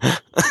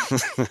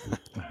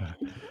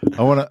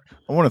 I want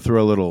to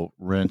throw a little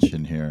wrench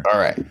in here. All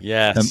right.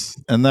 Yes.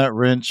 And that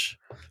wrench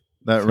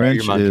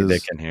is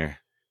dick in here.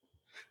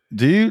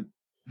 Do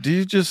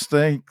you just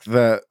think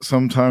that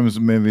sometimes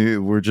maybe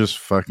we're just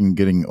fucking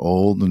getting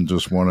old and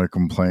just want to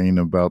complain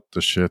about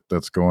the shit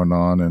that's going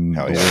on in the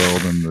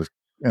world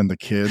and the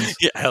kids?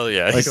 Yeah, hell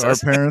yeah. Like our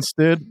parents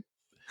did?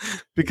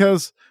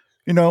 Because,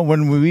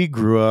 when we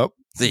grew up,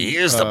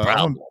 here's the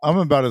problem. I'm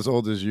about as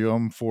old as you.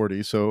 I'm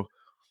 40. So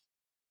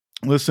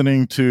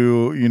listening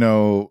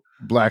to,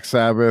 Black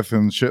Sabbath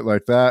and shit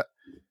like that,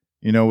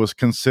 was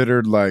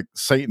considered like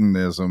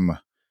Satanism.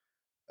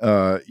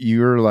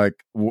 you're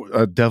like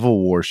a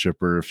devil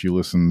worshiper if you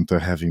listen to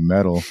heavy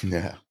metal.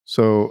 Yeah.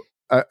 So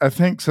I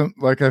think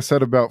like I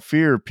said about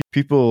fear,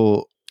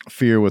 people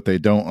fear what they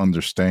don't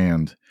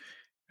understand.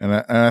 And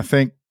I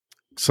think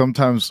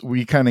sometimes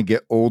we kind of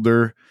get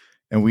older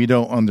and we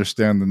don't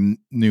understand the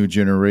new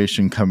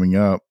generation coming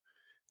up.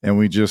 And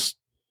we just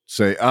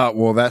say,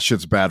 well, that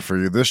shit's bad for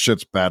you. This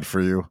shit's bad for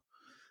you.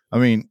 I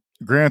mean,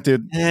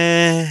 granted,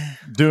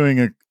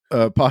 doing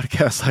a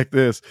podcast like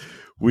this,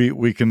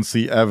 we can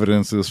see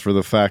evidences for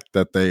the fact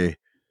that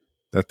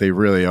they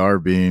really are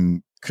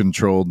being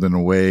controlled in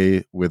a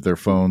way with their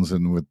phones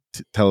and with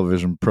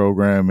television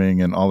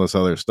programming and all this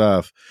other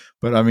stuff.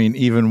 But I mean,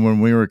 even when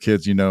we were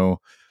kids,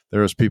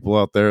 there was people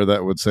out there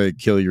that would say,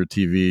 kill your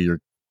TV. Your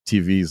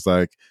TV's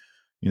like,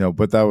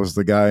 but that was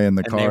the guy in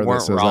the car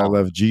that says, I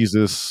love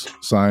Jesus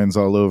signs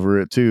all over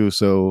it too.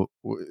 So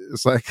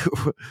it's like,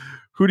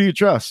 who do you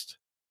trust?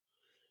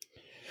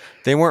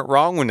 They weren't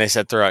wrong when they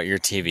said throw out your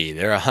TV.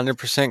 They're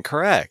 100%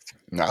 correct.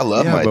 I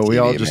love my but TV, we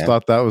all just man.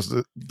 thought that was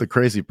the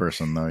crazy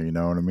person, though. You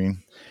know what I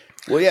mean?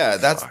 Well, yeah,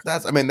 that's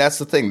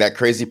the thing. That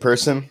crazy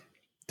person,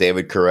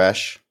 David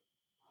Koresh,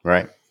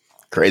 right?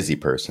 Crazy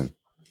person.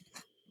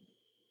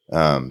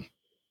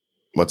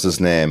 What's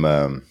his name?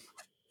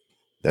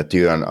 That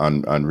dude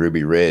on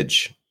Ruby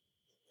Ridge,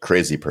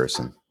 crazy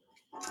person.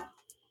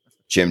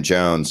 Jim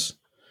Jones,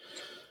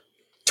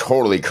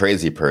 totally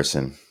crazy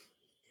person.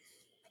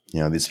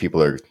 These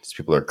people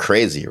are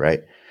crazy,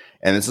 right?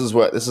 And this is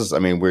what I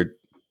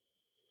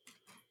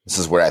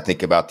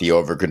think about the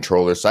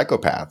over-controller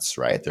psychopaths,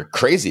 right? They're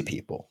crazy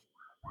people.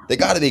 They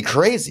got to be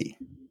crazy.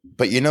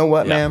 But you know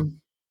what,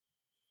 man?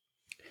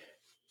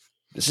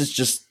 This is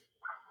just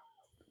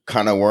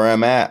kind of where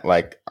I'm at.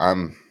 Like,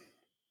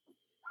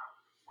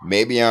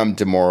 maybe I'm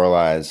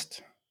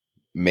demoralized.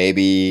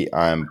 Maybe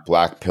I'm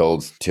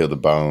black-pilled to the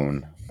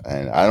bone.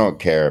 And I don't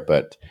care.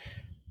 But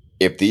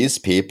if these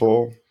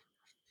people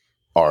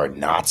are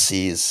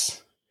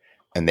Nazis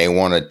and they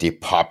want to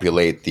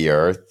depopulate the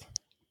earth,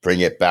 bring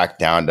it back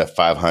down to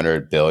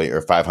 500 billion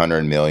or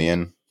 500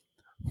 million.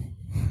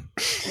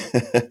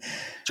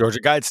 Georgia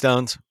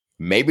Guidestones.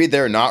 Maybe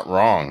they're not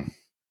wrong.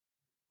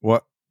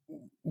 What?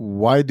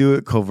 Why do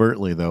it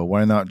covertly though?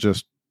 Why not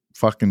just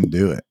fucking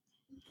do it?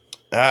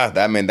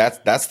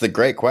 That's the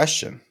great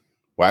question.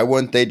 Why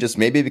wouldn't they just?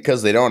 Maybe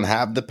because they don't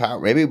have the power.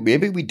 Maybe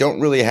we don't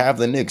really have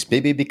the nukes.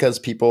 Maybe because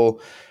people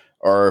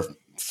are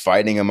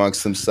fighting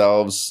amongst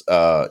themselves.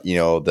 The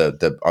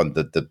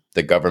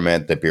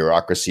government, the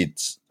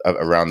bureaucracies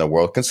around the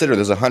world. Consider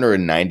there's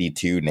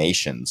 192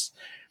 nations,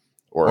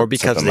 or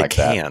because they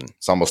can. That.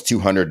 It's almost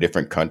 200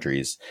 different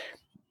countries.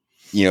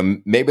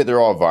 Maybe they're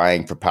all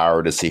vying for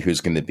power to see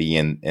who's going to be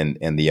in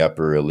the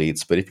upper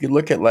elites. But if you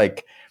look at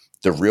like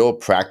the real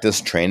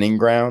practice training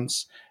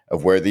grounds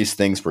of where these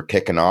things were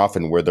kicking off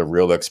and where the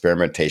real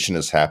experimentation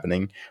is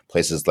happening,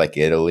 places like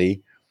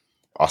Italy,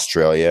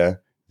 Australia,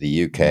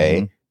 the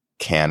UK,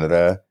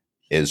 Canada,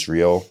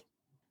 Israel,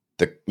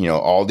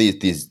 all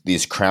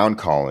these crown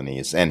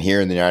colonies, and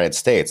here in the United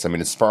States. I mean,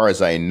 as far as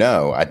I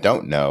know, I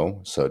don't know,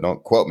 so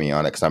don't quote me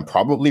on it because I'm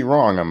probably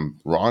wrong. I'm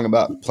wrong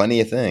about plenty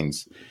of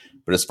things.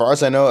 But as far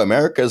as I know,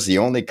 America is the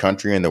only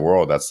country in the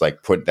world that's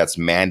that's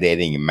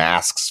mandating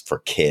masks for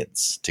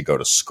kids to go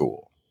to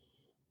school.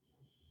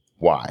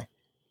 Why?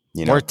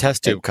 We're a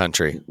test tube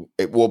country.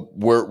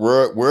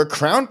 We're a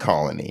crown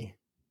colony.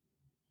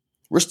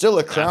 We're still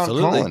a crown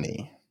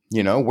colony.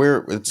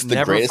 It's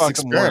the greatest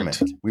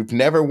experiment. We've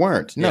never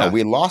weren't. No,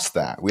 we lost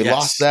that. We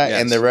lost that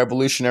in the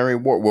Revolutionary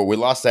War. Well, we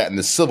lost that in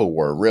the Civil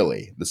War,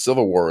 really. The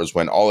Civil War is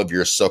when all of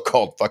your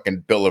so-called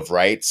fucking Bill of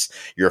Rights,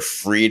 your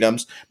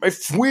freedoms, my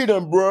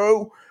freedom,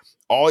 bro,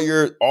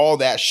 all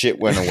that shit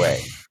went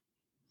away.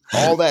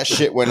 All that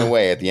shit went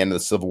away at the end of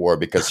the Civil War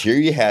because here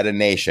you had a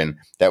nation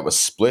that was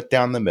split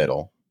down the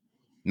middle.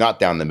 Not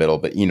down the middle,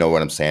 but you know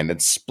what I'm saying.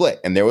 It's split.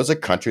 And there was a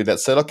country that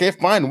said, okay,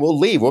 fine, we'll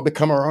leave. We'll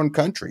become our own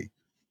country.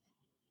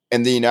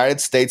 And the United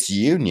States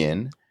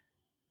Union,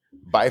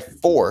 by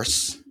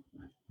force,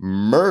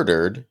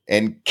 murdered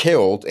and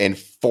killed and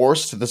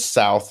forced the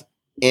South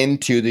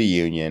into the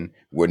Union,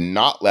 would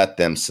not let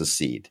them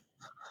secede.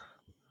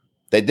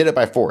 They did it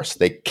by force.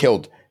 They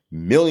killed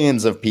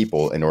millions of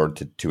people in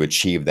order to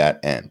achieve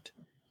that end.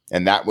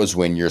 And that was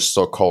when your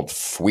so-called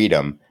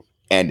freedom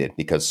ended,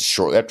 because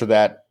shortly after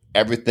that,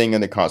 everything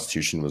in the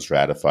Constitution was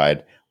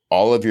ratified.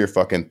 All of your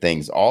fucking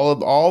things,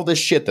 all the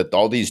shit that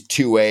all these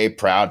 2A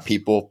proud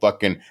people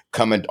fucking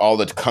come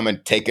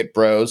and take it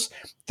bros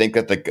think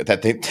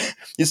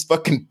these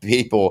fucking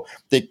people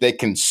think they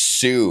can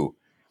sue.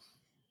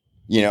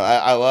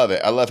 I love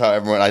it. I love how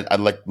everyone, I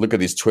look at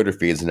these Twitter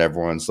feeds and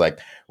everyone's like,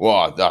 well,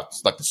 I'd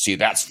like to see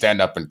that stand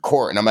up in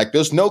court. And I'm like,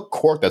 there's no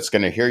court that's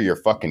going to hear your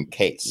fucking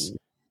case.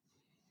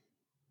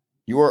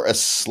 You are a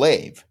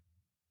slave.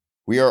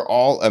 We are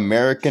all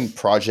American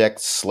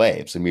project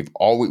slaves, and we've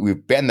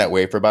been that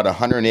way for about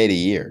 180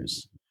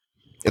 years.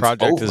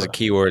 Project is a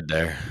key word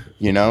there.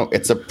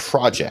 It's a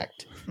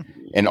project.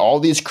 And all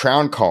these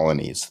crown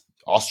colonies,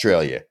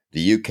 Australia,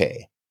 the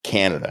UK,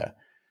 Canada,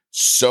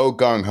 so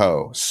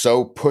gung-ho,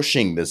 so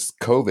pushing this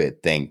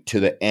COVID thing to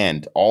the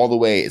end, all the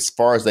way as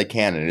far as they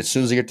can. And as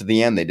soon as they get to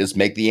the end, they just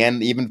make the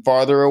end even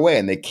farther away,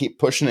 and they keep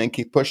pushing it and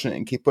keep pushing it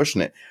and keep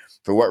pushing it.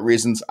 For what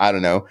reasons? I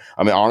don't know.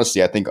 I mean,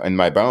 honestly, I think in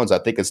my bones, I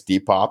think it's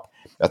depop.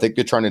 I think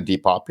they're trying to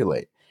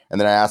depopulate.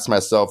 And then I asked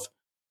myself,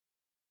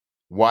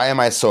 why am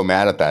I so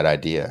mad at that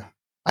idea?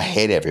 I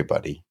hate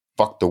everybody.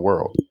 Fuck the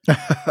world.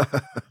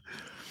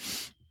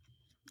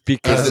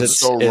 Because Is it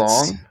so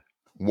wrong?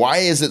 Why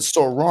is it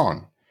so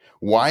wrong?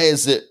 Why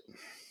is it?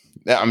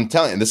 I'm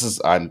telling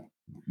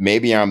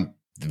you, I'm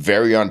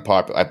very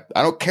unpopular.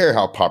 I don't care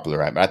how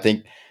popular I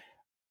am.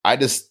 I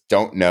just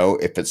don't know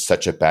if it's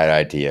such a bad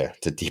idea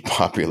to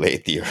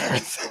depopulate the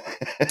earth.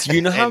 Do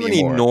you know how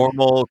many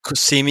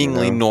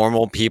seemingly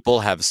normal people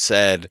have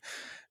said,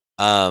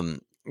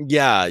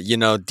 yeah,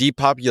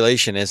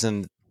 depopulation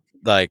isn't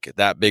like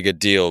that big a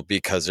deal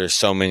because there's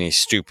so many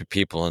stupid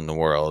people in the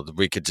world.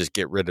 We could just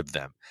get rid of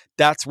them.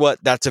 That's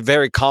a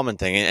very common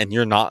thing. And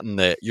you're not in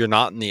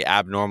the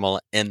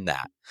abnormal in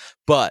that.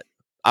 But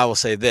I will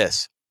say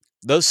this,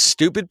 those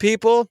stupid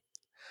people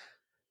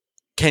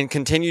can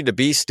continue to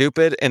be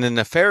stupid, and the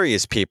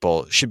nefarious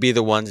people should be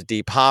the ones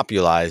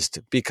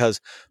depopulated, because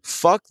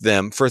fuck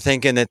them for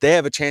thinking that they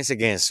have a chance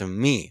against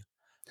me.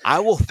 I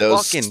will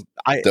those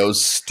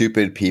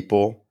stupid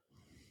people.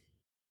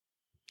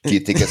 Do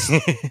you think it's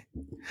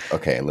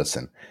okay?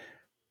 Listen,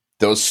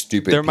 those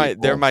stupid people.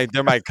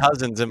 They're my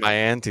cousins and my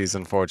aunties.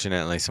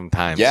 Unfortunately,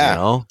 sometimes.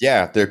 Yeah,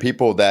 yeah, they're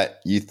people that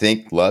you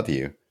think love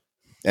you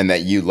and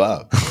that you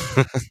love,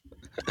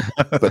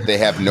 but they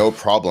have no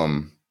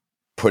problem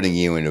putting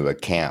you into a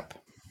camp.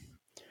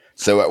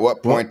 So, at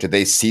what point do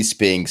they cease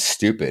being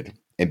stupid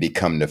and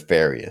become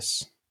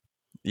nefarious?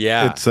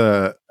 Yeah, it's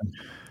a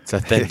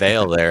thin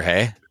veil there,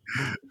 hey.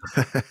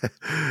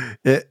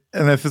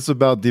 And if it's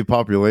about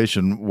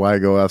depopulation, why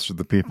go after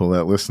the people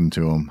that listen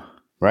to them?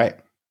 Right.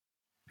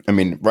 I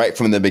mean, right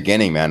from the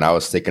beginning, man, I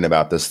was thinking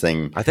about this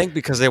thing. I think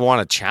because they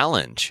want a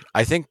challenge.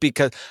 I think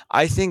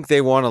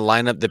they want to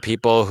line up the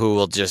people who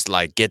will just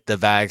like get the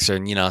vax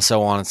and,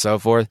 so on and so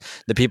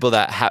forth. The people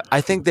that have,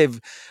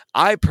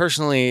 I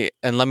personally,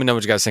 and let me know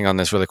what you guys think on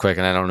this really quick.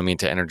 And I don't mean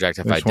to interject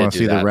if I did want to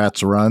see the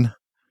rats run.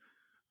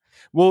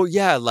 Well,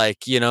 yeah,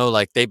 like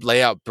they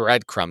lay out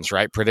breadcrumbs,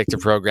 right? Predictive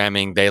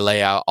programming. They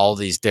lay out all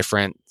these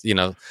different,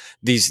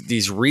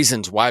 these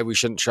reasons why we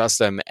shouldn't trust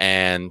them.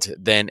 And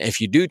then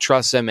if you do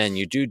trust them and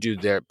you do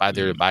their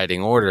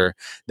abiding order,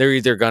 they're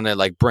either going to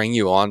like bring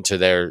you onto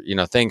their,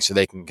 thing so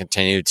they can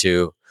continue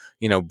to,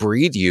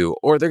 breed you,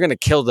 or they're going to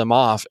kill them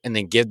off and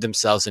then give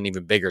themselves an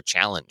even bigger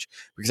challenge,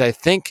 because I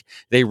think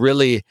they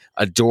really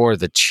adore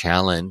the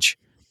challenge,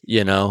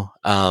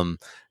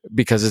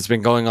 because it's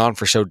been going on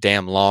for so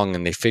damn long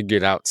and they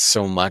figured out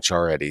so much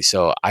already.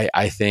 So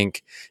I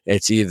think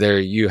it's either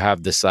you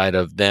have the side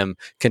of them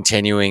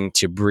continuing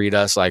to breed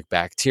us like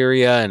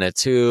bacteria in a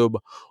tube,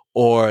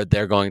 or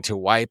they're going to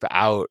wipe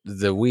out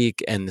the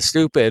weak and the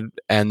stupid,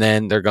 and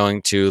then they're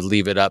going to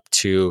leave it up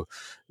to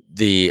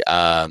the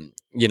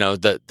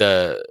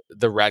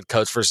the red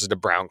coats versus the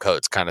brown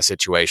coats kind of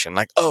situation.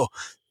 Like, oh,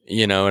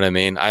 you know what I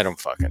mean? I don't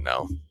fucking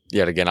know.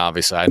 Yet again,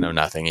 obviously I know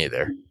nothing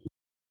either.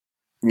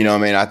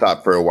 I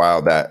thought for a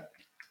while that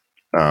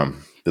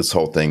this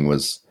whole thing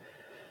was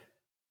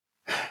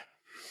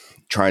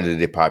trying to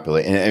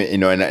depopulate,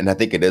 and I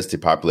think it is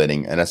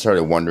depopulating. And I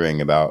started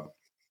wondering about,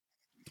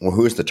 well,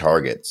 who's the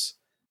targets?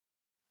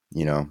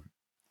 And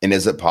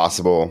is it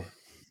possible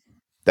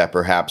that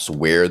perhaps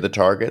we're the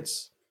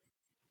targets,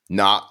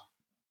 not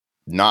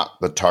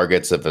the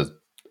targets of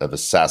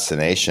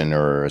assassination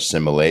or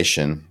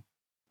assimilation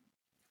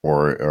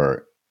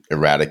or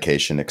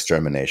eradication,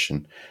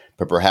 extermination,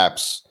 but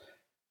perhaps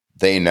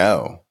they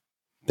know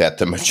that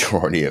the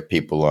majority of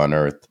people on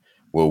Earth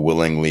will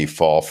willingly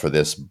fall for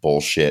this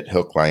bullshit,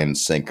 hook, line, and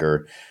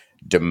sinker,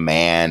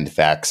 demand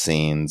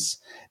vaccines,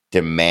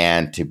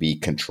 demand to be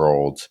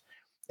controlled.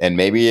 And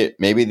maybe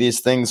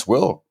these things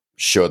will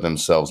show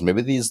themselves.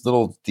 Maybe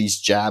these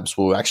jabs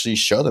will actually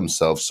show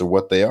themselves for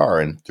what they are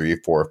in 3 or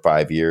 4 or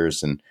 5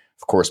 years. And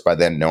of course, by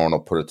then, no one will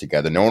put it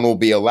together. No one will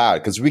be allowed,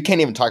 because we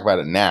can't even talk about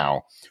it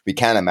now. We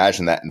can't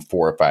imagine that in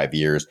 4 or 5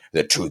 years,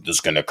 the truth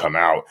is going to come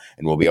out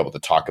and we'll be able to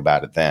talk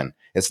about it then.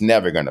 It's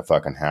never going to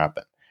fucking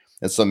happen.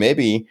 And so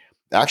maybe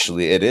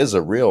actually it is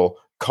a real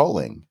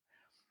culling.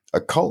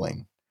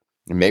 And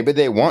maybe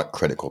they want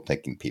critical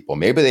thinking people.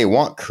 Maybe they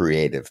want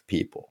creative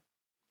people.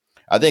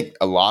 I think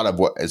a lot of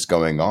what is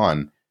going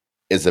on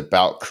is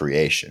about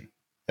creation,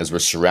 as we're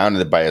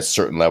surrounded by a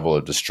certain level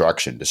of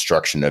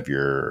destruction of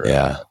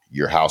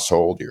your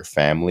household, your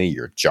family,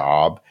 your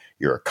job,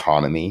 your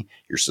economy,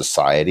 your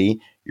society.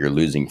 You're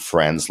losing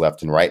friends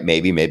left and right.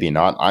 Maybe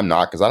not. I'm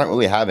not, because I don't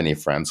really have any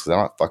friends, because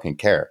I don't fucking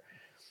care.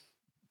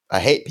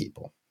 I hate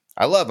people.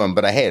 I love them,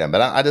 but I hate them.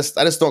 But I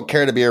just don't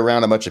care to be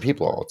around a bunch of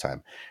people all the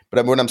time.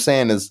 But what I'm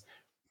saying is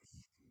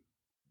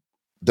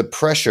the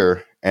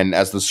pressure, and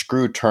as the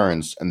screw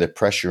turns and the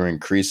pressure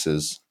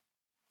increases,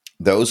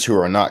 those who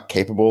are not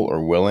capable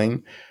or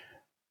willing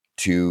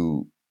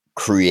to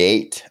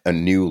create a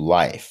new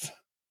life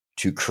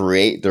to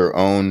create their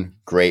own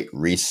great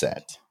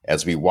reset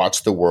as we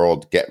watch the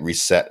world get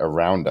reset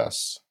around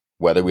us,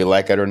 whether we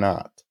like it or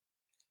not.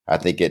 I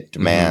think it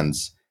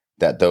demands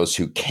that those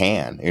who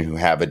can and who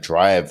have a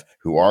drive,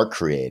 who are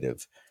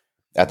creative,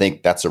 I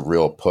think that's a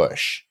real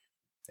push.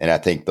 And I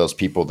think those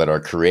people that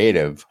are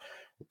creative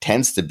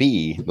tends to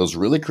be those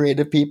really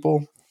creative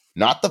people,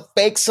 not the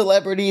fake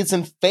celebrities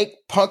and fake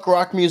punk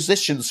rock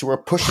musicians who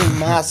are pushing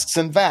masks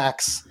and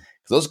vax.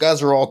 Those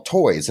guys are all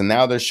toys, and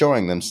now they're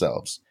showing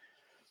themselves.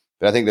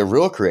 But I think the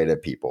real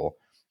creative people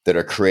that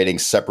are creating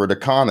separate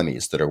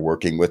economies, that are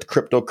working with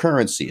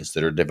cryptocurrencies,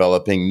 that are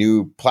developing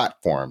new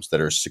platforms that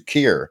are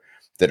secure,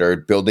 that are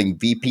building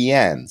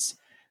VPNs,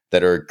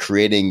 that are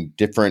creating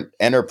different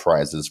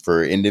enterprises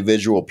for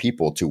individual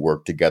people to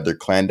work together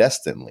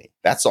clandestinely.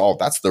 That's all.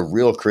 That's the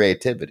real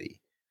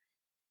creativity.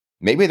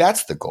 Maybe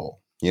that's the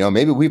goal.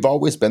 Maybe we've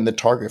always been the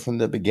target from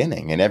the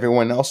beginning, and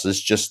everyone else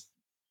is just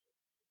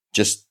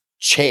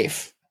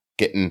chaff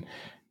getting,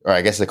 or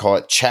I guess they call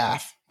it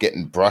chaff,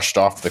 getting brushed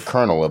off the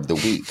kernel of the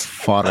wheat.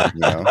 Fodder.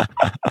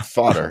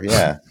 Fodder,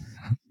 yeah.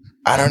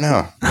 I don't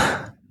know.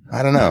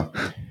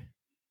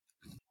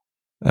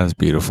 That was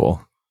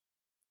beautiful.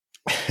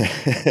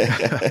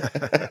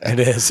 It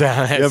is.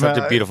 It's such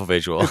a beautiful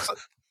visual.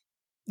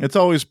 It's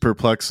always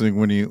perplexing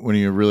when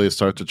you really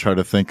start to try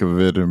to think of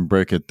it and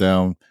break it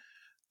down.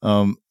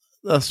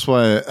 That's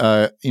why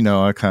I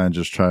kind of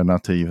just try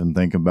not to even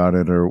think about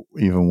it or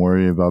even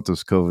worry about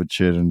this COVID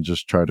shit and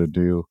just try to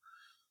do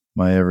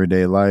my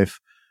everyday life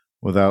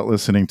without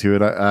listening to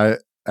it. I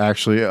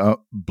actually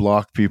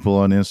block people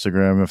on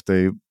Instagram if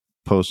they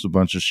post a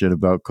bunch of shit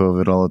about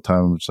COVID all the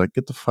time. I'm just like,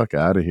 get the fuck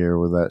out of here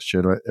with that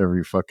shit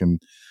every fucking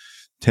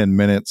 10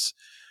 minutes.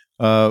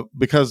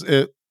 Because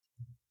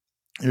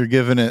you're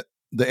giving it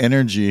the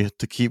energy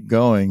to keep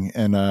going.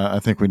 And I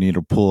think we need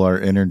to pull our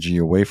energy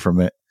away from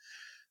it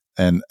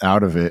and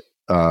out of it,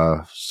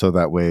 so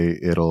that way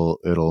it'll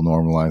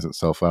normalize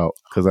itself out.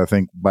 Because I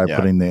think by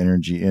putting the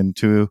energy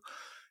into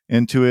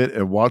it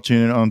and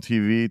watching it on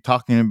TV,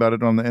 talking about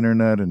it on the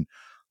internet, and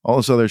all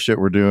this other shit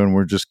we're doing,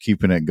 we're just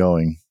keeping it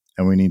going.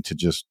 And we need to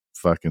just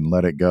fucking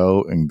let it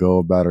go and go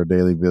about our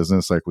daily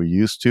business like we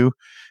used to.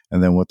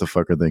 And then what the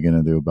fuck are they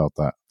going to do about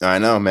that? I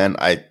know, man.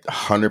 I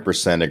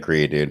 100%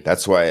 agree, dude.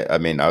 That's why,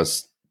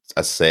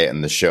 I say it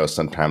in the show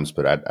sometimes,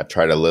 but I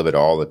try to live it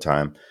all the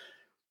time.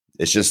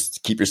 It's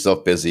just keep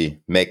yourself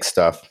busy, make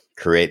stuff,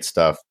 create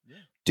stuff,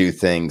 do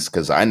things.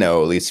 Because I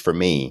know, at least for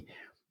me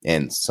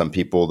and some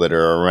people that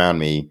are around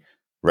me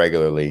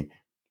regularly,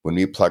 when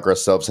we plug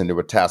ourselves into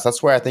a task,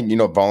 that's why I think,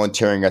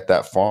 volunteering at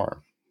that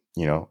farm,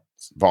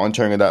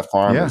 volunteering at that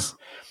farm is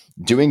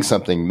doing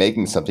something,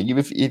 making something.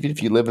 Even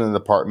if you live in an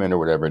apartment or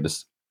whatever,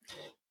 just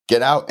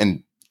get out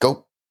and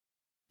go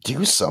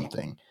do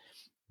something,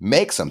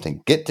 make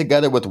something, get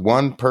together with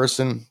one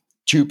person,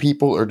 two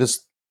people, or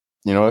just,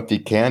 if you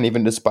can,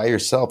 even just by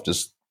yourself,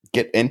 just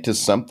get into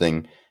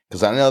something.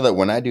 Because I know that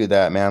when I do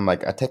that, man,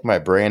 like I take my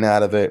brain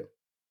out of it.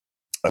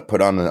 I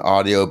put on an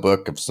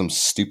audiobook of some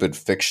stupid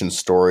fiction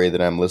story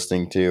that I'm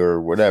listening to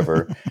or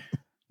whatever,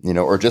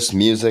 or just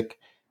music,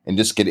 and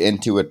just get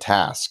into a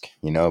task,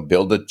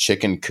 build a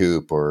chicken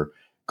coop or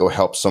go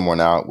help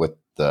someone out with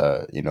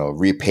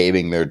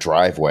repaving their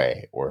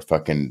driveway or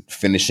fucking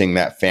finishing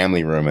that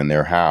family room in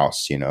their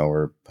house,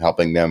 or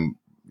helping them,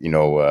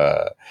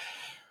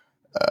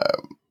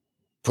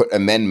 put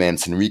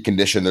amendments and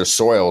recondition their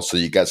soil so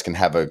you guys can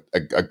have a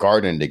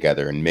garden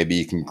together, and maybe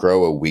you can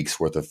grow a week's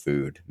worth of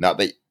food. Not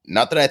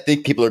that I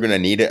think people are going to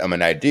need it. I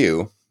mean, I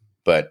do,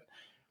 but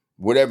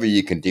whatever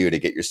you can do to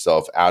get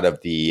yourself out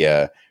of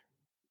the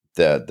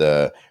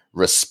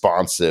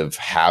responsive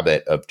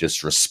habit of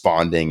just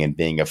responding and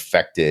being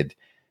affected,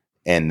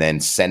 and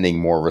then sending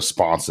more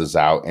responses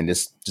out, and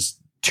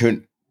just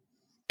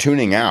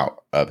tuning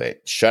out of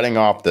it, shutting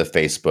off the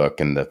Facebook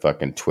and the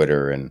fucking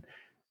Twitter, and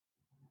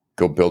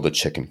go build a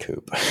chicken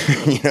coop.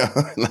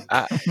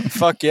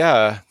 Fuck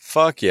yeah.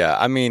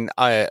 I mean,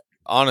 I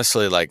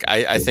honestly, like,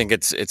 I think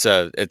it's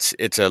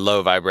a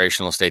low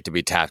vibrational state to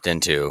be tapped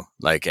into.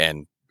 Like,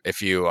 and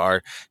if you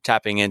are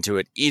tapping into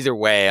it either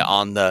way,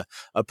 on the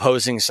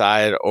opposing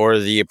side or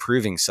the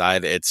approving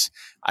side,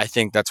 I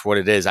think that's what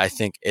it is. I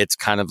think it's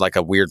kind of like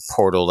a weird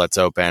portal that's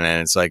open,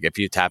 and it's like if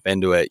you tap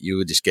into it, you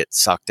would just get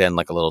sucked in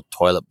like a little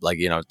toilet, like,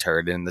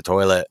 turd in the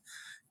toilet.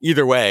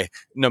 Either way,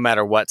 no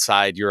matter what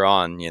side you're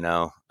on,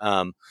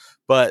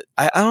 but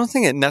I don't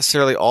think it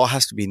necessarily all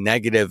has to be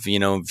negative,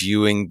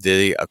 viewing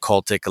the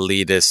occultic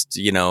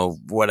elitist,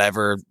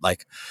 whatever,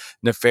 like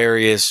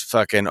nefarious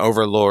fucking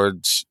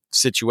overlords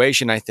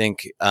situation. I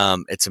think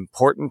it's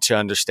important to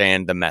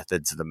understand the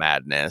methods of the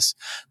madness,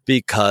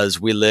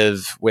 because we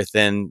live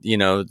within,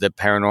 the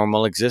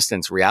paranormal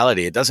existence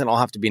reality. It doesn't all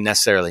have to be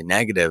necessarily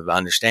negative.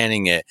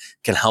 Understanding it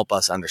can help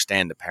us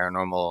understand the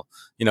paranormal,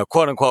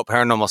 quote unquote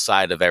paranormal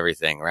side of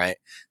everything, right?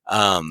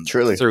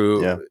 Truly.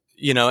 Through,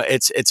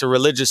 it's a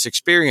religious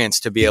experience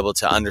to be able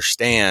to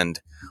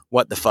understand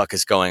what the fuck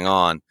is going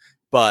on.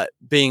 But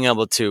being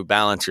able to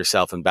balance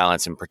yourself and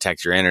balance and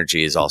protect your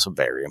energy is also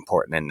very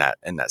important in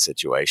that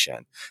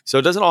situation. So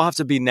it doesn't all have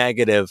to be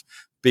negative,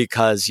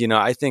 because,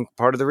 I think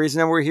part of the reason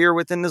that we're here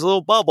within this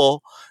little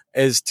bubble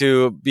is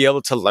to be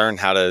able to learn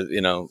how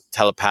to,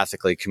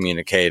 telepathically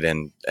communicate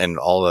and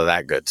all of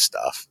that good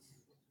stuff.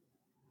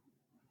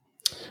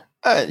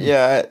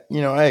 Yeah,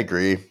 I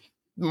agree.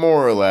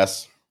 More or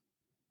less.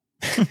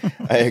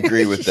 I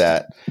agree with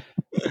that.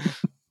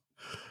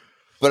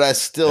 But I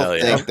still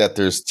think that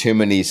there's too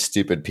many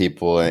stupid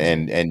people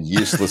and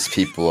useless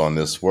people on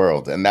this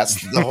world. And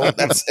that's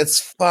it's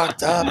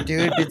fucked up,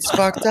 dude. It's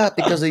fucked up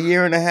because a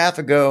year and a half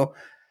ago,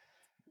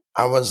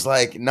 I was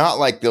like, not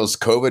like those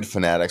COVID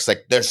fanatics,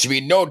 like there should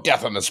be no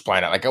death on this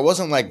planet. Like I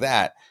wasn't like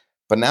that.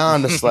 But now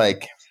I'm just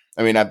like,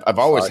 I mean, I've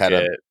always had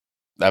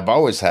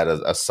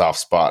a soft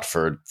spot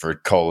for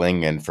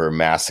culling and for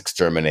mass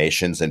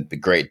exterminations and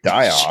great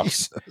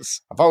die-offs.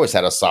 I've always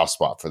had a soft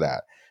spot for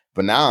that.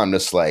 But now I'm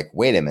just like,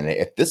 wait a minute.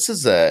 If this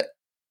is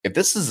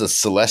a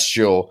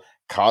celestial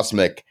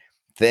cosmic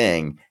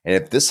thing, and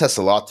if this has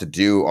a lot to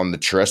do on the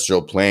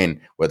terrestrial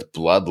plane with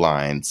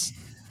bloodlines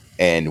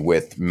and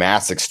with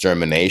mass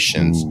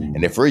exterminations,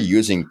 and if we're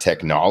using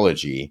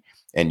technology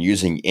and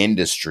using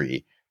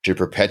industry to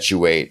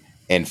perpetuate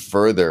and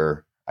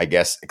further, I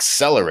guess,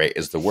 accelerate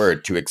is the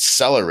word, to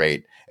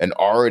accelerate an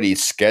already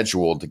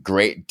scheduled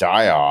great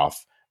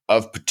die-off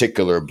of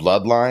particular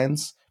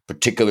bloodlines,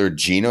 particular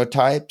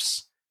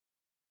genotypes,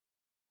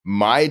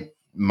 my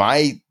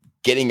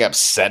getting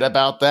upset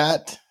about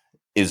that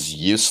is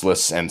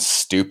useless and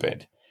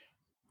stupid.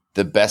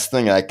 The best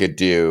thing I could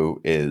do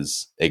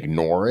is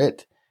ignore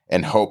it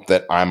and hope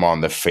that I'm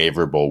on the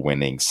favorable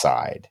winning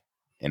side.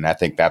 And I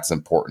think that's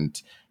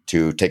important,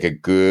 to take a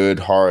good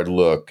hard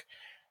look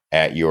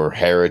at your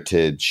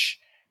heritage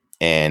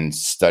and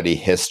study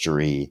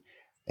history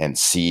and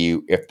see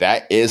if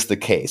that is the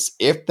case.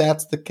 If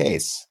that's the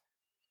case,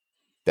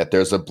 that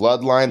there's a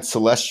bloodline,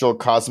 celestial,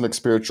 cosmic,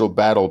 spiritual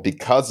battle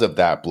because of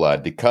that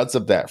blood, because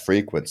of that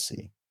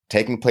frequency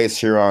taking place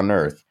here on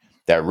Earth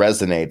that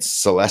resonates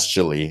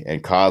celestially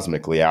and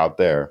cosmically out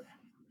there.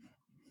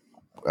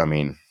 I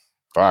mean,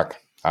 fuck,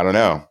 I don't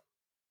know.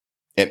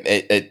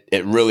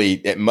 It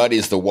really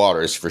muddies the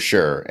waters for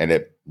sure, and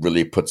it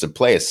really puts a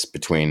place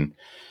between.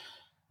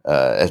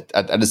 I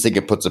just think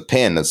it puts a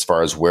pin as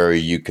far as where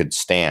you could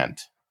stand.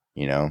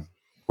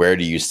 Where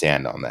do you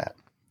stand on that?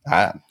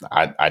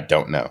 I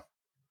don't know.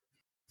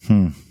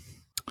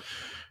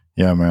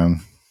 Yeah,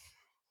 man.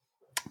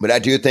 But I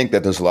do think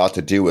that there's a lot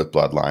to do with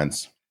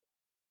bloodlines,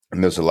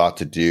 and there's a lot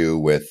to do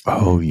with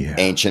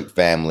ancient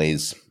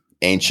families,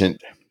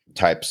 ancient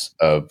types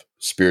of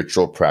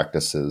spiritual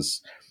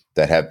practices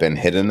that have been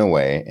hidden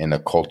away and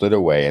occulted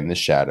away in the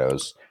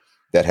shadows,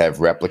 that have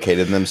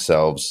replicated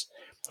themselves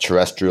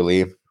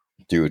terrestrially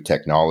through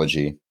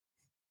technology,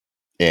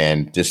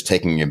 and just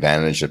taking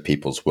advantage of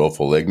people's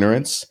willful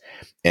ignorance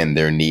and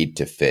their need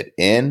to fit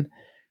in,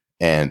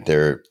 and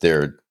their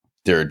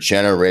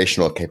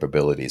generational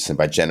capabilities. And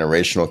by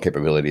generational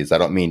capabilities, I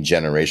don't mean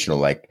generational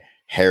like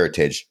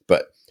heritage,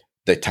 but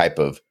the type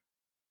of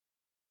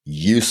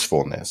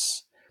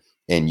usefulness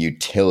and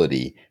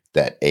utility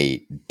that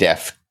a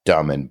deaf,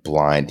 dumb, and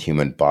blind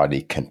human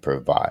body can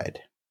provide.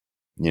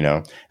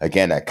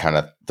 Again, I kind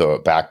of throw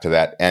it back to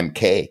that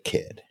MK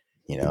kid,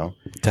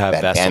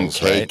 that vessels,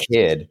 MK right?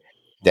 Kid,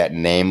 that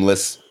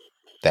nameless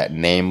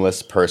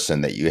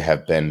person that you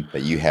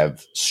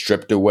have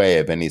stripped away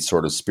of any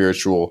sort of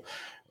spiritual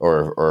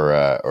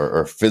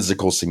or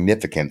physical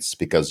significance,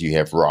 because you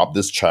have robbed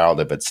this child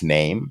of its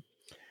name,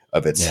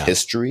 of its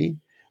history,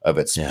 of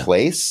its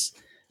place,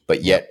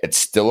 but yet it's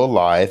still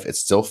alive, it's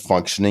still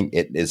functioning.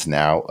 It is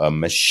now a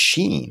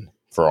machine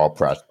for all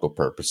practical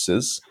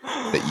purposes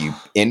that you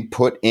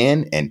input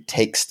in and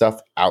take stuff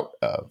out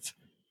of.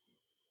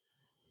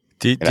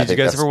 Did you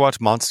guys ever watch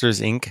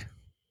Monsters, Inc.?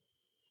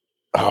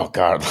 Oh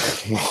God,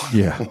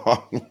 yeah,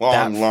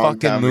 long fucking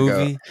time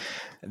movie. Ago.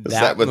 Is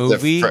that with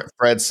movie?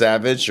 Fred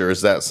Savage, or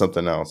is that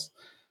something else?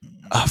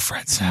 Oh,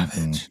 Fred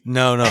Savage.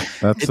 No,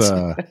 that's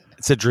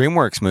it's a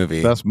DreamWorks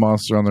movie. That's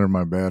Monster Under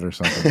My Bed or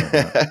something like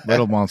that.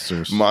 Little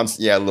Monsters.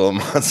 Little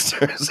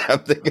Monsters. I'm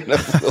thinking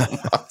of Little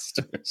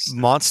Monsters.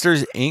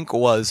 Monsters Inc.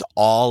 was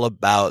all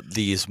about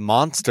these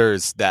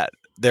monsters that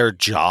their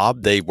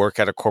job, they work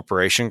at a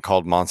corporation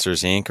called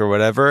Monsters Inc. or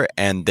whatever,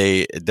 and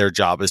their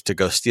job is to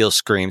go steal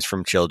screams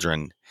from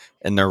children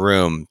in their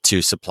room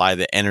to supply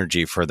the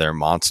energy for their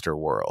monster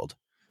world.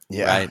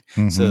 Yeah. Right.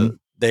 Mm-hmm. So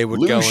they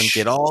would go and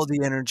get all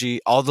the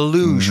energy, all the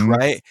luge,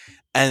 right?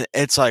 And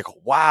it's like,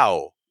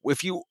 wow,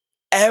 if you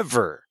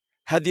ever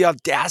had the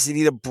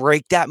audacity to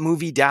break that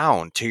movie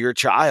down to your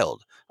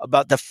child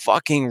about the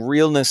fucking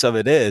realness of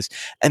it is.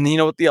 And you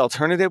know what the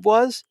alternative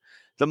was?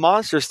 The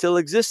monster still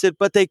existed,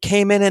 but they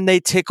came in and they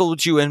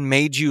tickled you and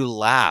made you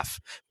laugh,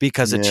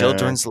 because a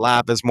children's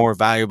laugh is more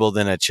valuable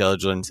than a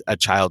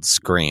child's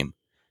scream.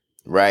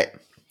 Right.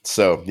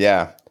 So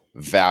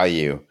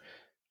value.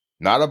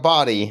 Not a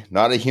body,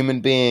 not a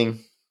human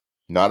being,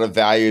 not a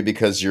value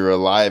because you're a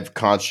live,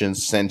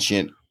 conscious,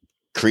 sentient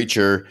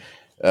creature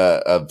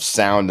of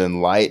sound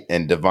and light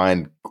and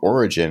divine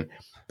origin,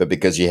 but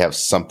because you have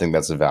something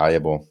that's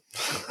valuable.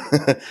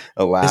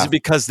 A laugh. Is it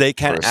because they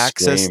can't or a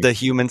access scream. the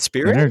human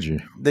spirit? Energy.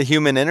 The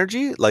human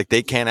energy? Like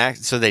they can't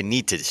act, so they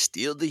need to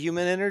steal the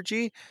human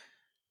energy?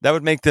 That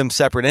would make them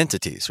separate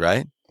entities,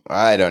 right?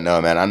 I don't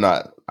know, man.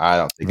 I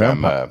don't think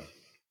Vampire.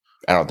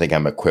 I don't think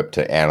I'm equipped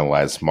to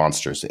analyze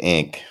Monsters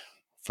Inc.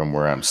 from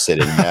where I'm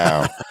sitting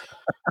now.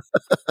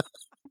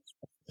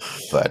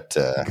 But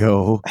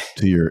Go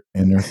to your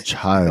inner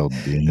child,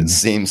 Dean. it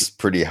seems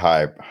pretty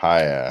high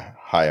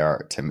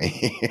art to me.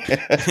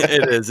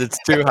 It is. It's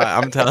too high.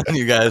 I'm telling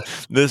you guys,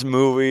 this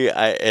movie,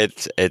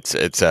 it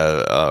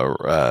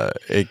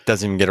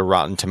doesn't even get a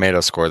Rotten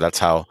Tomato score. That's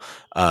how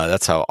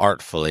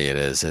artfully it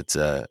is.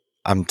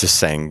 I'm just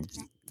saying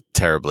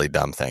terribly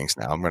dumb things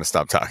now. I'm going to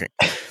stop talking.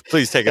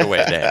 Please take it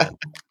away, Dan.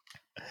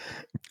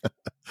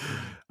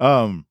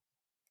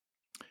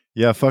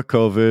 Yeah, fuck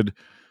COVID.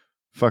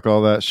 Fuck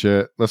all that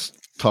shit. Let's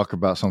talk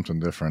about something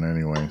different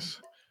anyways.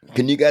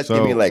 Can you guys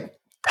give me like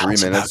 3 Tell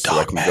us minutes so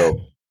about I can Dogman.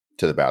 go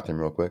to the bathroom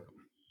real quick?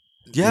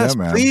 Yes, Yeah,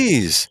 man.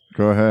 please.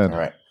 Go ahead. All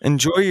right.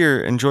 Enjoy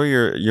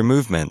your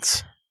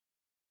movements.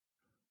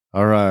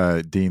 All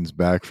right. Dean's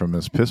back from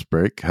his piss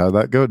break. How'd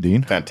that go,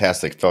 Dean?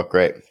 Fantastic. Felt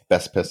great.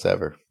 Best piss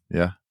ever.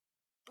 Yeah.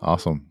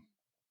 Awesome.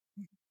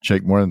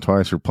 Shake more than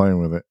twice. You're playing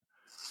with it.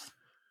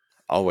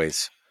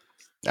 Always.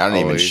 I don't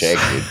even Always. shake,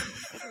 dude.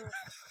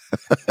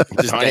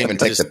 I don't even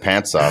take the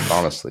pants off,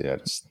 honestly. I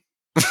just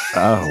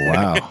Oh,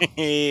 wow.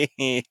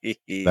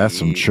 That's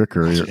some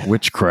trickery.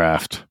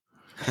 Witchcraft.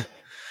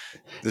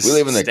 we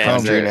live in the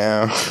country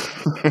now.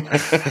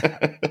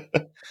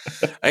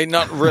 now. Ain't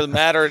nothing really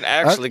matter. It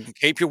actually can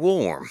keep you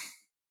warm.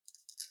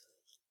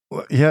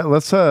 Yeah,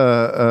 let's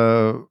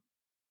well,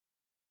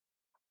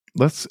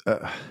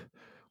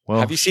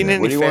 Have you seen Where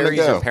any do you wanna fairies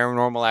or go?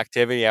 paranormal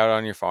activity out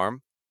on your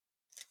farm?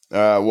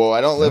 Well,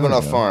 I don't live on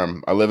a Yeah.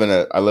 farm. I live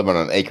on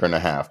an acre and a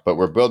half, but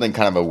we're building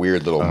kind of a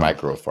weird little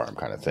micro farm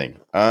kind of thing.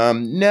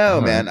 No,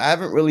 All man, I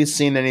haven't really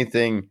seen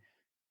anything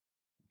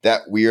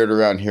that weird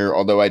around here.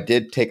 Although I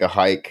did take a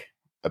hike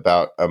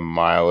about a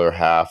mile or a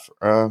half,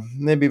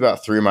 maybe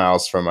about 3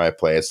 miles from my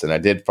place, and I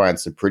did find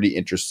some pretty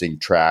interesting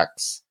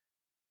tracks.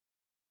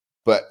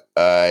 But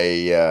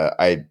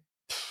I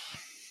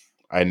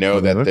know What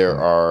do they that look there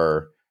like?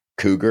 are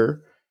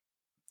cougar,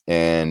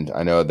 and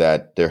I know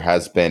that there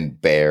has been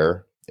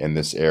bear in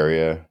this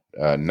area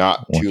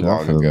not Watch too out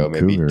long for them ago,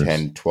 maybe cougars.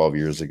 10, 12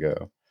 years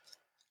ago.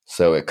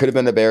 So it could have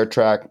been a bear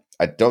track.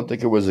 I don't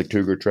think it was a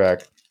cougar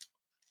track.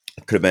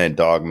 It could have been a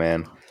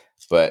Dogman.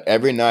 But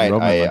every night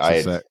Roman likes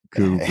us that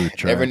cougar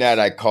track. every night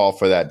I call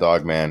for that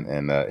Dogman,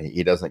 and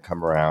he doesn't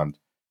come around.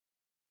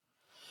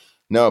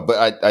 No,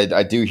 but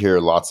I do hear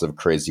lots of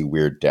crazy,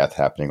 weird death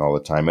happening all the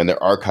time. And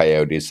there are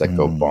coyotes that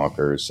go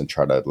bonkers and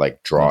try to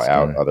like draw That's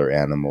out good. other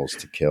animals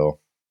to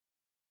kill.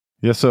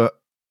 Yeah, so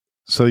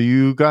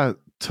you got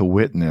to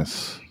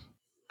witness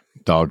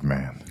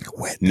Dogman.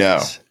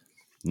 No,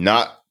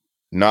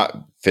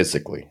 not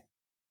physically.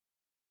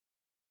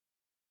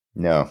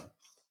 No,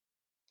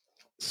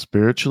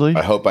 Spiritually?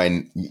 I hope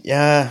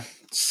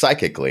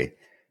psychically.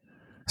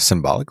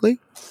 Symbolically?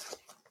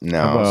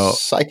 No,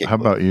 psychically. How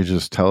about you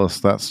just tell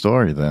us that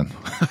story then?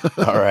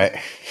 All right.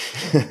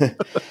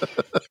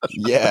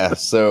 Yeah.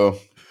 So,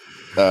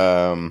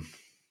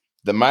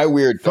 my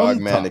weird From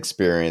Dogman top.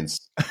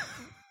 experience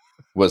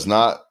was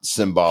not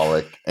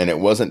symbolic, and it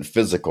wasn't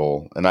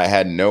physical, and I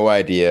had no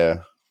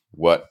idea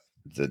what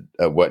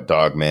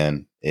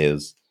Dogman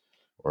is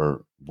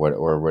or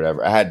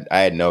whatever. I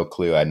had no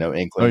clue. I had no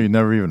inkling. Oh, you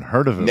never even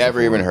heard of it? Never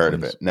before. even heard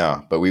of it.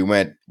 No, but we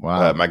went.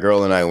 Wow. My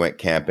girl and I went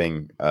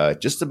camping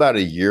just about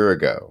a year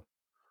ago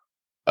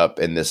up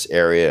in this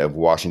area of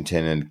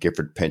Washington and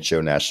Gifford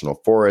Pinchot National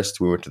Forest.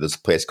 We went to this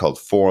place called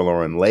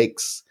Forlorn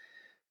Lakes,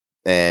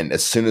 and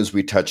as soon as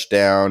we touched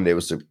down, it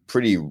was a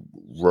pretty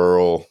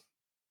rural,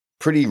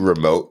 pretty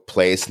remote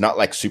place. Not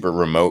like super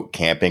remote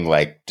camping,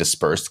 like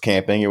dispersed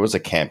camping. It was a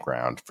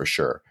campground for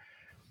sure.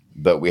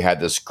 But we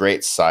had this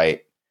great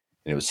site.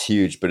 And it was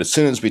huge. But as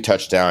soon as we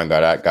touched down and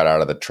got out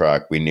of the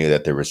truck, we knew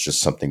that there was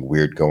just something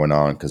weird going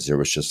on because there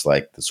was just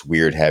like this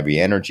weird heavy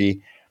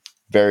energy.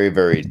 Very,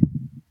 very,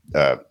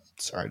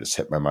 sorry, I just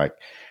hit my mic.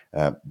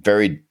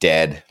 Very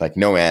dead, like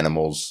no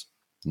animals,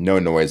 no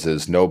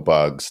noises, no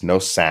bugs, no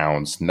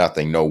sounds,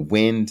 nothing, no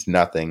wind,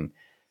 nothing.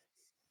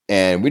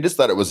 And we just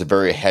thought it was a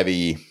very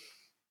heavy,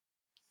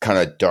 kind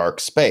of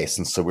dark space.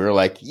 And so we were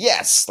like,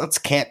 yes, let's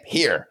camp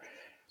here.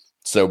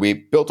 So we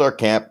built our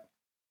camp.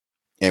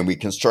 And we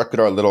constructed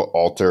our little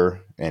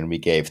altar, and we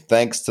gave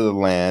thanks to the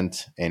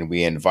land, and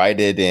we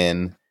invited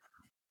in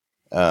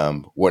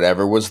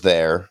whatever was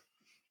there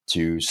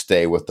to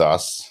stay with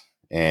us.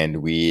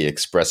 And we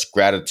expressed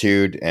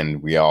gratitude,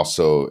 and we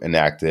also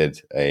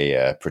enacted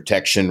a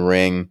protection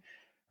ring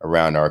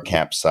around our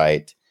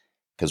campsite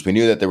because we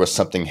knew that there was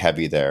something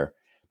heavy there,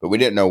 but we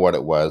didn't know what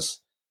it was.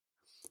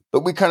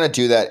 But we kind of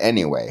do that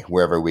anyway.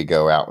 Wherever we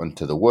go out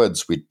into the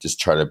woods, we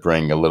just try to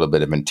bring a little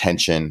bit of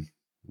intention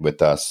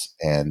with us,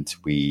 and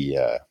we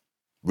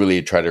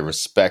really try to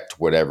respect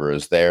whatever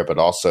is there, but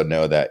also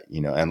know that,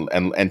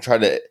 and try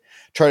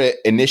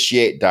to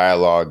initiate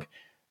dialogue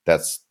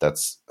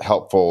that's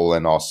helpful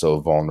and also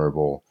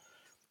vulnerable.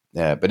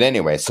 But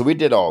anyway, so we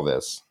did all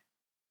this.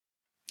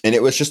 And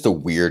it was just a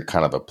weird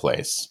kind of a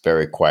place,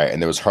 very quiet.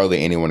 And there was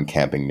hardly anyone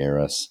camping near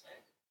us.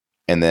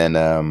 And then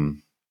the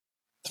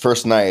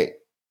first night,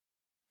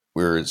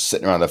 we were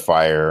sitting around the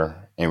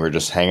fire and we were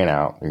just hanging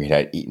out. We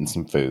had eaten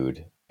some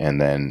food.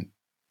 And then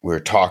we were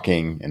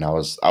talking and I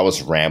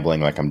was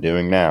rambling like I'm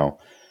doing now.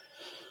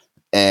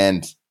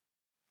 And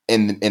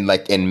in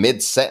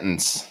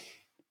mid-sentence,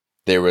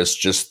 there was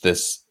just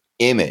this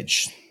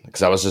image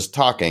because I was just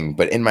talking.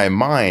 But in my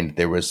mind,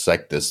 there was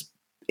like this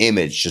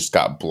image just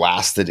got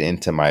blasted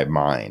into my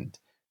mind,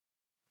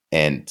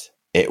 and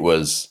it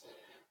was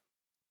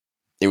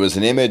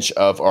an image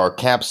of our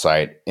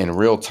campsite in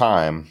real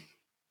time,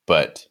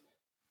 but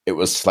it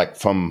was like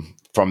from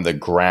the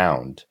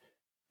ground,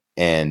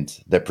 and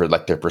the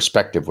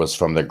perspective was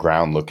from the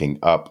ground looking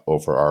up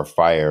over our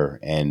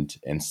fire, and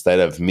instead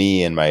of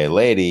me and my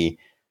lady,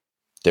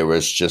 there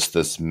was just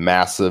this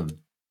massive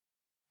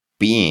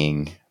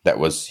being that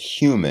was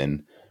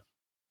human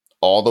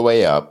all the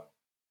way up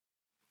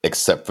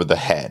except for the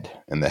head.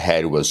 And the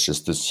head was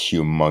just this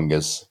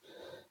humongous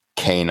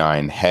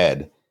canine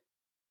head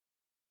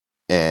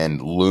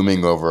and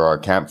looming over our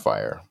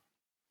campfire.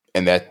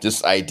 And that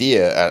this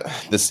idea,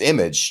 this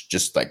image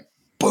just like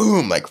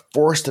boom, like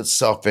forced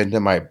itself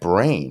into my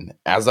brain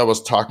as I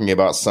was talking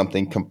about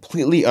something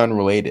completely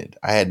unrelated.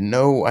 I had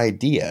no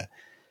idea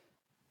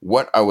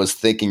what I was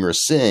thinking or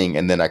seeing.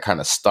 And then I kind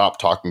of stopped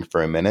talking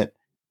for a minute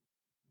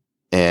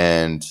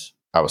and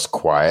I was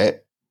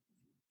quiet.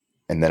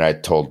 And then I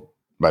told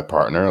my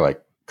partner,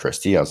 like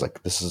Christy, I was like,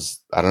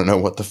 I don't know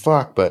what the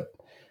fuck, but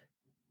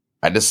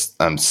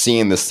I'm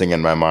seeing this thing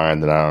in my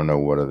mind and I don't know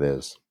what it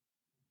is.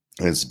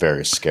 It's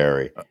very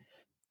scary.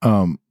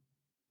 Can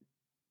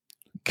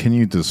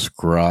you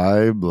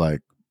describe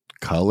like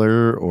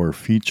color or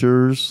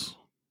features?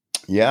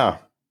 Yeah,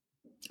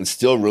 it's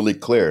still really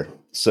clear.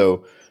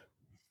 So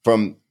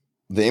from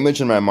the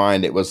image in my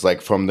mind, it was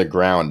like from the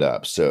ground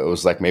up. So it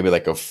was like maybe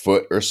like a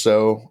foot or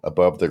so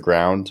above the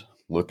ground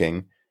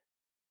looking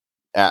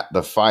at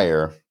the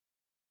fire.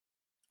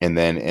 And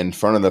then in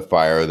front of the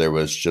fire, there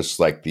was just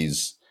like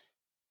these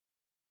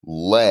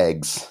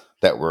legs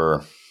that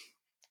were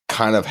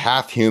kind of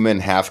half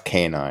human, half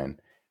canine.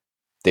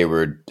 They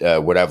were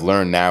what I've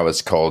learned now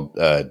is called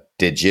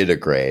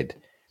digitigrade,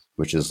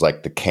 which is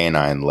like the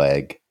canine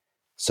leg.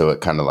 So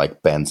it kind of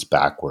like bends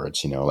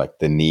backwards, like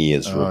the knee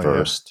is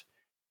reversed. Yeah.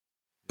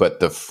 But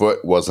the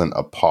foot wasn't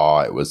a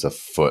paw. It was a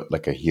foot,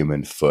 like a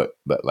human foot,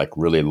 but like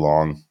really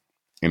long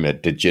in a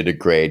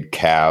digitigrade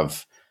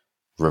calf,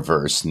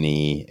 reverse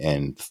knee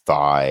and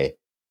thigh.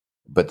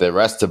 But the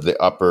rest of the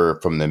upper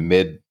from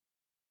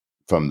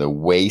the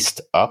waist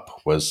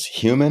up was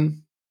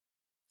human,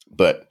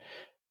 but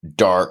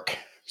dark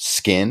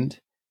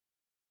skinned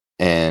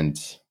and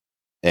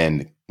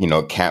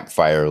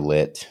campfire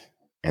lit.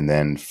 And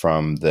then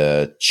from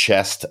the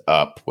chest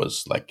up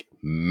was like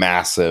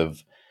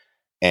massive.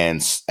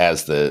 And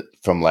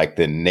from like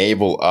the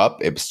navel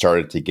up, it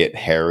started to get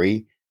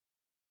hairy.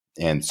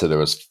 And so there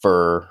was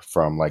fur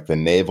from like the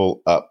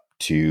navel up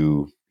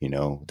to,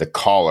 the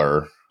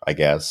collar, I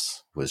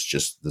guess, was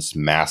just this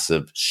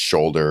massive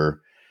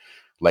shoulder,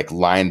 like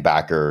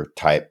linebacker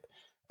type,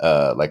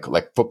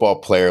 like football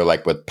player,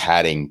 like with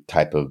padding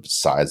type of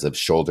size of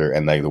shoulder.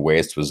 And like the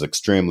waist was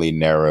extremely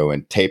narrow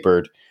and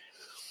tapered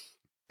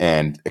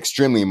and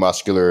extremely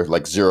muscular,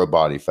 like zero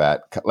body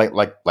fat,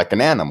 like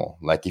an animal.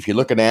 Like if you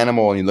look at an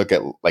animal and you look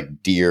at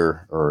like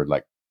deer or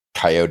like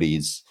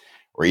coyotes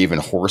or even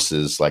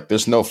horses, like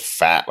there's no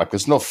fat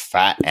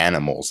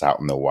animals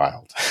out in the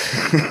wild.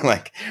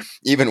 Like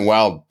even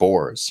wild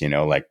boars,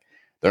 like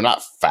they're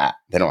not fat.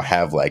 They don't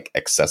have like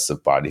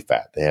excessive body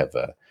fat. They have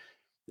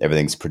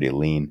everything's pretty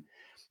lean.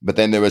 But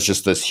then there was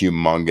just this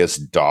humongous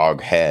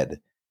dog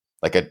head,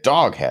 like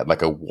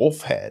a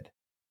wolf head.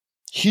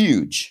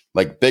 Huge,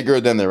 like bigger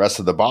than the rest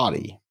of the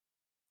body.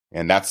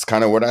 And that's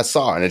kind of what I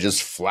saw. And it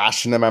just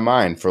flashed into my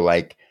mind for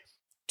like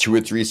 2 or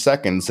 3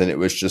 seconds. And it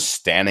was just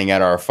standing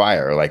at our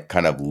fire, like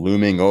kind of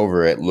looming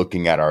over it,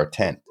 looking at our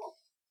tent.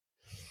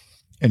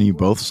 And you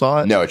both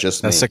saw it? No, it's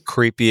just That's me. the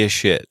creepiest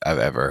shit I've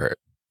ever heard.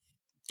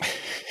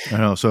 I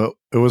know. So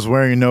it was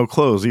wearing no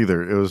clothes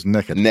either. It was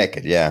naked.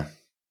 Naked, yeah.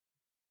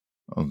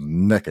 Oh,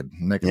 naked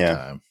yeah.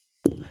 Time.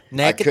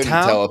 I couldn't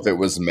tell if it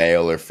was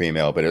male or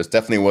female, but it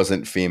definitely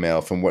wasn't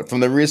female. From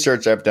the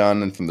research I've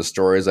done and from the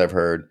stories I've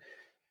heard,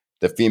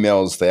 the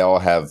females, they all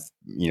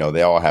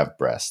have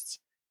breasts,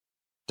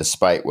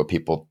 despite what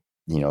people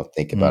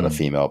think about a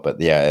female.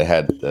 But yeah, it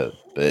had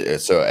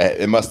so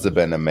it must have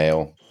been a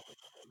male.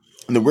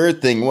 And the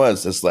weird thing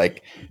is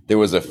like there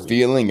was a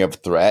feeling of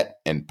threat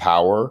and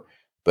power,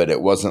 but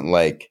it wasn't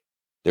like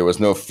there was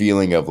no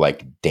feeling of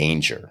like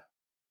danger.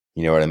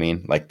 You know what I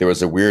mean? Like there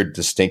was a weird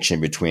distinction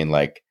between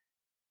like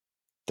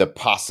the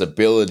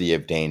possibility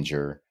of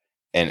danger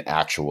and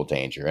actual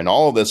danger. And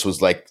all of this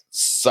was like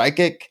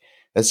psychic.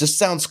 That just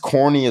sounds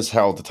corny as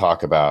hell to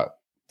talk about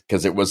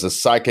because it was a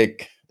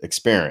psychic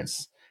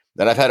experience.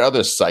 And I've had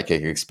other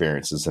psychic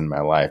experiences in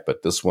my life,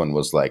 but this one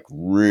was like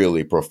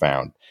really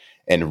profound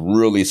and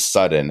really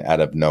sudden out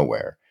of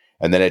nowhere.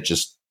 And then it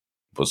just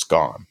was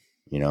gone,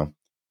 you know?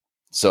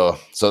 So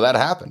that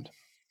happened.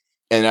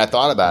 And I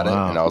thought about it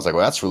and I was like,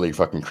 well, that's really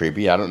fucking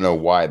creepy. I don't know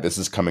why this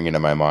is coming into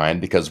my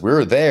mind because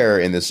we're there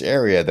in this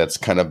area that's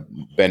kind of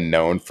been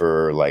known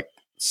for like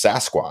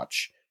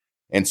Sasquatch.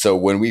 And so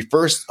when we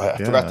first, I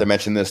forgot to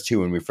mention this too,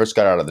 when we first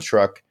got out of the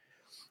truck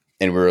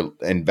and we were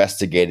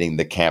investigating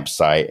the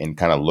campsite and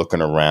kind of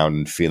looking around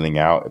and feeling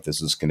out if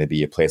this is going to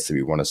be a place that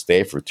we want to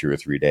stay for 2 or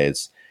 3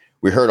 days,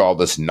 we heard all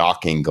this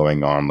knocking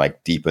going on,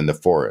 like deep in the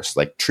forest,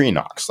 like tree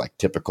knocks, like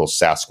typical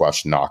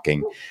Sasquatch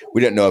knocking.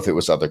 We didn't know if it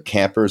was other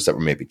campers that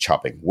were maybe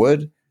chopping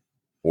wood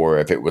or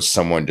if it was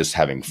someone just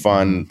having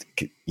fun,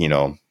 you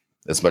know,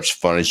 as much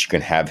fun as you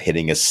can have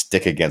hitting a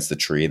stick against the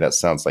tree. That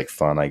sounds like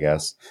fun, I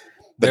guess.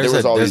 But there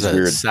was all these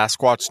weird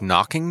Sasquatch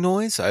knocking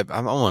noise.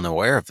 I'm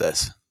unaware of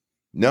this.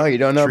 No, you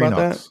don't know Tree about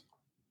knocks. that?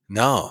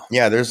 No.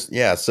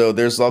 Yeah, so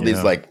there's all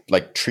these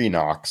like tree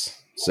knocks.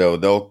 So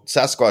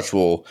Sasquatch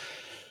will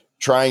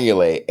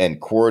triangulate and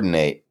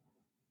coordinate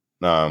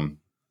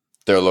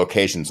their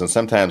locations, and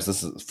sometimes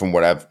this is from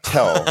what I've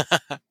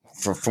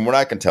from what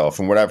I can tell,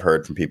 from what I've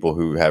heard from people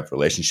who have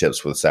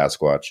relationships with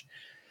Sasquatch,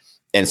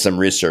 and some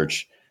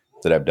research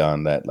that I've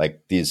done that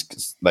like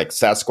these like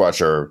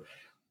Sasquatch are,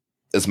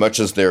 as much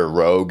as they're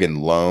rogue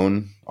and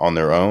lone on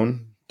their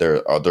own,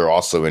 they're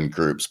also in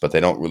groups, but they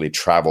don't really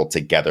travel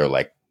together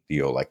like,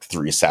 you know, like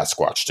 3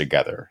 Sasquatch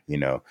together, you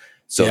know.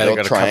 So they'll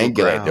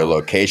triangulate their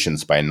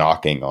locations by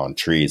knocking on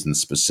trees in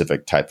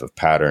specific type of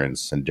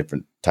patterns and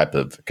different type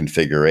of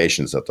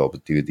configurations that they'll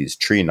do these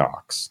tree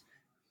knocks.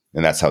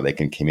 And that's how they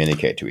can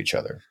communicate to each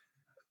other.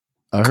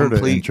 I heard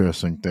an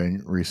interesting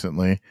thing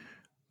recently,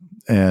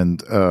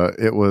 and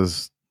it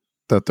was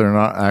that they're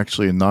not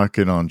actually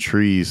knocking on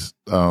trees.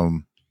 I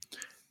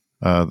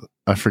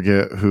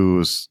forget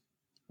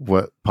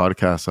what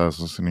podcast I was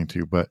listening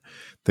to, but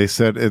they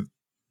said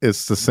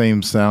it's the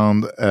same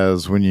sound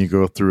as when you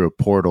go through a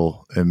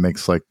portal. It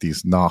makes like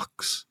these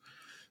knocks.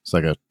 It's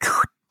like a,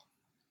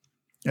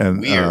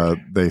 and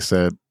they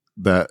said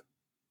that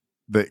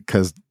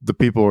because the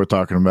people were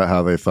talking about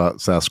how they thought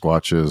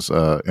Sasquatch is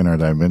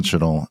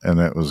interdimensional and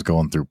it was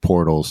going through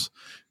portals,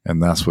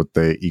 and that's what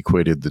they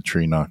equated the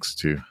tree knocks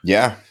to.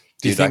 Yeah.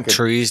 Do you think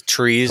trees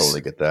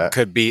totally get that?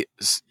 Could be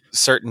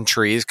certain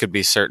trees? Could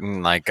be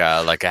certain like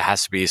it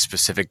has to be a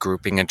specific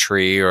grouping of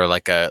tree, or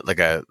like a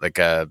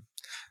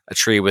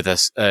tree with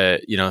a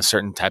you know,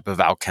 certain type of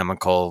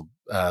alchemical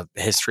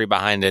history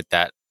behind it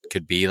that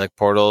could be like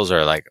portals,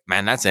 or like,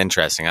 man, that's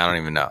interesting. I don't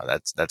even know.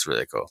 That's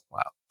really cool.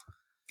 Wow.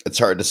 It's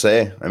hard to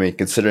say. I mean,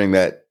 considering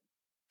that,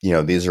 you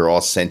know, these are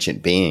all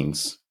sentient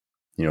beings,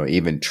 you know,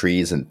 even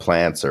trees and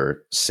plants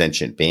are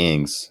sentient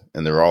beings,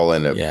 and they're all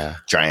in a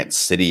giant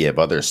city of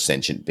other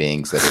sentient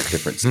beings that are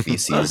different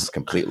species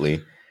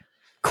completely,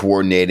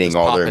 coordinating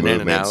all their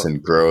movements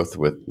and growth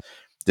with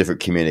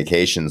different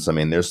communications. I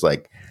mean, there's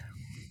like,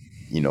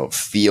 you know,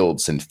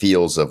 fields and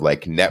fields of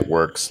like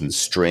networks and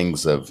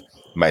strings of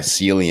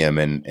mycelium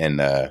and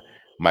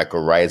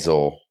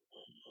mycorrhizal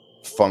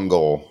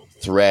fungal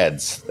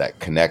threads that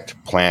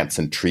connect plants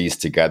and trees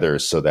together,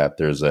 so that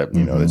there's a,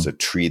 you know, there's a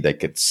tree that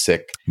gets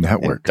sick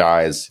and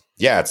dies.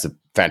 Yeah, it's a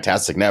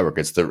fantastic network.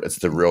 It's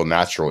the real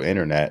natural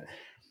internet.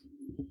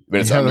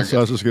 But it's that's what I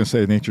was just going to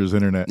say. Nature's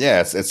internet.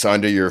 Yeah, it's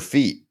under your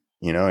feet.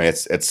 You know,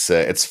 it's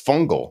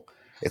fungal.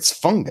 It's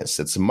fungus.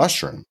 It's a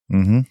mushroom.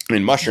 Mm-hmm. I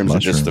mean, mushrooms are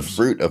just the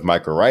fruit of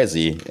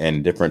mycorrhizae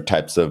and different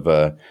types of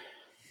what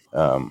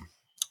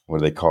do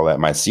they call that?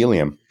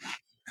 Mycelium.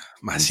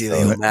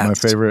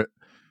 Mycelium.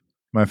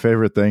 My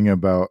favorite thing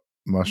about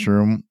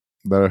mushroom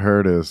that I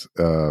heard is,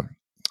 and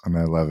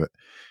I love it.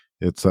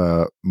 It's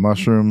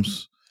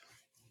mushrooms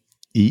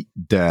eat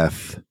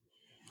death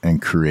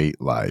and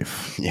create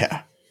life.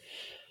 Yeah.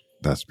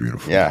 That's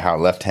beautiful. Yeah, how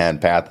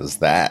left-hand path is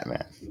that,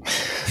 man?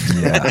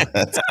 Yeah.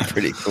 That's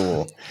pretty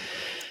cool.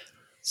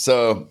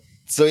 So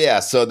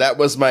that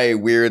was my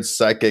weird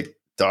psychic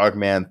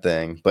Dogman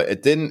thing, but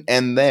it didn't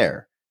end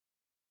there.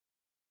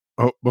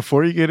 Oh,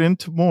 before you get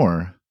into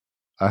more,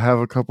 I have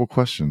a couple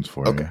questions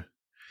for you.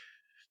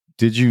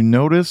 Did you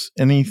notice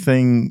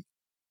anything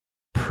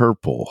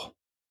purple?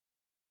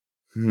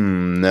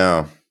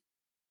 No.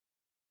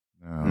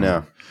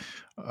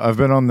 I've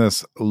been on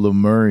this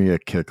Lemuria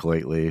kick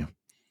lately,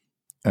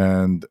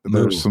 and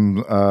there's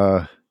some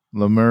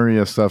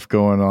Lemuria stuff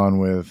going on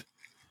with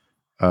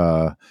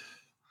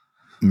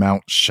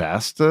Mount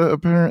Shasta,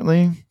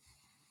 apparently.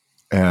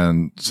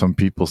 And some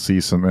people see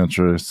some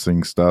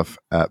interesting stuff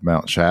at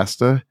Mount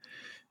Shasta.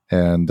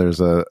 And there's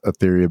a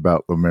theory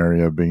about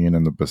Lemuria being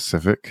in the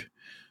Pacific.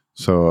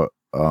 So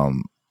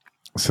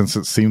since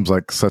it seems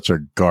like such a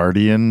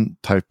guardian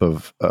type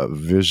of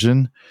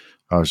vision,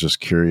 I was just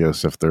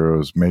curious if there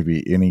was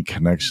maybe any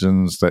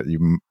connections that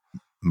you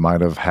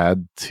might have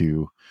had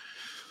to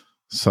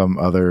some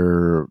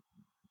other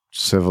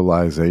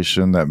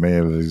civilization that may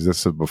have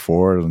existed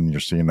before, and you're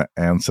seeing an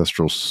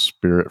ancestral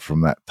spirit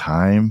from that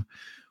time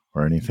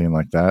or anything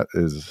like that.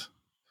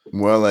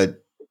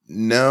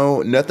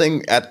 No,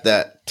 nothing at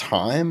that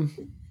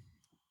time.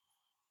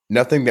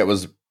 Nothing that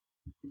was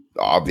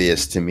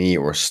obvious to me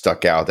or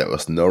stuck out that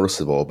was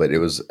noticeable, but it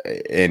was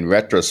in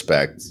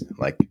retrospect,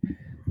 like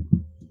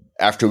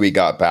after we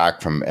got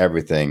back from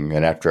everything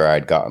and after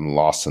I'd gotten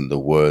lost in the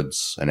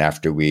woods and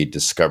after we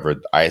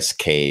discovered ice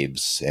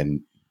caves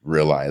and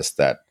realized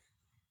that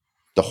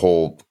the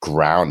whole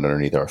ground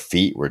underneath our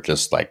feet were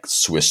just like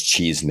Swiss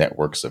cheese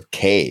networks of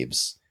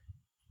caves.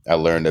 I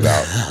learned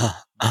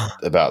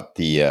about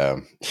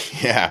the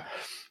yeah,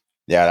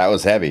 that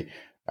was heavy.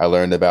 I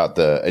learned about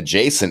the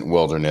adjacent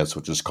wilderness,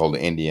 which is called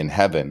Indian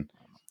Heaven,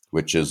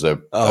 which is a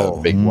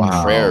big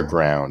prayer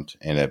ground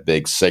and a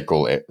big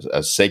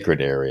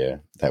sacred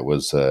area that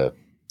was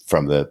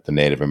from the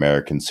Native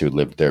Americans who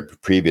lived there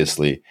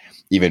previously,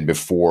 even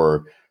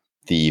before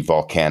the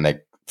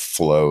volcanic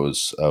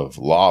flows of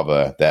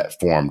lava that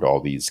formed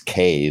all these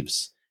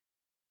caves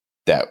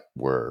that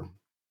were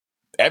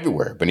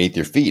everywhere beneath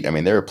your feet. I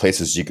mean, there are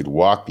places you could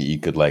walk that you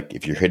could, like,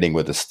 if you're hitting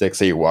with a stick,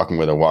 say you're walking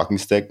with a walking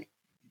stick,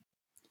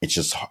 it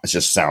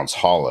just sounds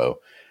hollow.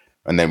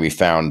 And then we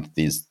found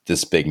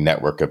this big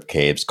network of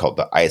caves called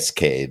the ice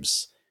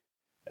caves.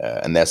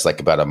 And that's like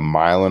about 1.5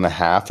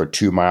 miles or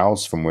 2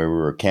 miles from where we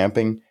were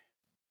camping.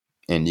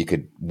 And you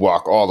could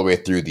walk all the way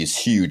through these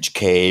huge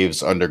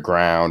caves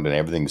underground and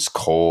everything's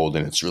cold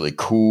and it's really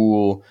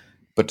cool.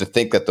 But to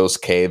think that those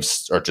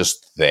caves are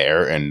just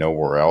there and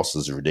nowhere else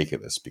is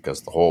ridiculous,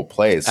 because the whole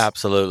place,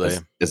 absolutely,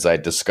 as I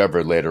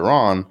discovered later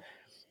on,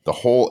 the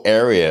whole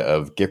area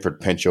of Gifford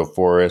Pinchot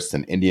Forest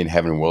and Indian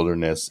Heaven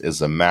Wilderness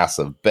is a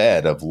massive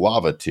bed of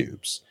lava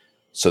tubes.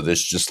 So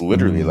there's just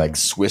literally like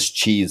Swiss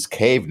cheese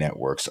cave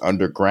networks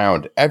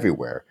underground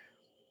everywhere.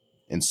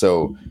 And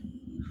so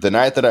the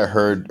night that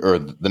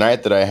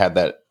I had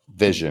that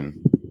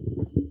vision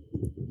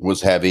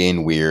was heavy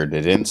and weird.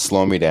 It didn't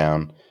slow me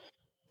down.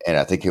 And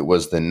I think it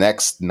was the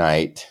next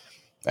night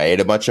I ate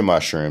a bunch of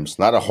mushrooms,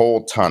 not a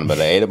whole ton, but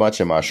I ate a bunch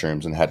of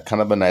mushrooms and had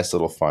kind of a nice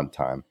little fun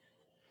time.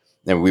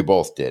 And we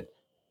both did.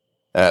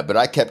 But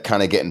I kept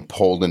kind of getting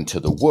pulled into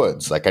the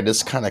woods. Like I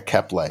just kind of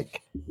kept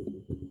like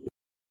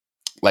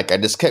I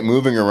just kept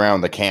moving around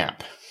the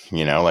camp,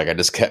 like I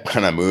just kept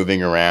kind of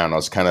moving around. I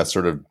was kind of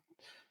sort of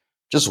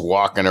just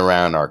walking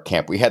around our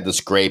camp. We had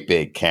this great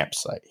big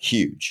campsite,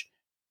 huge.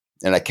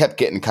 And I kept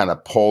getting kind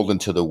of pulled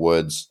into the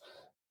woods,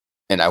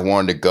 and I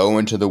wanted to go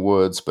into the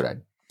woods, but I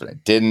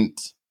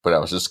didn't. But I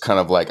was just kind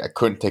of like, I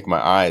couldn't take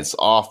my eyes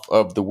off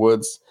of the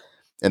woods,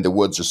 and the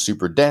woods are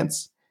super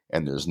dense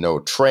and there's no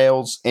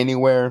trails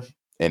anywhere.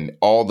 And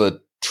all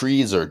the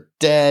trees are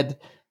dead,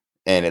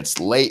 and it's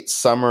late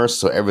summer,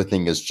 so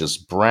everything is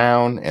just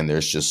brown, and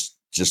there's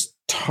just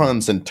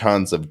tons and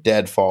tons of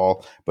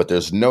deadfall, but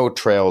there's no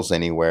trails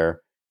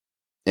anywhere.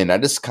 And I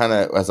just kind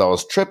of, as I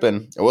was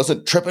tripping, I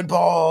wasn't tripping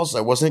balls,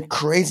 I wasn't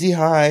crazy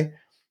high,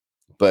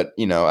 but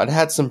I'd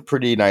had some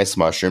pretty nice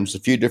mushrooms, a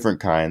few different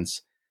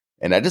kinds,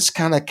 and I just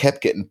kind of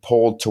kept getting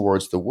pulled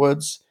towards the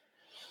woods.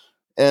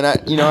 And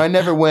I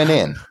never went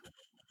in.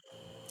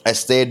 I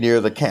stayed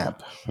near the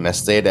camp, and I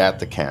stayed at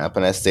the camp,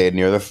 and I stayed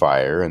near the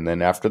fire. And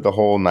then after the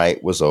whole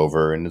night was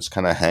over and it's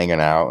kind of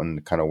hanging out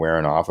and kind of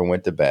wearing off, I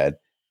went to bed.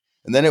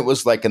 And then it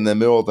was like in the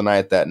middle of the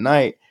night that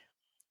night,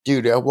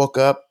 dude, I woke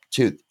up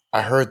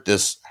I heard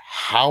this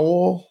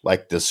howl,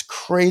 like this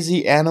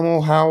crazy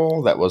animal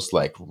howl that was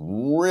like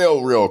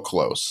real, real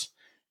close,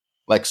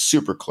 like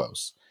super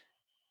close.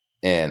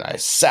 And I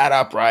sat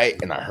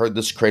upright and I heard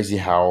this crazy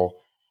howl.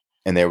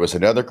 And there was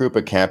another group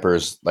of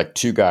campers, like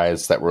 2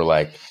 guys that were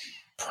like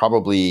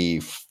probably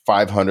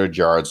 500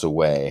 yards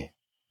away,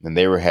 and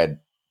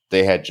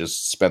they had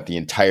just spent the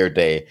entire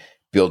day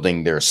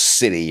building their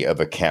city of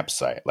a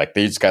campsite. Like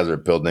these guys are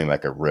building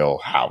like a real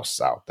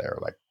house out there.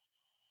 Like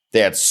they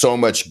had so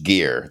much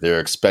gear, they're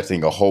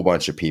expecting a whole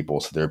bunch of people,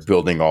 so they're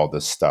building all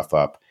this stuff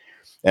up.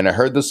 And I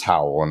heard this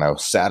howl, and I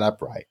sat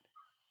upright,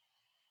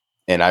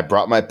 and I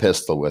brought my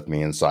pistol with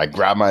me, and so I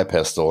grabbed my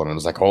pistol, and I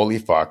was like, holy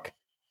fuck,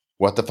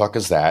 what the fuck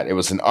is that? It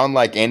was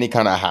unlike any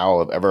kind of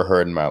howl I've ever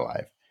heard in my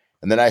life.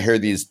 And then I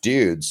heard these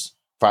dudes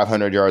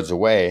 500 yards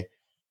away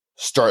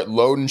start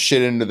loading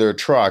shit into their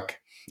truck,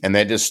 and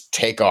they just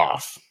take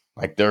off.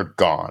 Like they're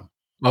gone.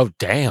 Oh,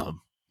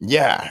 damn.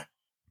 Yeah.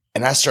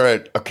 And I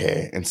started,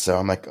 okay. And so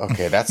I'm like,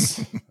 okay,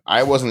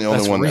 I wasn't the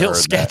only one that heard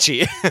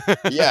sketchy. That.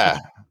 Yeah.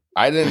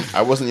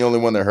 I wasn't the only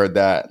one that heard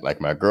that. Like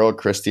my girl,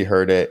 Christy,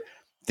 heard it.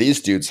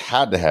 These dudes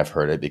had to have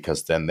heard it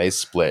because then they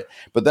split.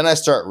 But then I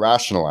start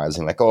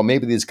rationalizing like, oh,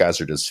 maybe these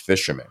guys are just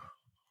fishermen.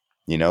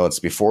 It's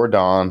before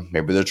dawn.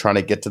 Maybe they're trying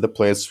to get to the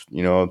place,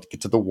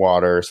 get to the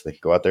water so they can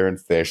go out there and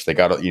fish. They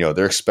got to,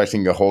 they're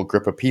expecting a whole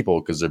group of people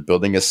because they're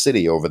building a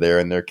city over there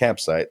in their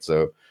campsite.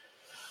 So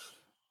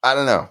I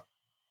don't know.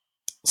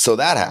 So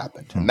that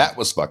happened, and that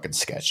was fucking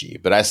sketchy.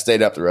 But I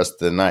stayed up the rest of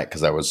the night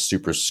because I was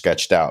super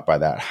sketched out by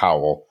that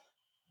howl,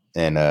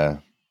 and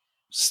it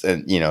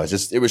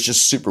was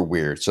just super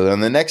weird. So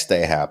then the next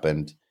day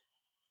happened,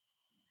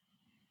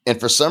 and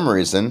for some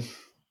reason,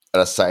 I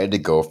decided to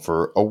go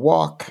for a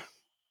walk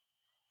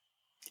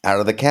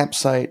out of the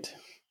campsite,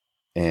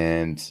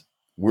 and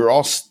we're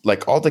all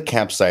like, all the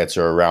campsites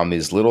are around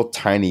these little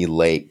tiny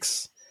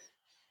lakes,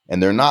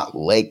 and they're not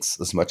lakes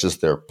as much as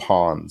they're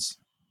ponds.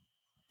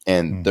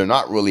 And they're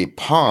not really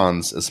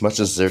ponds as much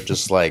as they're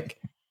just like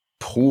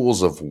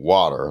pools of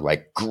water,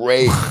 like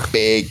great,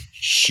 big,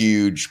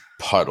 huge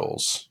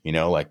puddles, you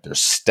know, like they're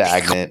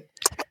stagnant.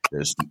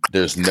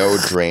 There's no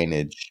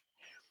drainage.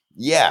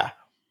 Yeah.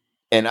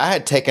 And I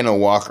had taken a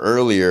walk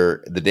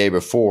earlier the day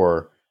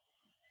before.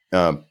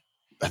 I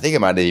think it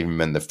might have even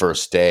been the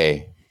first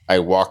day. I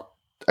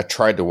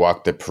tried to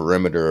walk the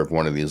perimeter of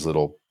one of these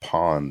little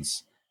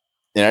ponds.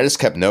 And I just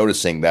kept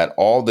noticing that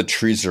all the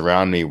trees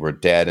around me were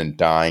dead and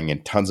dying,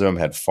 and tons of them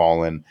had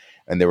fallen.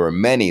 And there were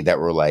many that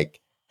were like,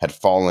 had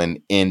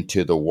fallen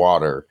into the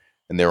water,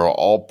 and they were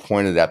all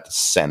pointed at the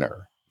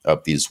center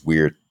of these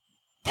weird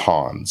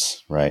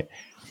ponds, right?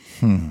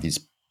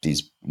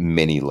 These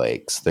mini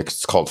lakes.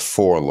 It's called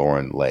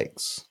forlorn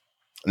lakes.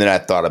 And then I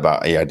thought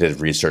about, I did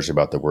research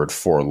about the word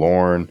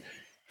forlorn.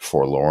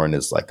 Forlorn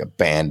is like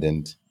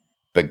abandoned,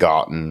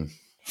 begotten,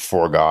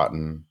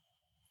 forgotten.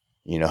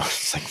 You know,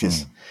 it's like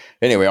this.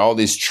 Anyway, all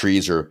these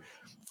trees are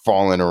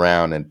falling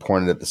around and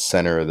pointed at the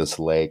center of this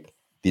lake,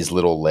 these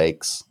little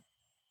lakes.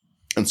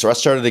 And so I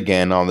started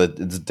again on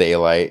it's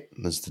daylight.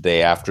 This is the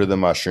day after the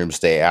mushrooms,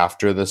 day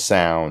after the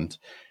sound,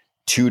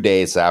 2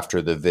 days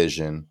after the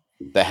vision.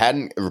 That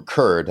hadn't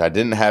occurred. I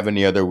didn't have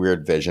any other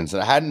weird visions.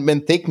 And I hadn't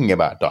been thinking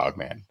about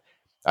Dogman.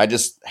 I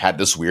just had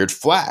this weird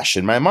flash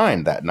in my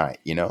mind that night,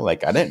 you know,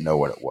 like I didn't know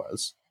what it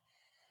was.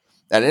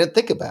 I didn't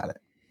think about it.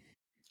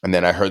 And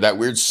then I heard that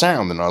weird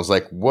sound, and I was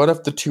like, what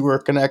if the two are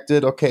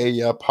connected? Okay,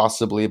 yeah,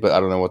 possibly, but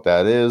I don't know what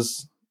that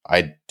is.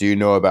 I do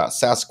know about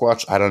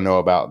Sasquatch. I don't know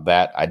about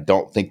that. I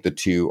don't think the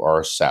two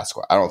are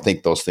Sasquatch. I don't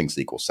think those things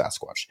equal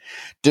Sasquatch.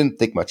 Didn't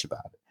think much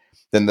about it.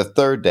 Then the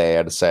third day,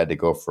 I decided to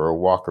go for a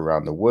walk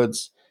around the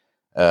woods,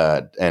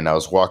 and I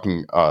was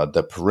walking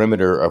the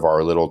perimeter of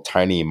our little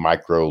tiny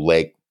micro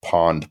lake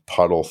pond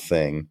puddle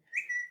thing.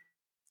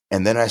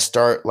 And then I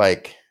start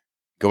like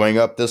going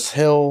up this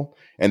hill,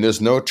 and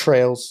there's no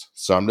trails.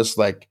 So I'm just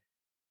like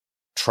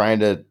trying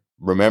to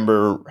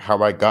remember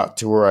how I got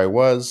to where I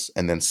was.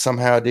 And then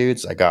somehow,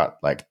 dudes, I got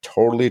like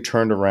totally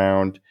turned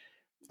around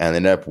and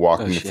ended up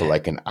walking for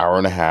like an hour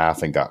and a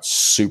half and got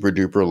super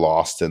duper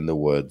lost in the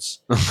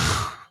woods.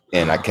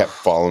 And I kept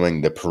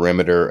following the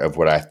perimeter of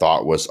what I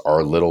thought was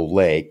our little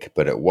lake,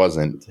 but it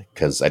wasn't,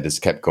 because I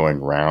just kept going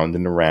round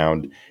and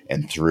around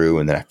and through.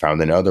 And then I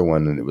found another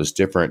one, and it was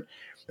different.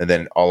 And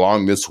then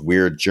along this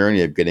weird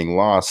journey of getting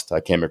lost,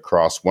 I came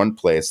across one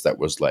place that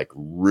was like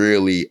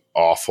really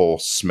awful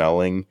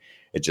smelling.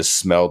 It just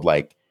smelled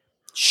like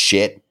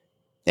shit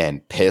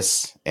and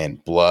piss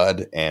and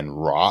blood and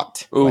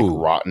rot, like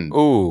rotten,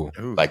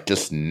 like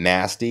just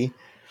nasty.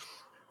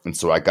 And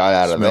so I got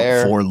out of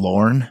there.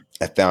 Forlorn.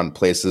 I found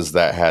places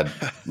that had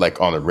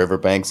like on the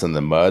riverbanks in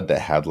the mud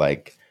that had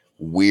like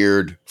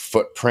weird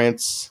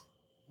footprints,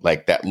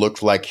 like that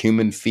looked like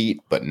human feet,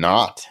 but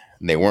not.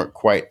 And they weren't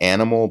quite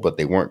animal, but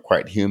they weren't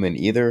quite human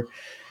either.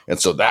 And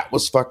so that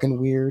was fucking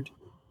weird.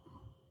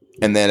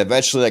 And then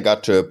eventually I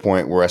got to a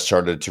point where I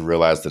started to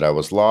realize that I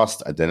was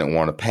lost. I didn't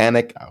want to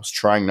panic. I was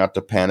trying not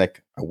to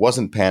panic. I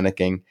wasn't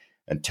panicking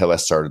until I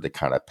started to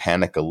kind of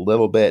panic a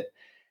little bit.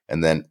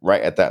 And then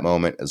right at that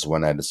moment is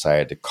when I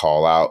decided to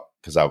call out,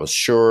 because I was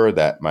sure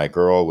that my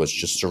girl was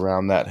just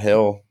around that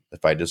hill.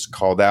 If I just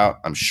called out,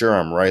 I'm sure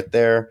I'm right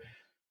there.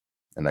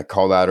 And I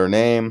called out her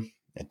name.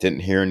 I didn't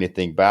hear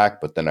anything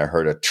back, but then I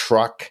heard a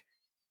truck,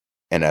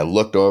 and I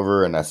looked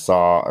over and I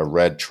saw a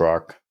red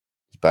truck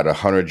about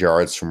 100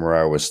 yards from where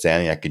I was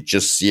standing. I could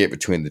just see it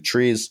between the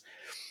trees,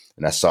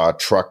 and I saw a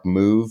truck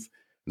move.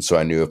 And so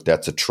I knew if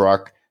that's a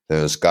truck, then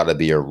there's got to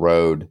be a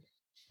road.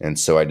 And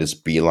so I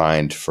just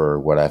beelined for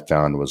what I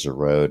found was a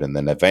road. And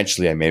then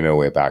eventually I made my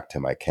way back to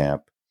my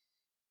camp.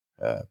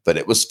 But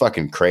it was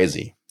fucking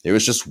crazy. It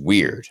was just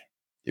weird.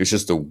 It was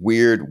just a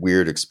weird,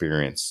 weird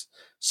experience.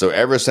 So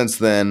ever since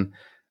then,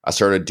 I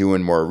started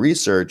doing more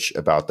research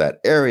about that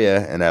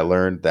area, and I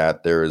learned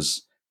that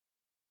there's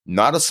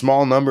not a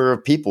small number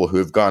of people who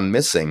have gone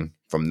missing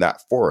from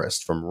that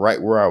forest, from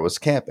right where I was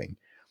camping.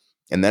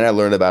 And then I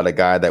learned about a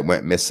guy that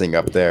went missing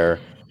up there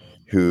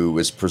who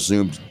was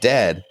presumed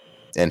dead,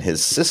 and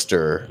his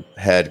sister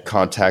had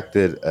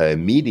contacted a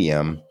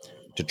medium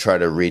to try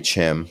to reach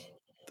him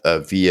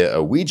via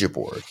a Ouija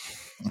board.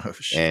 Oh,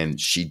 and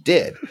she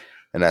did.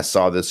 And I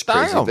saw this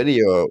crazy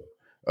video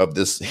of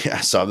this.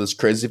 I saw this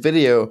crazy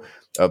video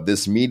of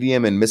this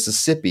medium in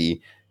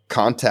Mississippi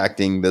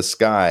contacting this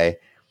guy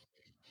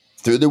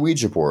through the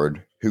Ouija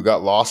board who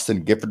got lost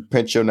in Gifford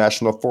Pinchot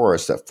National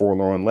Forest at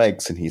Forlorn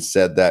Lakes. And he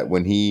said that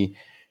when he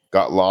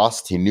got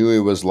lost, he knew he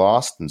was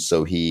lost. And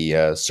so he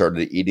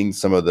started eating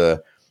some of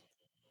the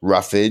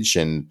roughage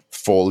and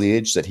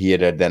foliage that he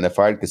had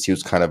identified, because he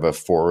was kind of a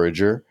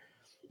forager.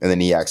 And then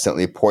he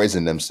accidentally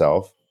poisoned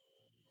himself.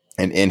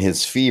 And in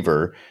his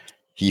fever,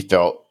 he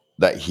felt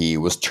that he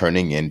was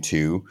turning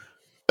into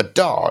a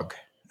dog.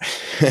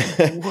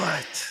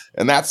 What?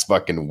 And that's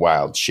fucking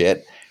wild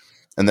shit.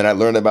 And then I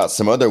learned about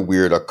some other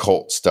weird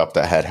occult stuff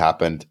that had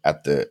happened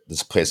at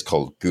this place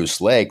called Goose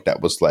Lake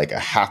that was like a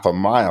half a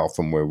mile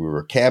from where we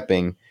were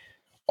camping.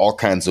 All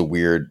kinds of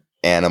weird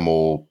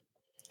animal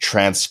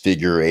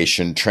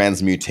transfiguration,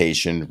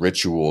 transmutation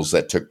rituals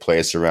that took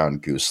place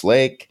around Goose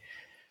Lake.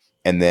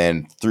 And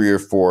then 3 or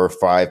 4 or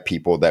 5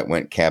 people that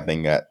went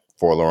camping at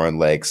Forlorn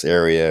Lakes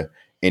area,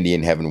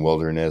 Indian Heaven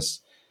Wilderness,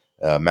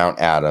 Mount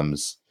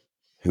Adams,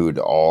 who'd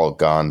all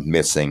gone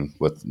missing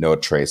with no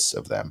trace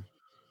of them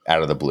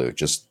out of the blue.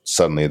 Just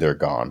suddenly they're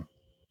gone.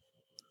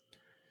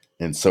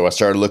 And so I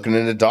started looking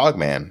into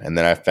Dogman. And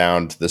then I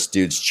found this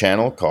dude's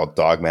channel called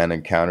Dogman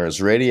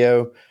Encounters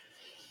Radio.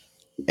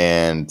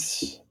 And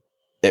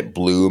it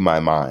blew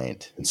my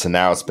mind. And so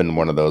now it's been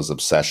one of those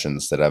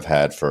obsessions that I've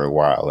had for a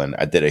while. And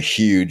I did a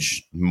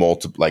huge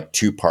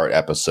 2-part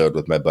episode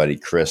with my buddy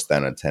Chris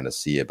down in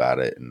Tennessee about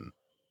it. And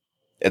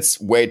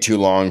it's way too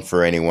long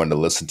for anyone to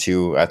listen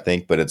to, I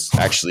think, but it's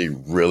actually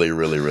really,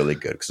 really, really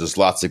good because there's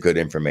lots of good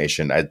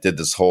information. I did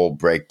this whole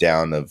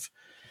breakdown of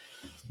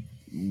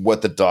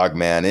what the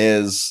Dogman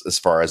is, as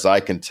far as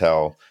I can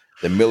tell,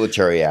 the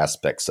military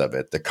aspects of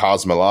it, the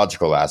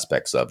cosmological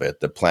aspects of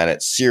it, the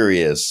planet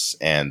Sirius,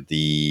 and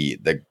the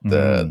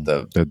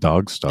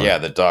dog star. Yeah,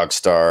 the dog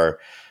star.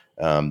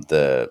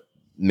 The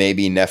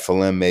maybe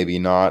Nephilim, maybe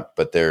not,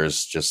 but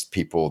there's just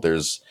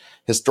there's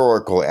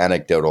historical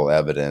anecdotal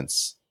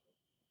evidence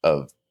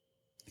of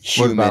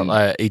human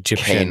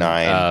Egyptian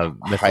canine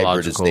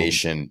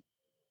hybridization.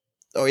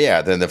 Oh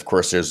yeah, then of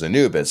course there's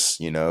Anubis,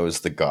 is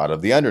the god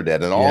of the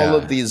undead, and all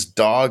of these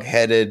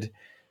dog-headed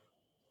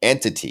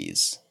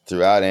entities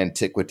throughout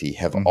antiquity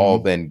have all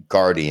been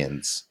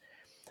guardians.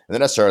 And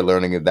then I started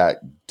learning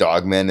that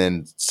Dogman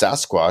and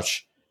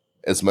Sasquatch,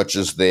 as much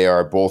as they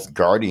are both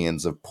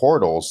guardians of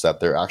portals, that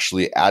they're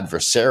actually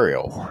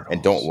adversarial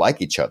and don't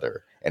like each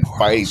other and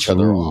fight each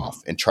other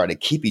off and try to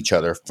keep each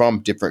other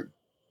from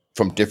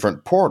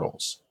different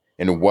portals.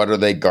 And what are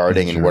they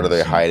guarding and what are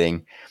they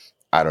hiding?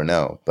 I don't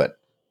know, but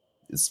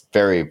it's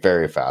very,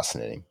 very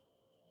fascinating.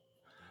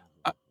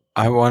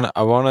 I want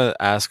to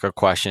ask a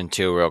question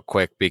too, real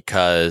quick,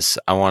 because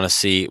I want to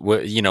see.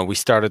 We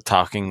started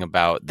talking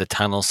about the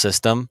tunnel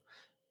system,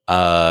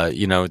 there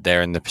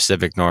in the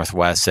Pacific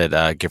Northwest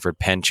at Gifford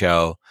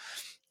Pinchot,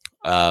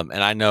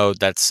 and I know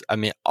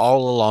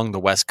all along the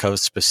West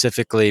Coast,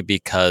 specifically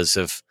because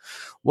of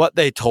what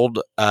they told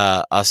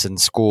us in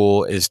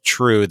school is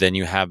true. Then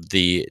you have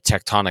the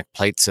tectonic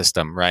plate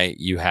system, right?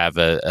 You have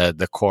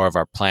the core of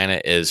our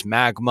planet is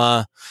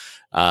magma.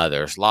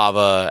 There's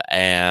lava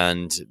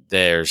and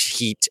there's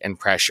heat and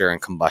pressure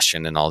and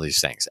combustion and all these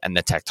things. And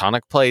the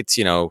tectonic plates,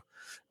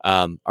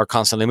 are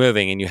constantly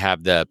moving. And you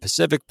have the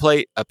Pacific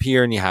plate up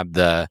here, and you have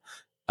you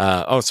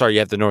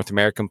have the North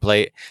American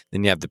plate.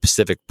 Then you have the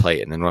Pacific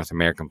plate, and the North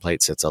American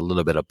plate sits a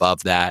little bit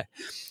above that.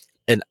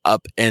 And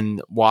up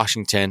in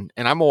Washington,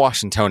 and I'm a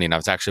Washingtonian. I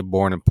was actually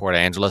born in Port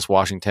Angeles,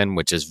 Washington,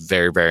 which is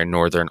very, very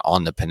northern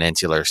on the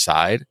peninsular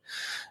side.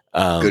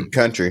 Good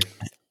country.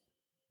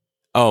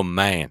 Oh,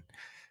 man.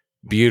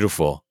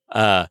 Beautiful.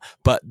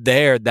 But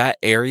that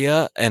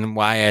area, and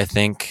why I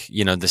think,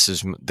 this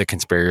is the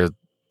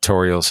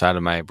conspiratorial side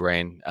of my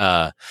brain,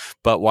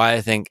 but why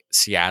I think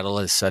Seattle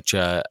is such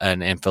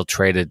an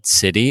infiltrated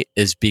city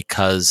is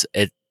because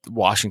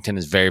Washington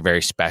is very,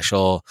 very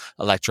special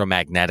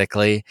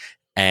electromagnetically.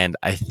 And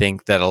I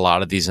think that a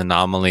lot of these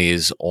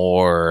anomalies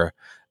or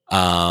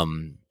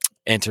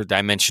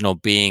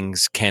interdimensional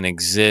beings can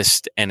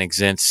exist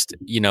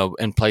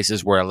in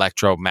places where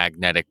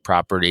electromagnetic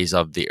properties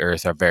of the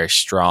earth are very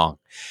strong.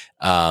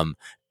 And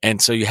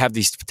so you have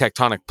these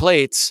tectonic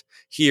plates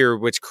here,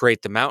 which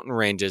create the mountain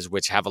ranges,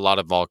 which have a lot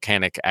of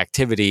volcanic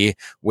activity,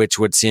 which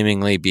would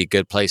seemingly be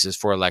good places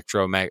for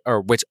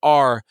which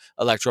are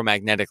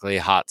electromagnetically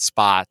hot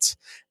spots,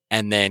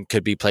 and then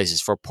could be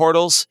places for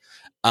portals.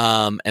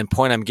 And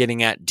point I'm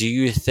getting at, do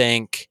you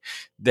think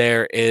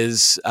there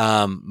is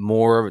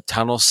more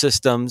tunnel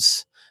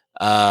systems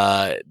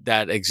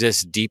that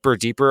exist deeper?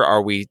 Do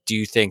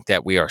you think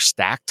that we are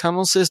stacked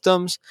tunnel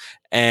systems?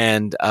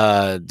 And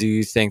do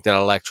you think that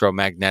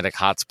electromagnetic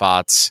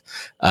hotspots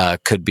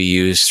could be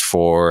used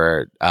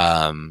for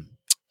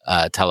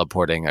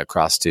teleporting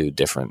across to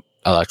different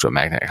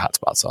electromagnetic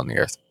hotspots on the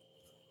Earth?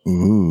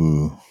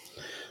 Ooh.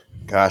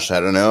 Gosh,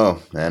 I don't know,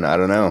 man. I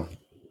don't know.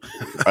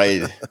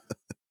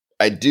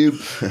 I do.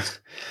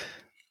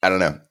 I don't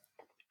know.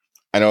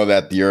 I know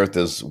that the Earth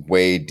is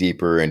way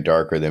deeper and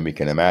darker than we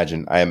can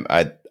imagine. I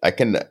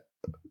can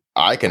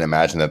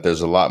imagine that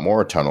there's a lot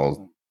more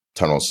tunnel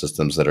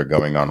systems that are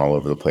going on all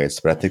over the place.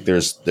 But I think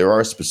there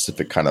are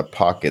specific kind of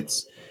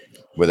pockets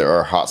where there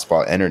are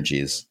hotspot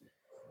energies.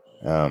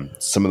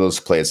 Some of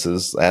those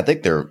places, I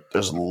think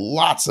there's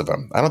lots of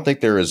them. I don't think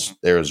they're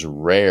as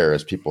rare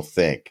as people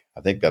think.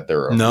 I think that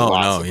there are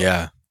lots of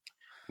them.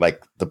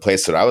 Like the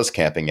place that I was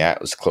camping at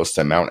was close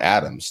to Mount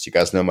Adams. Do you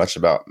guys know much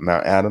about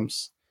Mount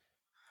Adams?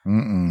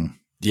 Mm-mm.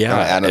 Yeah,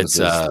 Mount Adams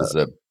is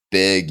a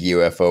big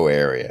UFO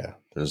area.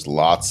 There's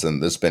lots,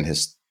 and there's been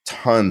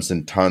tons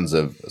and tons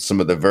of some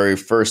of the very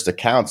first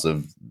accounts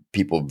of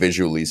people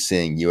visually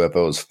seeing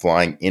UFOs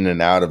flying in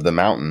and out of the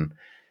mountain,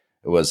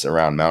 it was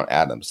around Mount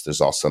Adams.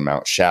 There's also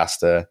Mount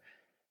Shasta.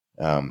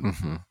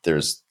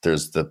 There's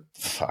the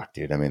fuck,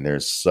 dude. I mean,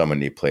 there's so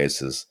many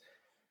places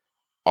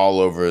all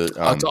over. A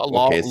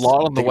lot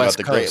on the West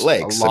Coast. Great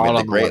Lakes. I mean,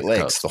 the Great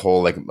Lakes. The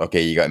whole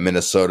you got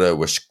Minnesota,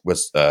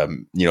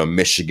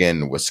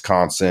 Michigan,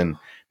 Wisconsin.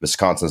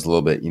 Wisconsin's a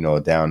little bit,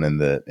 down in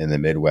the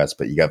Midwest,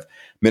 but you have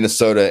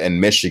Minnesota and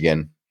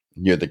Michigan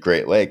near the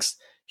Great Lakes.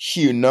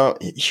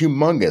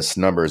 Humongous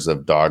numbers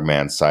of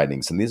Dogman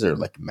sightings, and these are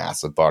like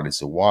massive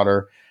bodies of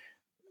water.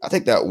 I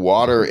think that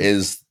water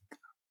is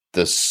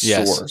the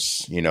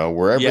source,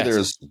 wherever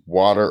there's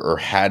water or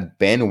had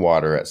been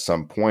water at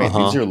some point.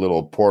 These are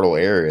little portal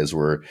areas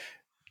where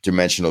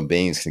dimensional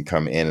beings can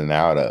come in and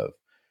out of.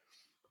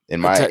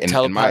 In my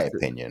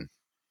opinion.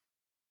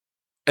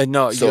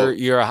 No,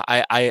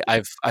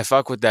 I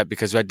fuck with that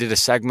because I did a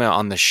segment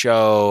on the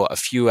show a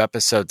few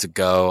episodes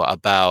ago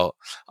about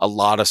a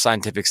lot of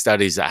scientific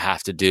studies that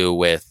have to do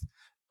with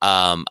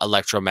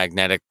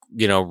electromagnetic,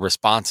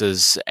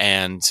 responses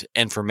and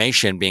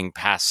information being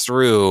passed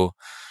through,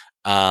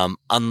 that's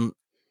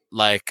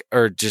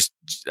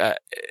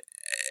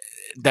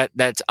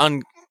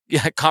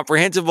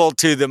comprehensible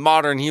to the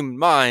modern human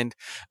mind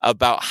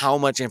about how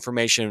much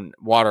information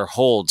water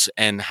holds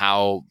and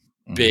how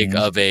big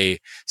of a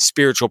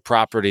spiritual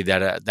property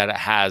that it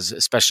has,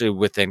 especially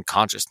within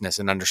consciousness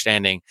and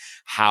understanding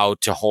how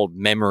to hold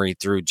memory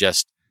through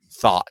just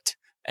thought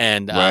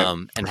and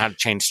how to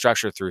change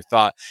structure through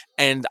thought.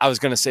 And I was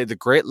going to say the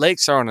Great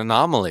Lakes are an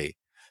anomaly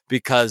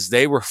because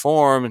they were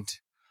formed.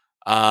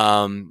 They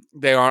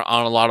aren't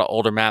on a lot of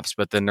older maps,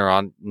 but then they're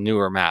on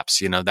newer maps,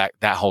 that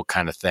whole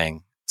kind of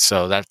thing.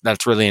 So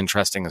that's really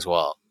interesting as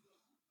well.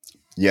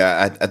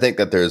 Yeah. I think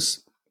that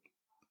there's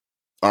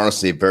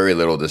honestly very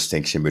little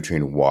distinction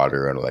between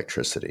water and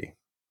electricity.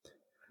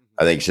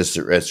 I think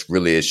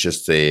it's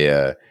just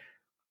a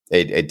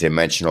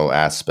dimensional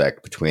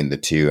aspect between the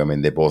two. I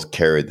mean, they both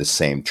carry the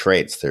same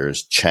traits.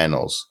 There's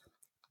channels,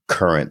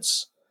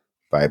 currents,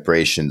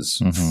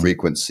 vibrations,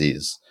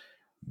 frequencies,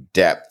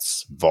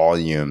 depths,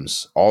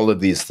 volumes. All of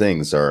these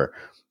things are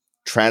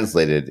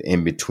translated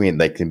in between.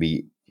 They can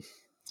be,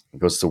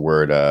 what's the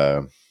word?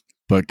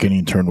 But can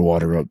you turn the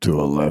water up to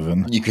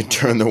 11? You can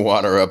turn the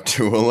water up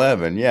to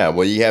 11. Yeah.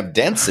 Well, you have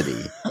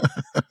density.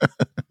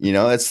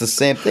 It's the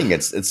same thing.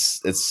 It's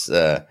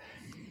the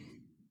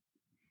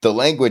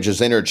language is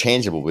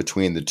interchangeable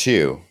between the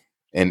two.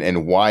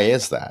 And why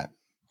is that?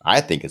 I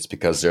think it's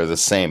because they're the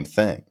same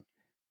thing.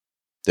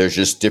 There's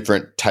just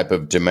different type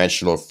of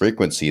dimensional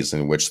frequencies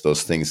in which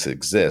those things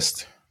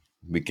exist.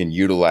 We can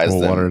utilize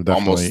them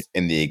almost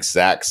in the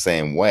exact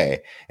same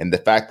way. And the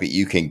fact that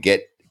you can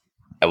get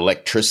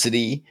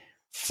electricity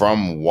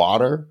from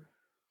water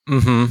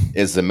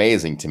is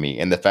amazing to me.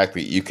 And the fact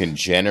that you can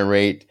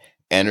generate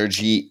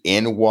energy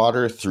in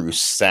water through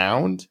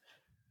sound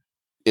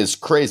is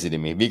crazy to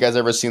me. Have you guys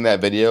ever seen that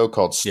video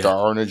called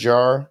Star in a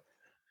Jar?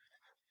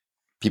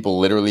 People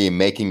literally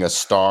making a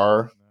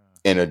star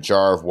in a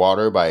jar of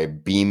water by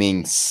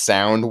beaming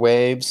sound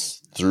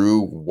waves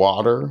through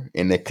water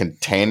in a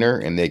container,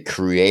 and they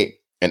create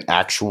an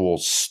actual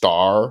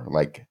star,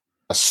 like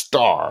a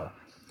star,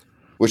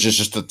 which is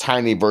just a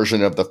tiny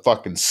version of the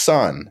fucking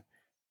sun.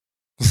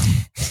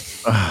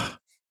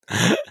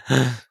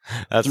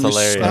 That's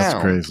hilarious.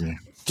 That's crazy.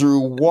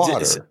 Through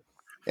water.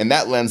 And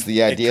that lends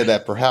the idea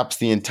that perhaps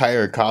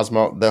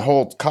the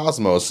whole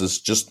cosmos is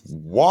just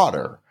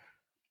water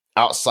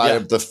outside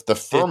of the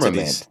firmament,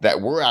 entities. That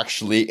we're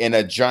actually in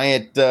a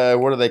giant,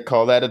 what do they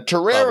call that? A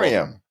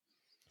terrarium.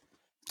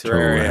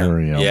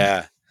 Terrarium.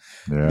 Yeah.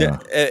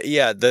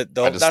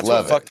 That's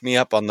what fucked me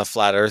up on the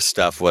flat Earth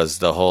stuff was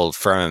the whole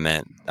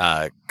firmament.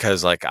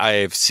 Because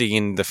I've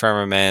seen the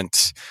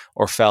firmament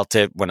or felt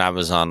it when I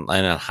was in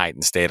a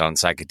heightened state on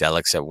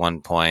psychedelics at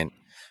one point,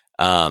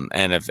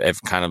 and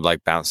have kind of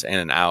bounced in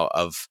and out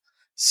of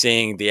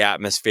seeing the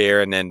atmosphere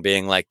and then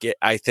being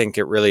I think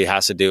it really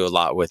has to do a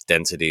lot with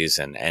densities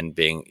and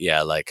being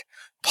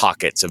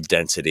pockets of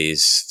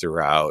densities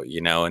throughout,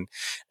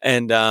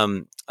 and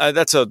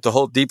that's the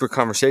whole deeper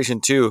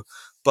conversation too.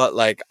 But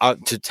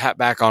to tap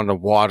back onto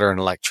water and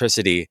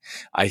electricity,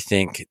 I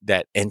think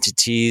that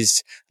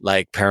entities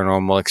like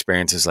paranormal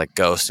experiences like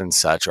ghosts and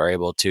such are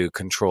able to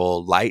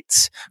control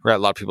lights. Right? A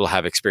lot of people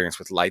have experience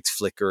with lights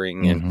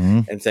flickering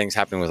and things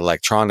happening with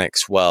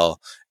electronics.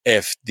 Well,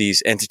 if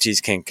these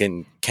entities can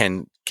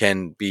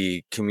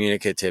be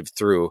communicative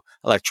through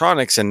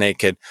electronics, and they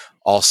could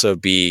also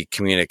be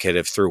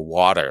communicative through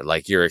water,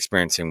 like you're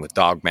experiencing with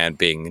Dogman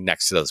being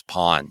next to those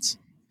ponds,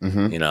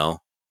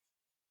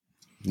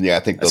 Yeah,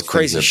 I think that's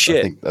crazy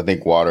shit. I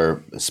think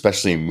water,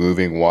 especially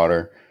moving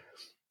water,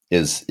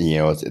 is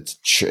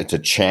it's a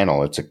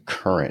channel, it's a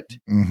current,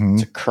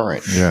 it's a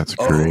current. Yeah, it's a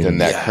current. And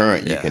that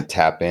current, you can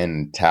tap in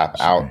and tap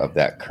out of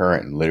that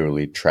current, and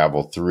literally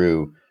travel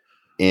through,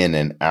 in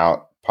and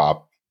out,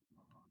 pop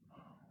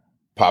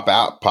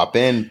out, pop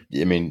in.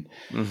 I mean,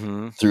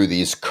 through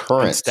these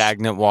currents. And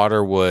stagnant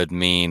water would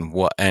mean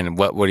what? And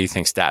what do you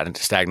think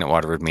stagnant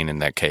water would mean in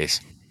that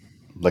case?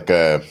 Like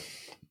a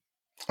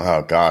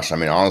Oh gosh, I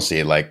mean,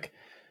 honestly, like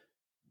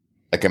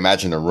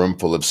imagine a room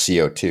full of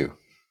CO2.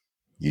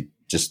 You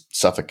just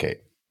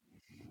suffocate.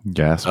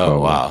 Gas Oh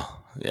bubble.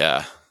 wow,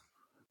 yeah,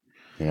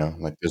 You know,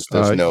 like there's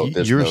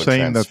You're no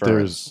saying that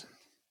transference.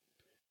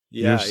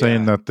 you're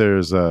saying that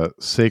there's a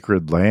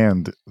sacred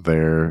land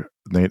there,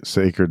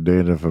 sacred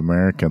Native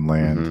American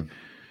land.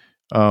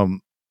 Mhm.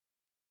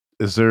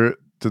 Is there?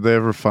 Did they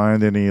ever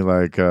find any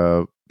like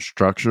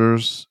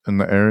structures in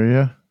the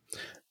area?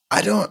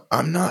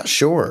 I'm not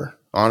sure,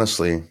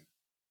 honestly.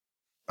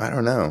 I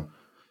don't know.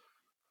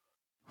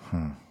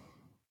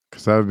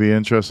 Because that would be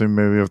interesting.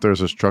 Maybe if there's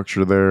a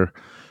structure there,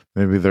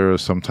 maybe there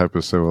was some type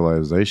of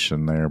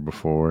civilization there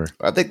before.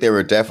 I think there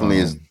were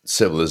definitely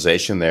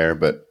civilization there,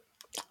 but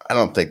I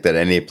don't think that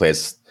any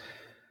place,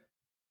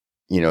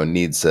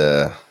 needs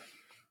a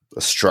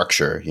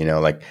structure.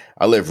 Like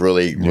I live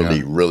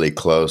really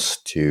close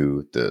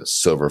to the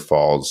Silver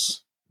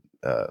Falls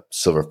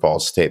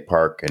State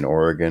Park in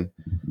Oregon.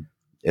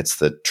 It's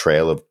the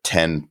Trail of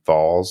 10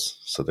 Falls.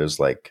 So there's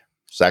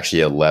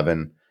actually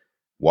 11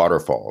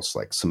 waterfalls,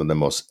 like some of the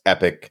most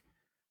epic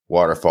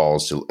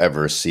waterfalls you'll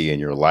ever see in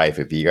your life.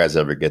 If you guys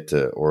ever get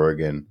to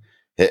Oregon,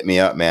 hit me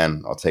up,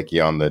 man. I'll take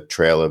you on the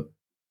Trail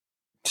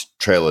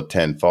of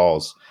 10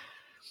 Falls.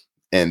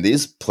 And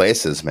these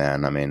places,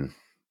 man, I mean,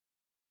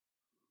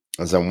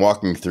 as I'm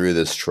walking through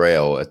this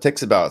trail, it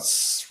takes about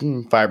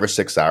 5 or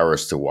 6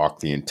 hours to walk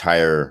the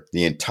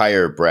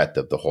entire breadth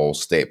of the whole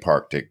state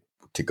park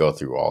to go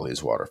through all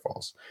these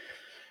waterfalls.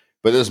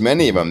 But there's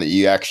many of them that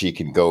you actually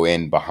can go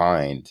in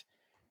behind.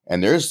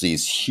 And there's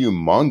these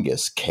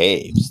humongous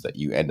caves that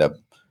you end up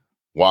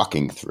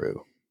walking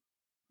through.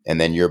 And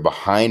then you're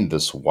behind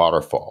this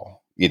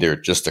waterfall, either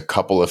just a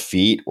couple of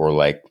feet or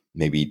like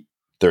maybe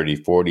 30,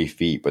 40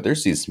 feet. But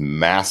there's these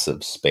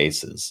massive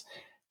spaces.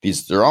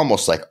 They're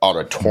almost like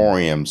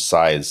auditorium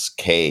size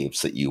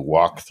caves that you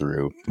walk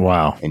through.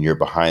 Wow. And you're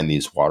behind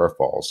these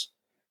waterfalls.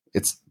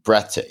 It's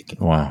breathtaking.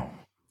 Wow.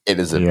 It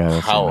is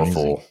a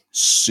powerful,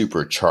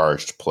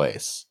 supercharged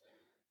place.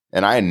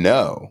 And I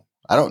know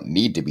I don't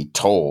need to be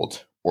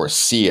told or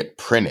see it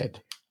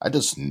printed. I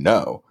just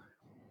know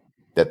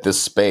that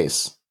this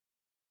space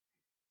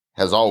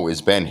has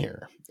always been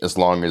here. As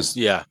long as,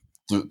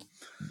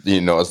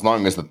 as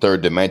long as the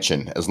third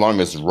dimension, as long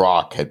as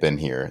rock had been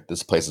here,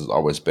 this place has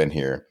always been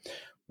here.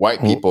 White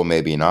people,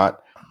 maybe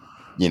not.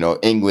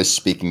 English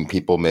speaking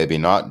people, maybe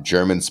not.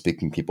 German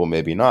speaking people,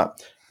 maybe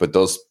not. But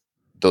those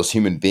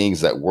human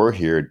beings that were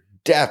here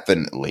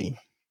definitely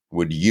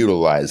would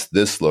utilize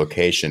this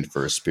location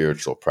for a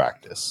spiritual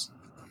practice.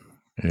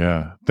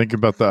 Yeah. Think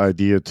about the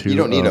idea too. You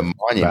don't need a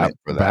monument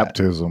for that.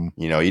 Baptism.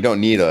 You don't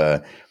need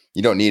an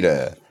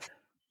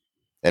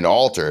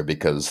altar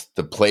because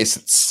the place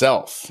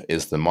itself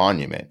is the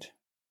monument.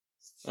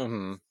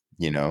 Mm-hmm.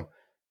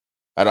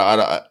 I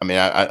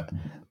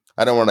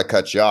don't want to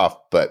cut you off,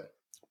 but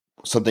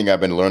something I've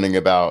been learning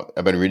about,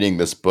 I've been reading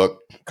this book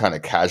kind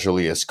of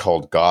casually. It's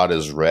called God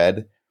is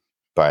Red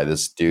by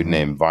this dude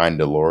named Vine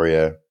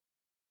Deloria.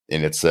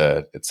 And it's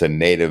a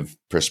native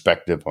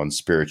perspective on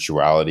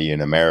spirituality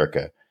in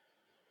America.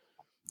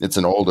 It's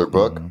an older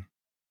book. Mm-hmm.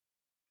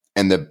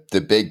 And the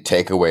big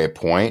takeaway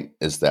point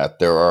is that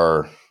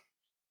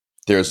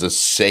there's a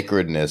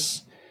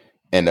sacredness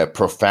and a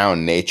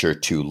profound nature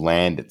to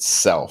land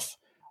itself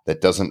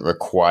that doesn't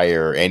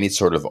require any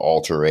sort of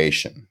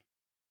alteration.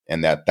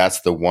 And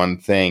that's the one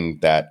thing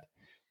that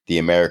the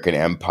American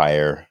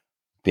empire,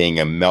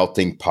 being a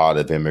melting pot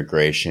of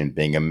immigration,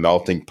 being a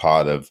melting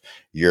pot of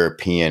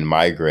European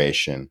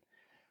migration,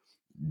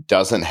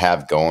 doesn't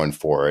have going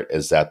for it,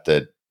 is that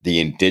the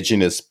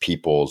indigenous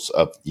peoples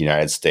of the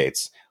United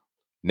States,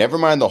 never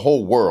mind the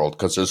whole world,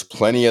 because there's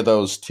plenty of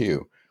those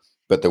too,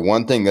 but the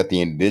one thing that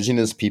the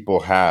indigenous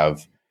people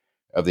have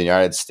of the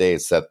United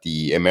States that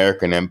the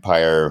American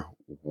empire,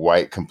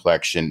 white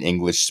complexion,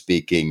 English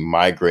speaking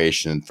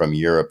migration from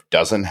Europe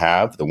doesn't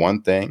have, the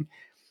one thing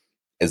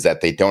is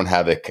that they don't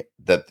have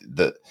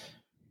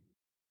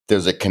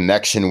there's a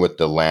connection with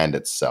the land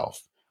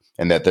itself,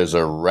 and that there's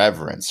a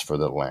reverence for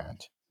the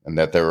land, and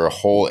that there are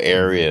whole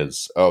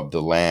areas of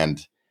the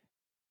land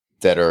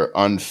that are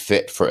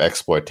unfit for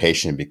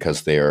exploitation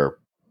because they're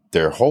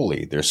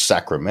holy, they're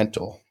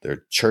sacramental,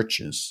 they're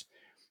churches.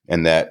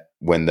 And that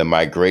when the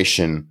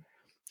migration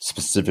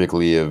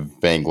specifically of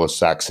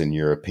Anglo-Saxon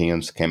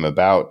Europeans came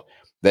about,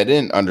 they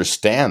didn't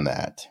understand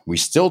that. We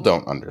still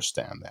don't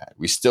understand that.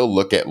 We still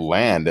look at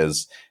land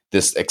as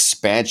this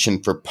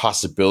expansion for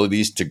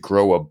possibilities to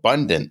grow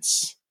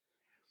abundance,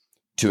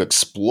 to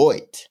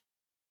exploit,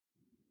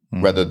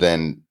 rather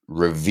than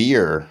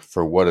revere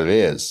for what it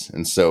is.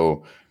 And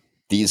so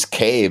these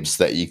caves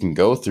that you can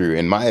go through,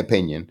 in my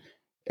opinion,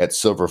 at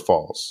Silver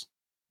Falls,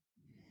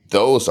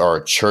 those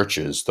are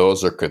churches,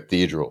 those are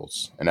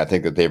cathedrals. And I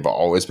think that they've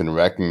always been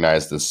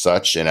recognized as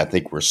such. And I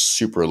think we're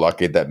super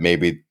lucky that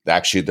maybe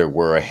actually there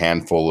were a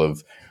handful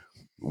of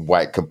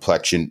white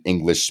complexion,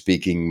 English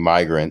speaking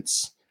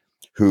migrants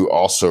who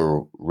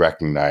also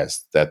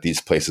recognized that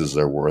these places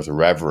are worth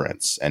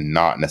reverence and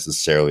not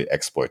necessarily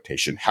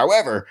exploitation.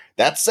 However,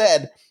 that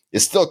said, it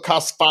still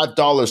costs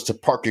 $5 to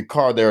park your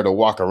car there to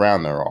walk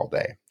around there all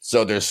day.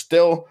 So they're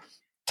still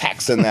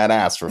taxing that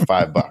ass for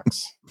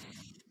 $5.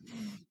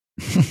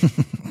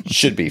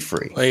 Should be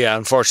free. Well, yeah,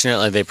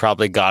 unfortunately, they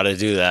probably got to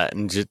do that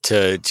and just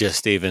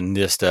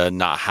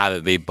not have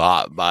it be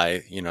bought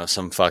by,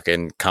 some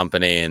fucking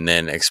company and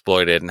then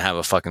exploit it and have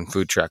a fucking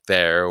food truck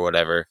there or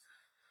whatever.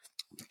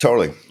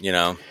 Totally.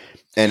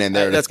 And in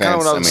their that's kind of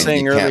what I was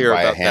saying you can't earlier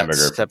buy a about that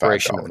hamburger for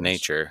separation of $5.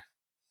 nature.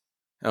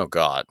 Oh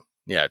God,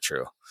 yeah,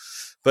 true.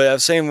 But I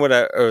was saying what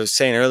I was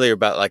saying earlier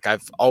about, like,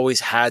 I've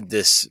always had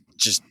this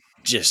just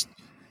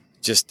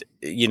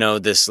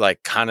this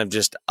like kind of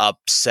just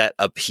upset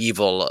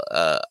upheaval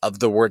of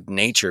the word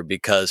nature,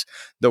 because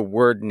the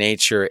word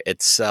nature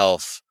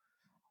itself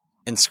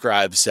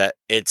inscribes that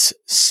it's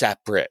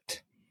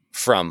separate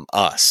from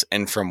us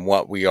and from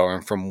what we are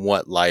and from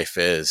what life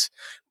is,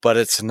 but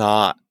it's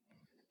not.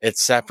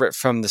 It's separate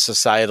from the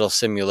societal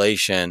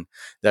simulation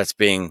that's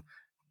being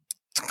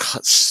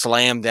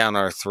slammed down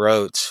our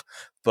throats.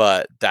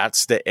 But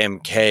that's the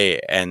MK,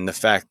 and the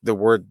fact the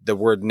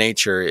word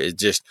nature, it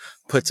just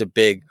puts a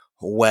big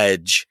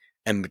wedge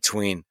in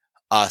between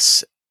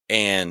us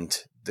and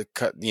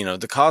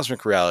the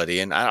cosmic reality.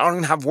 And I don't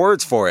even have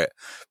words for it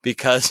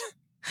because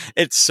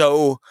it's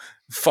so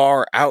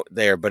far out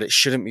there, but it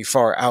shouldn't be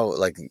far out.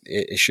 Like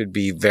it should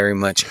be very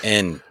much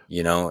in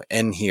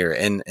here,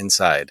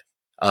 inside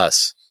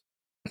us.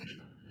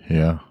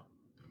 Yeah.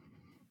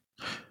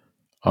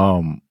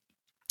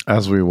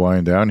 As we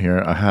wind down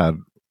here, I had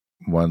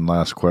one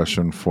last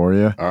question for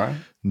you. All right.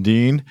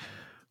 Dean,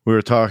 we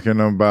were talking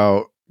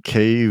about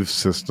cave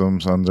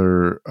systems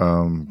under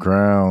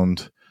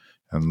ground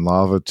and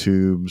lava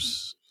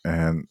tubes,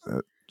 and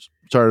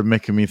started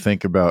making me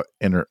think about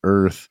inner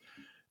Earth.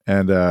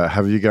 And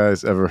have you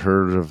guys ever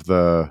heard of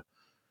the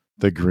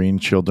Green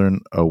Children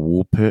of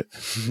Woolpit?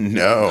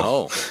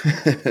 No.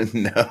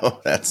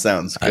 No, that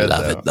sounds good. I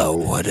love it though.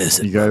 What is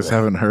it? You guys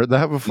haven't heard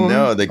that before?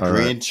 No, the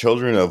Green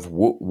Children of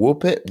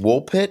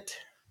Woolpit?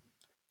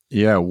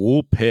 Yeah,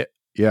 Woolpit.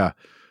 Yeah.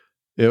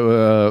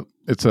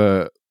 It's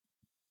a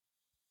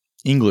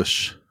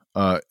English.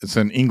 It's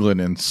in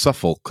England, in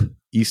Suffolk,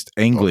 East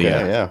Anglia.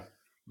 Okay,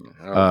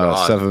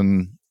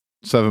 yeah.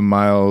 7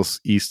 miles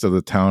east of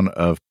the town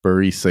of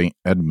Bury St.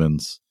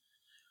 Edmunds.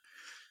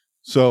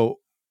 So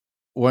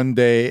one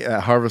day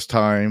at harvest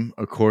time,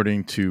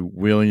 according to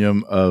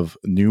William of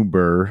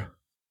Newburgh,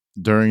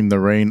 during the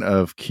reign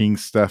of King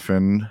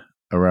Stephen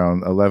around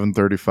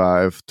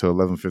 1135 to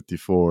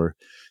 1154,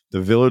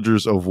 the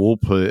villagers of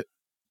Woolpit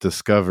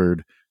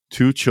discovered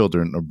 2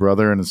 children, a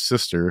brother and a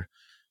sister,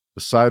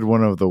 beside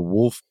one of the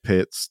wolf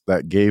pits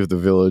that gave the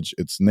village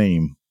its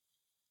name.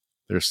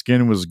 Their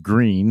skin was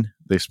green,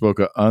 they spoke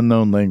an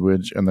unknown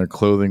language, and their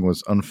clothing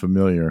was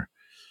unfamiliar.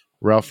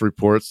 Ralph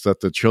reports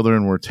that the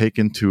children were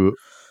taken to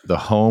the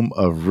home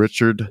of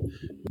Richard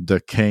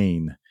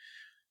Dacane.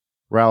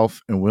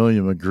 Ralph and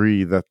William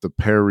agree that the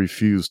pair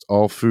refused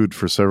all food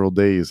for several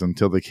days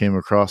until they came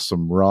across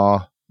some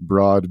raw,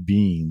 broad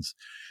beans,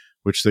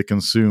 which they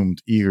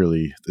consumed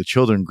eagerly. The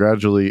children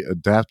gradually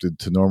adapted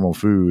to normal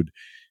food.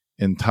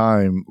 In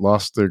time,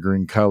 lost their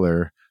green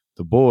color.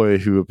 The boy,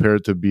 who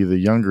appeared to be the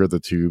younger of the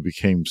two,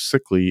 became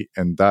sickly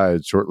and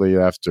died shortly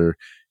after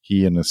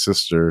he and his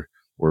sister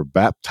were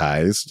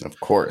baptized. Of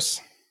course.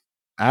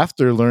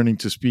 After learning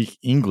to speak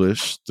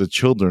English,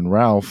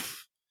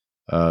 Ralph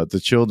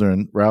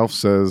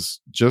says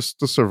just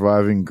the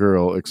surviving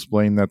girl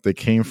explained that they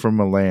came from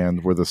a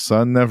land where the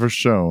sun never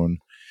shone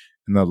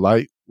and the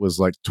light was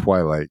like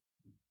twilight.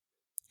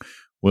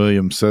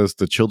 William says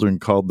the children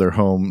called their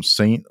home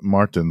St.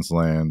 Martin's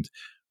Land.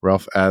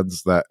 Ralph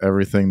adds that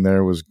everything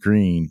there was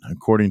green.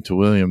 According to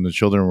William, the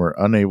children were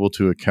unable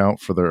to account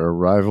for their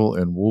arrival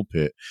in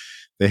Woolpit.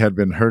 They had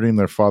been herding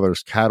their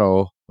father's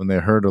cattle when they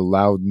heard a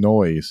loud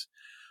noise.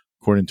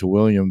 According to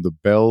William, the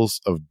bells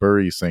of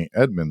Bury St.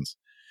 Edmunds,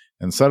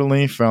 and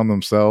suddenly found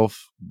themselves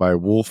by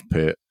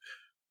Woolpit,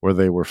 where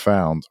they were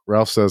found.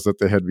 Ralph says that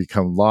they had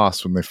become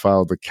lost when they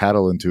followed the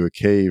cattle into a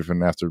cave,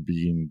 and after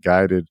being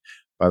guided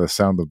by the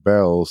sound of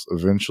bells,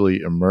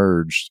 eventually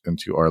emerged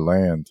into our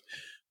land.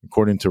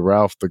 According to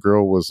Ralph, the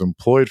girl was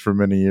employed for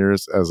many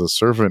years as a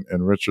servant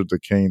in Richard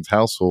Dacane's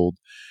household,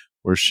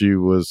 where she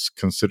was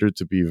considered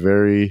to be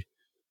very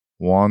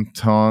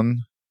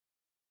wanton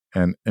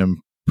and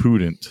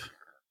impudent.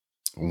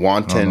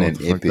 Wanton and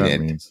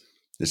impudent.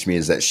 This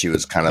means that she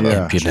was kind of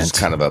a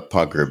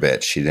punker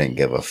bitch. She didn't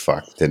give a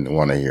fuck. Didn't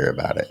want to hear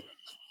about it.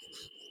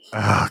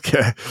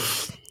 Okay.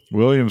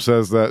 William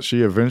says that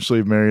she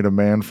eventually married a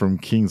man from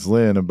King's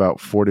Lynn, about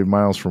 40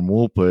 miles from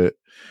Woolpit,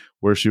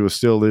 where she was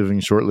still living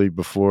shortly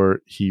before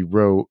he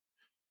wrote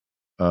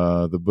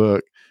the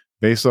book.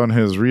 Based on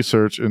his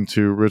research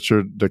into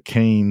Richard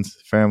Dacane's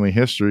family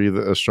history,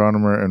 the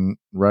astronomer and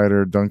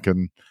writer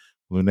Duncan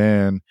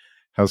Lunan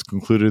has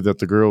concluded that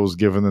the girl was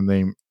given the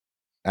name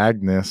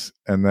Agnes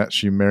and that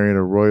she married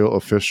a royal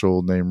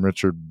official named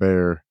Richard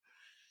Bear.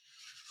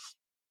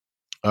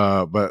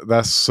 But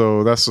that's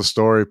the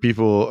story.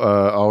 People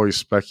always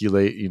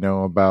speculate,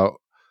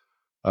 about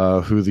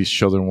who these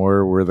children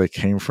were, where they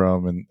came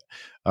from, and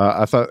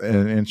I thought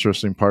an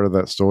interesting part of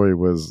that story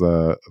was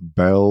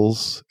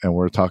bells, and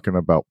we're talking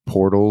about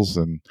portals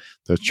and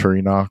the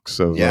tree knocks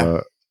of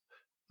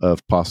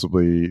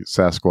possibly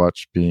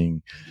Sasquatch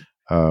being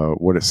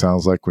what it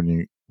sounds like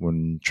when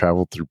you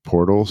travel through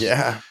portals.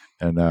 Yeah.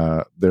 And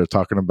they're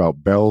talking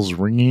about bells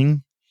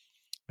ringing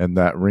and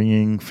that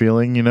ringing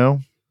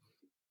feeling,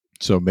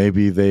 So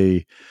maybe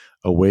they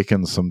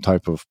awakened some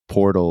type of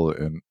portal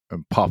and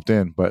popped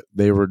in, but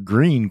they were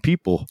green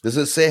people. Does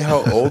it say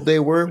how old they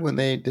were when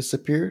they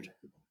disappeared?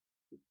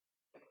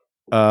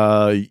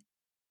 Yeah,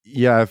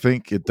 I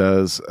think it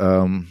does.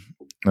 Let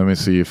me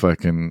see if I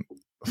can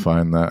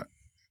find that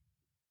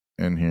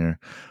in here.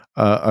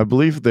 I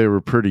believe they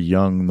were pretty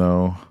young,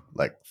 though.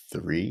 Like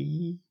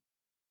 3?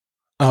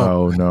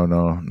 Oh, no.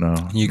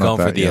 You not going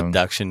for that the young.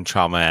 abduction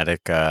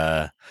traumatic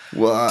type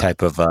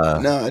of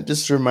No, it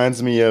just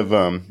reminds me of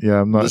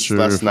Yeah, I'm not sure.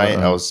 Last night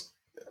I was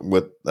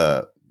with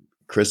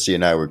Christy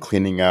and I were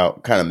cleaning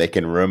out, kind of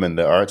making room in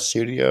the art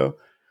studio,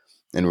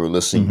 and we were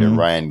listening to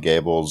Ryan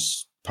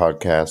Gable's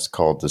podcast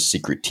called The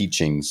Secret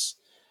Teachings.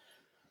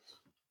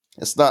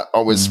 It's not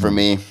always for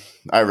me.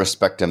 I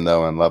respect him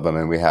though and love him,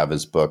 and we have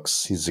his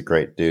books. He's a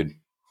great dude.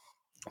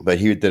 But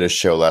he did a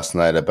show last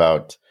night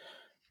about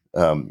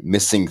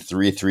Missing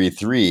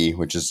 333,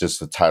 which is just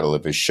the title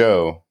of his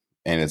show.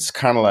 And it's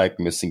kind of like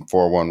Missing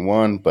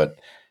 411, but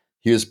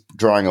he was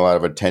drawing a lot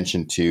of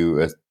attention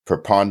to a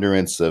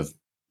preponderance of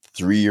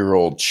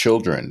 3-year-old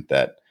children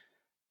that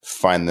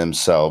find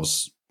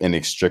themselves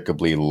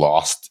inextricably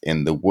lost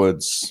in the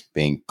woods,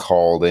 being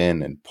called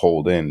in and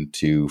pulled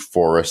into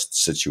forest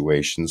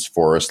situations,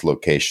 forest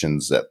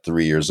locations at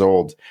 3 years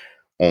old,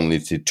 only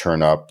to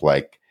turn up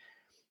like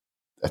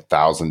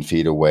 1,000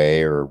 feet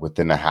away or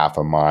within a half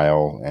a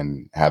mile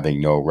and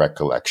having no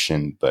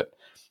recollection. But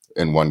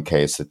in one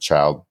case, a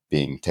child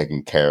being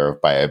taken care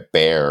of by a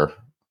bear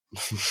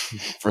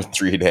for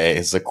 3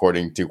 days,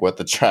 according to what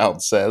the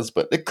child says.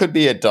 But it could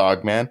be a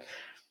dog, man,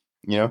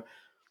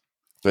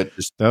 But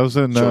just that was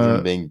in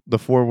children the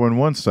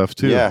 411 stuff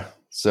too. Yeah.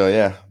 So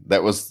yeah,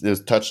 it was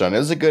touched on. It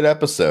was a good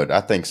episode.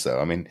 I think so.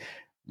 I mean,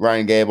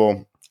 Ryan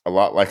Gable, a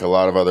lot like a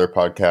lot of other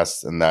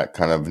podcasts in that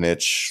kind of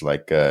niche,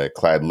 like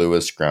Clyde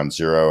Lewis, Ground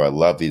Zero. I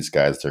love these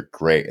guys. They're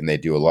great, and they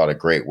do a lot of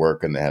great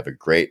work, and they have a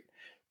great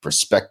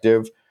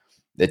perspective.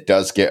 It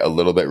does get a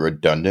little bit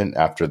redundant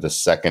after the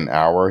second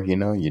hour.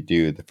 You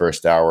do the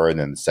first hour, and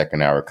then the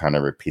second hour kind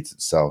of repeats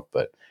itself,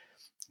 but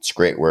it's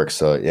great work.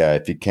 So yeah,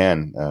 if you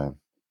can,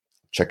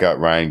 check out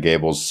Ryan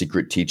Gable's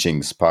Secret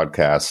Teachings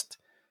podcast,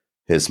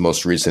 his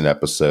most recent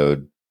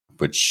episode,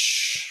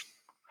 which,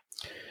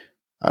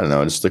 I don't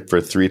know, just look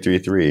for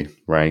 333,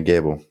 Ryan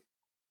Gable.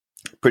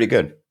 Pretty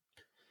good.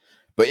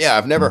 But yeah,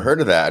 I've never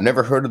heard of that. I've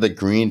never heard of the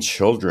Green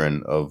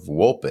Children of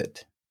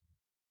Woolpit.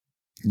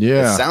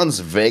 Yeah. It sounds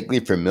vaguely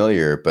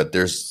familiar, but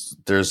there's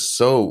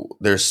so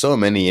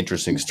many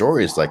interesting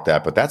stories like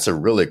that, but that's a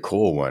really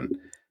cool one.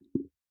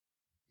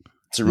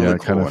 It's a really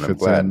cool one. I'm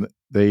glad.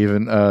 They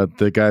even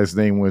the guy's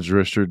name was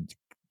Richard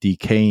D.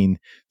 Caine,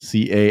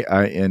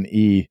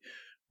 Caine,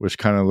 which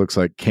kind of looks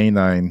like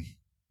canine.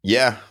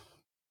 Yeah.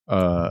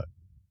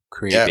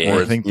 Creepy. Yeah,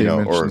 I think they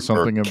mentioned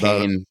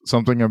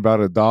something about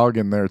a dog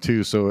in there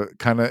too. So it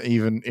kind of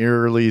even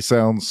eerily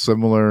sounds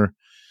similar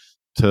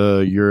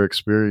to your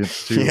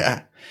experience too.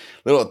 Yeah,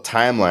 little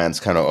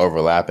timelines kind of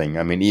overlapping.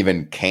 I mean,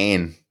 even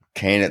Cain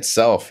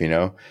itself,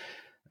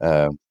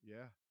 the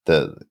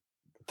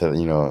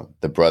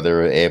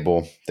brother of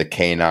Abel, the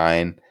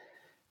Canine,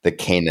 the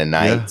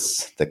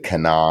Canaanites, the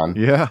Canaan.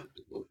 Yeah.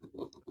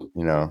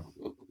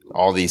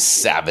 All these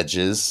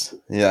savages.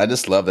 Yeah, I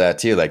just love that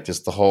too. Like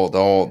just the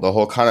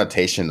whole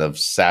connotation of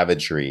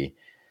savagery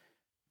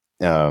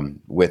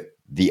with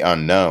the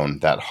unknown,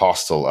 that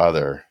hostile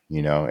other,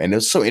 And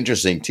it's so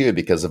interesting too,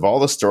 because of all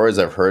the stories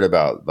I've heard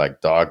about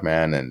like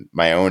Dogman and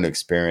my own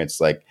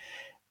experience, like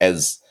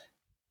as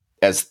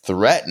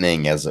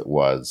threatening as it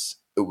was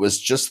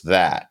just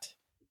that.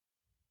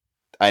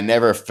 I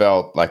never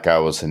felt like I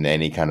was in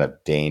any kind of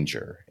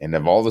danger. And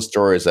of all the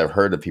stories I've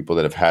heard of people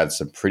that have had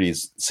some pretty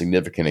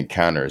significant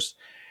encounters,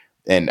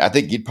 and I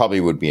think you probably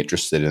would be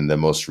interested in the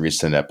most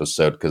recent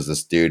episode, because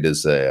this dude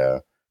is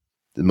the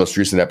most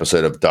recent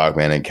episode of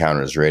Dogman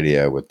Encounters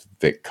Radio with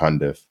Vic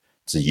Cundiff.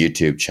 It's a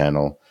YouTube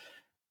channel.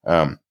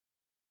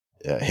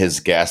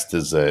 His guest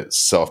is a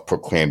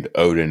self-proclaimed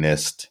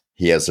Odinist.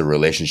 He has a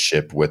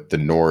relationship with the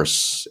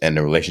Norse and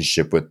a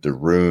relationship with the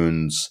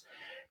runes,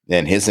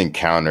 and his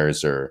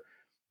encounters are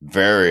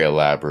very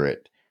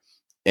elaborate.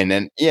 And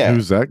then, yeah.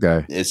 Who's that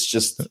guy? It's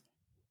just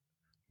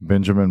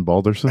Benjamin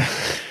Balderson?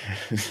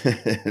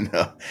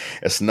 No,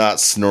 it's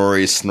not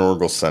Snorri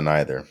Snorgelson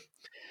either.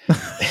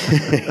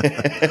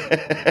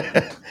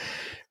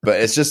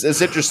 But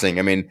it's interesting.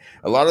 I mean,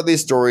 a lot of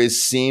these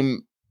stories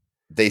seem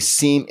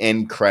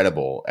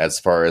incredible as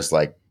far as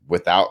like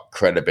without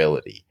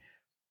credibility.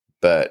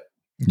 But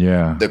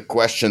yeah, the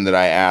question that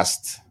I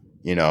asked,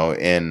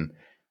 in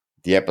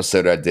the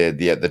episode I did,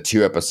 the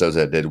 2 episodes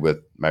I did with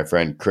my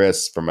friend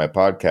Chris for my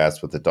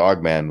podcast with the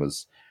Dogman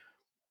was,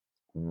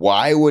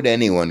 why would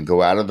anyone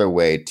go out of their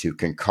way to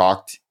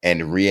concoct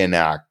and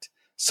reenact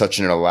such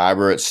an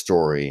elaborate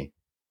story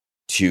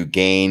to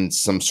gain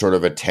some sort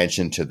of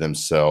attention to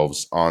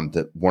themselves on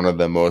one of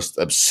the most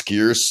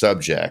obscure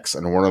subjects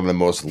and one of the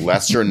most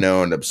lesser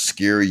known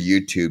obscure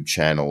YouTube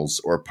channels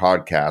or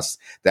podcasts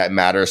that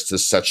matters to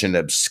such an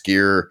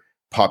obscure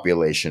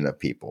population of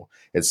people?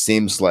 It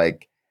seems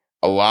like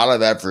a lot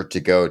of effort to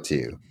go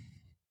to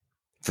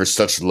for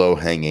such low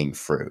hanging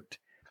fruit.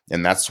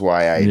 And that's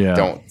why I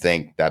don't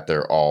think that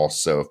they're all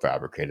so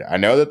fabricated. I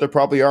know that there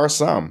probably are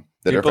some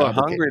that People are are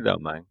hungry though,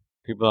 man.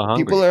 People are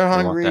hungry. People are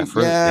hungry. They want that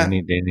fruit. Yeah.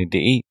 They need to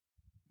eat.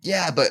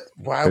 Yeah, but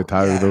why? They're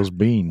tired of those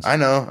beans. I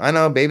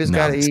know. Babies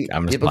got to eat.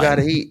 People got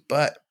to eat,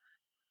 but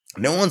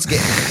no one's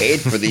getting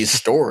paid for these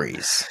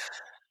stories.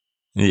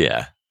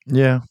 Yeah.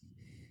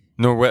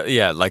 Nor,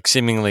 like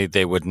seemingly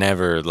they would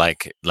never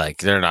like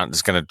they're not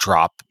just going to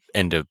drop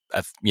into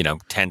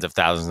tens of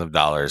thousands of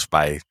dollars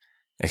by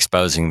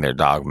exposing their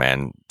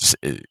Dogman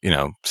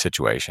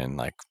situation.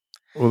 Like,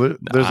 well,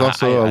 there's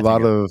also a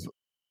lot of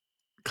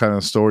kind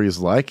of stories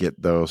like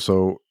it though,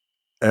 so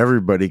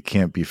everybody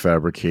can't be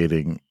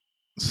fabricating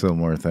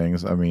similar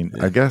things. I mean,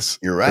 I guess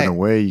you're right. In a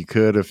way you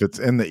could if it's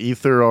in the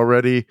ether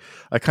already.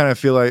 I kind of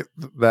feel like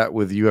that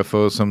with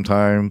UFOs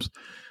sometimes,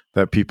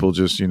 that people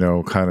just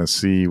kind of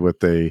see what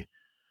they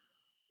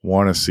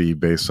want to see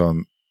based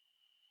on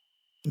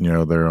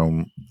their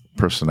own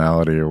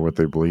personality or what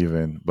they believe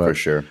in. But for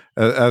sure,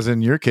 as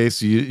in your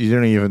case, you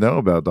didn't even know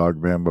about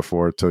Dogman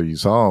before until you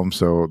saw him,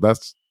 so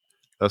that's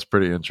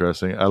pretty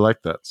interesting. I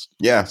like that.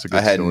 Yeah,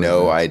 I had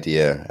no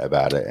idea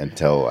about it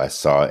until I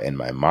saw it in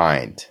my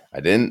mind.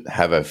 I didn't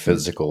have a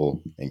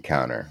physical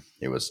encounter.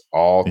 It was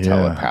all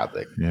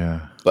telepathic.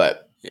 Yeah.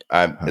 But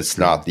it's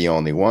not the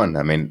only one.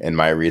 I mean, in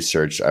my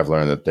research, I've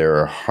learned that there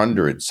are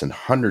hundreds and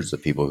hundreds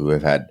of people who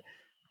have had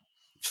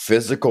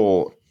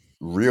physical,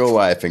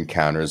 real-life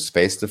encounters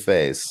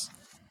face-to-face,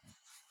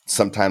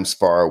 sometimes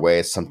far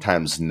away,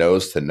 sometimes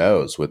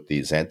nose-to-nose with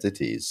these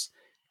entities.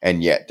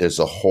 And yet there's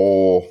a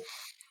whole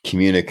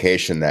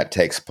communication that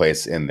takes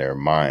place in their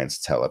minds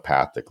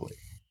telepathically.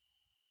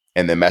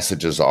 And the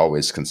message is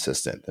always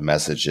consistent. The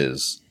message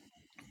is,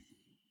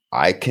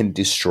 I can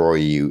destroy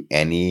you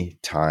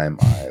anytime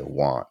I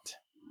want,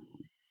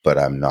 but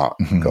I'm not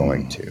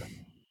going to.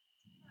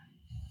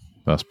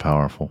 That's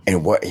powerful.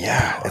 And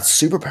it's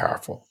super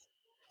powerful.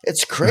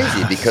 It's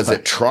crazy because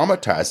it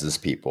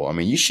traumatizes people. I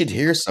mean, you should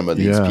hear some of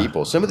these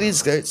people. Some of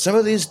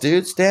these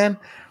dudes, Dan,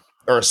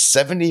 are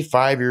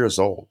 75 years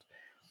old.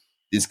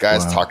 These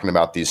guys talking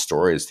about these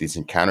stories, these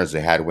encounters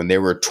they had when they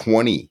were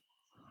 20.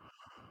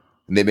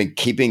 And they've been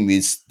keeping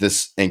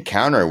this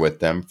encounter with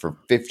them for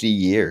 50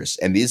 years.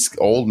 And these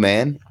old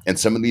men and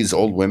some of these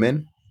old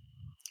women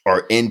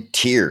are in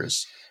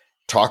tears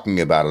talking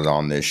about it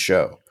on this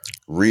show,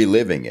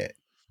 reliving it.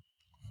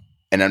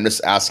 And I'm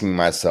just asking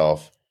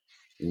myself,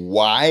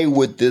 why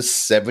would this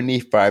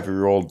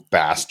 75-year-old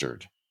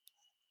bastard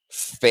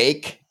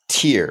fake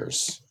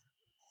tears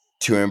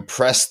to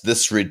impress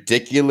this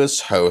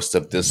ridiculous host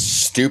of this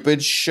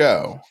stupid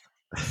show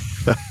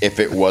if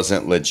it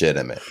wasn't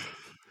legitimate?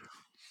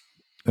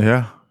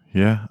 Yeah.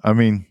 I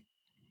mean,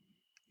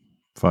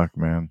 fuck,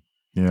 man.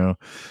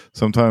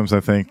 Sometimes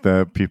I think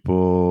that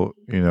people,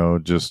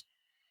 just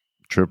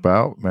trip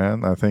out,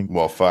 man. I think.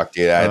 Well, fuck,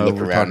 dude. I look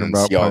around and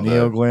see all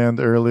pineal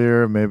gland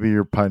earlier. Maybe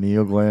your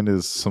pineal gland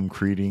is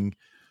secreting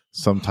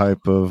some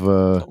type of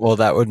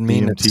that would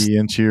mean DMT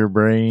into your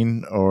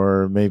brain,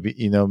 or maybe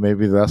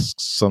maybe that's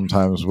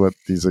sometimes what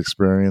these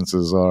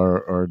experiences are,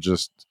 or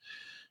just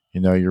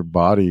your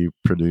body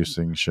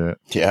producing shit.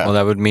 Yeah. Well,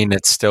 that would mean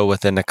it's still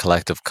within a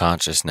collective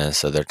consciousness,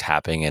 so they're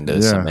tapping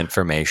into some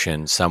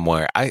information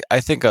somewhere. I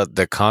think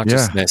the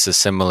consciousness is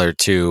similar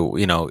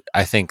to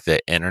I think the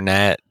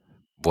internet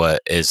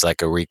is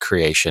like a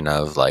recreation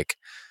of like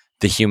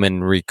the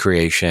human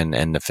recreation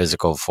and the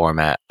physical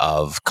format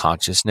of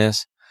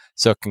consciousness.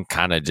 So it can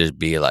kind of just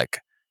be like,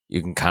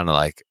 you can kind of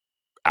like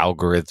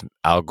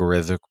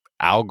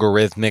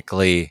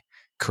algorithmically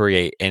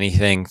create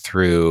anything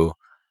through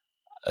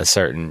a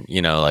certain,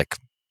 like,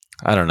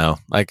 I don't know,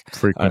 like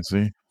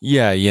frequency.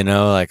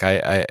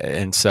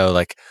 And so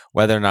like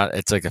whether or not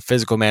it's like a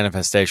physical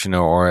manifestation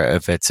or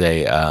if it's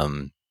a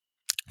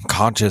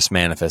conscious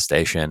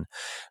manifestation,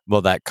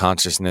 well, that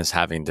consciousness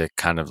having to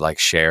kind of like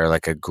share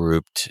like a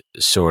grouped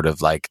sort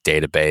of like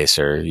database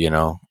or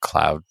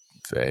cloud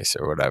base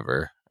or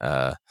whatever.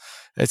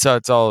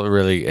 It's all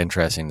really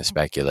interesting to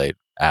speculate.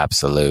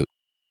 Absolutely.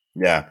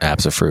 Yeah,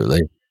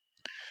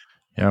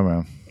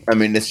 man. I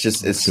mean, it's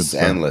just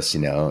endless,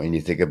 and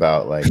you think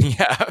about like dude,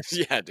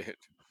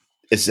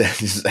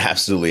 it's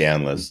absolutely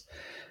endless,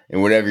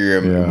 and whatever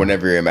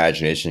your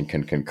imagination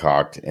can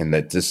concoct, and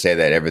that to say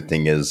that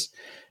everything is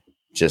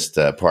just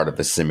part of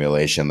a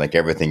simulation, like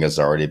everything has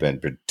already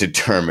been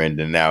determined,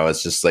 and now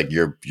it's just like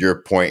your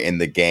point in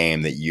the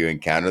game that you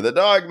encounter the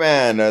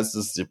Dogman. That's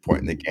just your point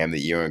in the game that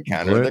you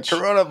encounter the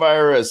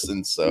coronavirus,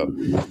 and so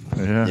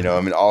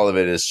I mean, all of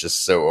it is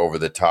just so over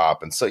the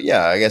top, and so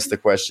I guess the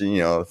question,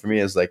 for me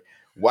is like,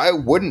 why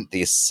wouldn't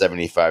these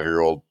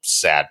 75-year-old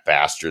sad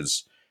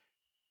bastards,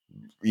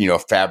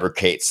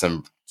 fabricate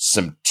some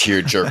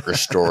tearjerker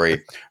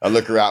story? I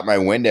look out my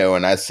window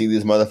and I see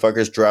these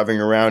motherfuckers driving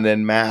around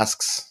in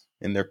masks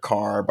in their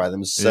car by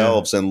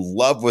themselves, in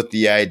love with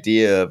the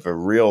idea of a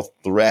real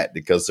threat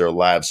because their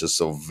lives are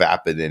so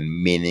vapid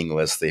and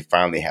meaningless. They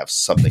finally have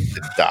something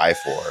to die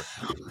for.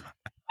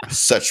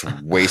 Such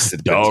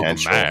wasted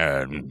potential.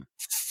 Dogman.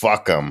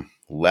 Fuck them.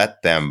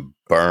 Let them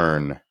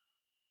burn.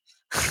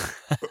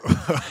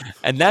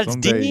 And that's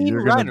Dean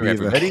Reiner,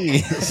 everybody.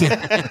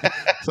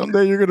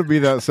 Someday you're going to be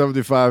that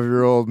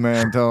 75-year-old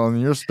man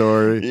telling your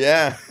story.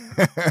 Yeah.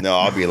 No,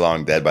 I'll be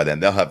long dead by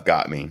then. They'll have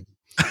got me.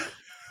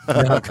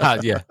 Oh,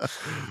 God, yeah.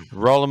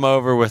 Roll them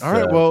over with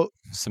a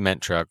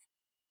cement truck.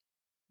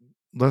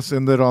 Let's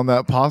end it on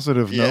that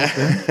positive note.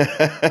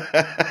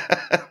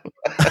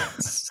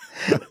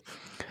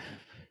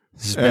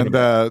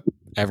 And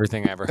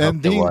everything I ever hoped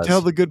and Dean, it was.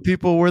 tell the good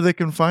people where they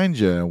can find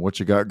you and what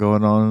you got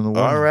going on in the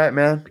world. All right,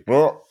 man.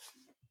 Well,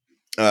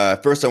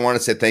 first I want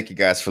to say thank you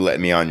guys for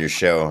letting me on your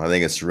show. I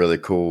think it's really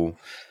cool.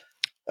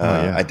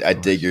 I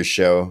dig your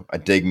show. I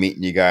dig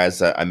meeting you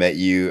guys. I met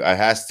you. I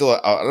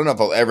don't know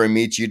if I'll ever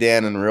meet you,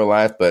 Dan, in real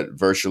life, but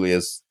virtually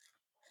it's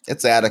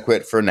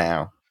adequate for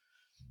now.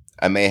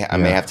 I may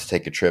have to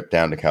take a trip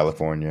down to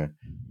California.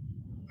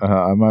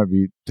 I might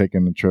be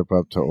taking a trip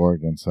up to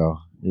Oregon, so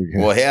you're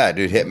good. Well, yeah,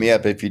 dude, hit me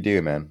up if you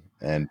do, man.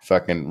 And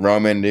fucking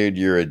Roman, dude,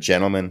 you're a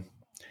gentleman.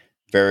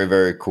 Very,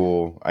 very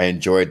cool. I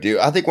enjoyed, dude.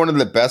 I think one of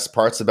the best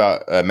parts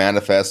about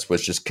Manifest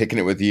was just kicking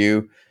it with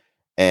you,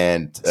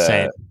 and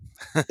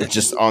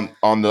just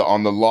on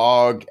the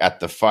log at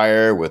the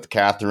fire with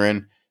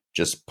Catherine,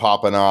 just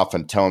popping off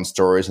and telling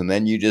stories, and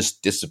then you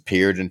just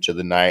disappeared into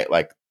the night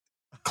like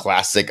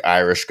classic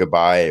Irish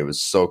goodbye. It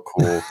was so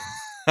cool.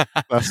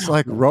 That's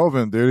like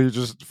Roman, dude. He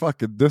just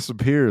fucking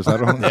disappears. I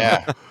don't know.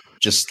 Yeah,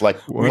 just like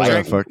where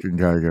that fucking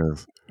guy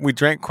goes. We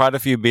drank quite a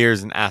few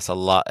beers and asked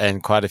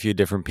quite a few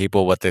different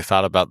people what they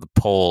thought about the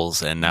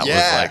polls, and that was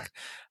like,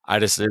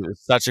 it was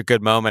such a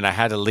good moment. I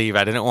had to leave.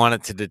 I didn't want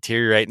it to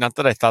deteriorate. Not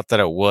that I thought that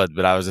it would,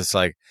 but I was just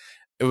like,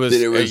 it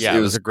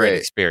was a great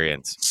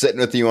experience. Sitting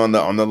with you on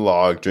the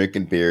log,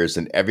 drinking beers,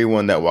 and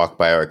everyone that walked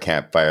by our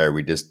campfire,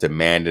 we just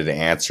demanded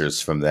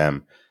answers from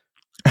them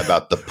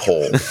about the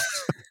polls.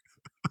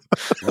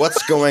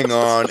 What's going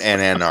on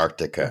in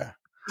Antarctica?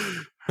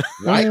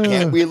 Why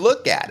can't we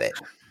look at it?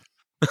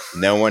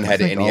 No one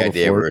had any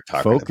idea we were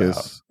talking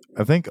about.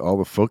 I think all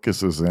the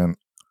focus is in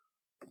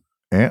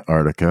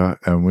Antarctica,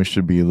 and we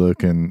should be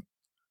looking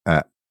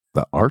at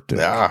the Arctic.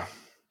 Yeah,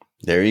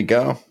 there you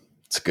go.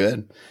 It's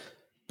good.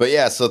 But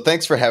yeah, so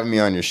thanks for having me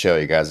on your show,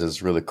 you guys.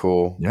 It's really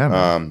cool. Yeah,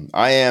 man.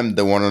 I am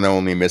the one and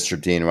only Mr.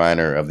 Dean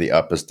Reiner of the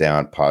Up is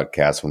Down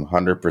podcast,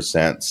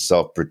 100%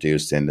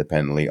 self-produced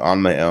independently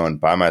on my own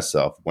by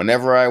myself,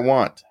 whenever I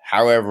want,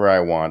 however I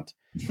want.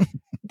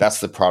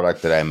 That's the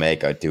product that I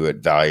make. I do it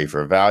value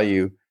for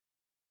value.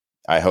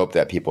 I hope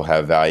that people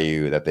have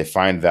value, that they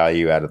find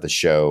value out of the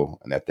show,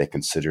 and that they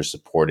consider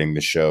supporting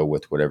the show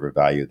with whatever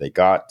value they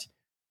got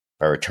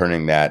by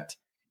returning that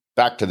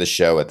back to the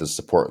show at the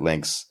support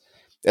links.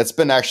 It's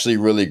been actually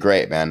really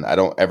great, man. I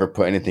don't ever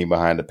put anything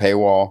behind a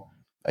paywall.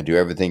 I do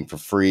everything for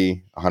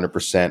free,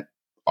 100%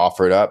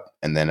 offer it up.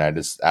 And then I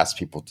just ask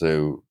people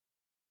to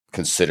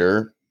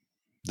consider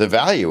the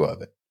value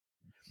of it.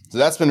 So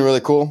that's been really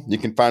cool. You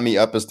can find me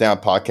Up is Down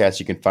podcast.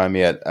 You can find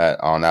me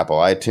on Apple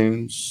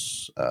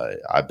iTunes.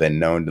 I've been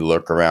known to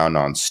lurk around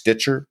on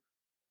Stitcher.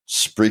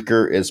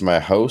 Spreaker is my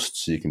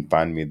host, so you can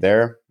find me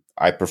there.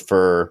 I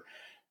prefer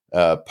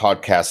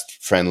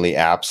podcast-friendly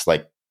apps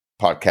like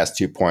Podcast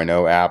 2.0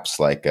 apps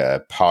like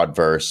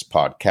Podverse,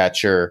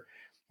 Podcatcher,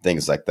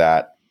 things like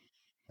that.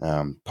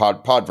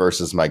 Podverse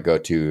is my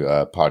go-to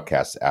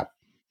podcast app.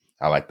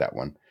 I like that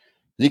one.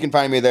 You can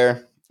find me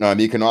there.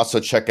 You can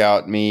also check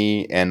out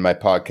me and my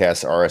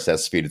podcast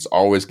RSS feed. It's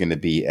always going to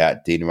be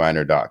at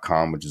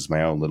deanreiner.com, which is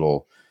my own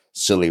little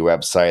silly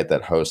website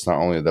that hosts not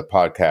only the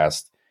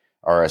podcast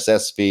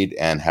RSS feed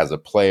and has a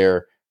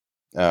player,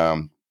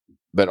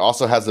 but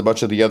also has a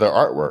bunch of the other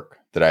artwork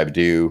that I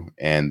do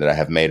and that I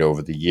have made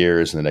over the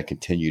years and that I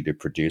continue to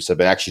produce. I've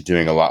been actually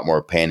doing a lot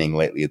more painting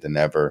lately than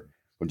ever,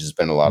 which has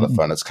been a lot of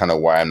fun. It's kind of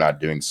why I'm not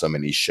doing so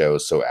many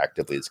shows so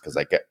actively. It's because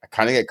I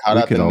kind of get caught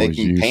up in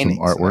making paintings.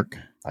 Artwork.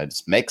 I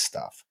just make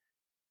stuff.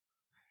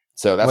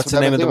 So that's what's the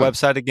name of the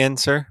website again,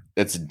 sir?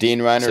 It's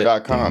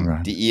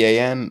deanreiner.com.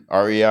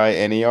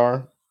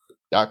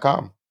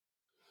 DEANREINER.com.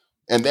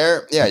 And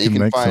there, you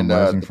can find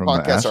the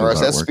podcast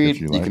RSS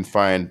feed. You can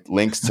find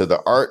links to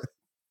the art,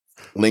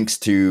 links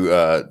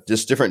to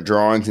just different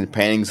drawings and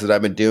paintings that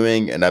I've been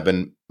doing. And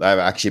I've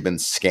actually been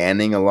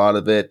scanning a lot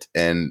of it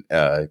and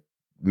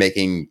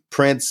making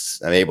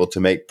prints. I'm able to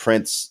make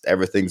prints.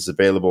 Everything's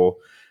available,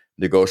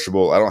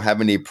 negotiable. I don't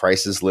have any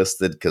prices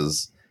listed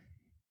because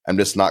I'm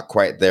just not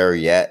quite there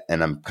yet.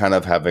 And I'm kind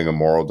of having a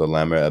moral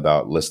dilemma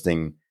about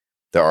listing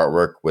the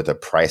artwork with a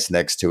price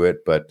next to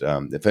it. But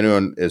if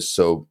anyone is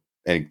so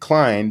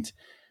inclined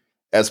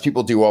as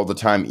people do all the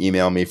time,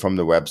 email me from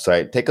the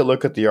website. Take a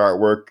look at the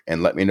artwork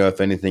and let me know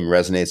if anything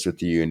resonates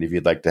with you and if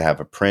you'd like to have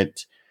a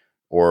print.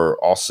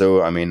 Or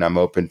also, I mean, I'm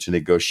open to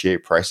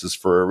negotiate prices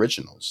for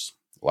originals.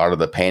 A lot of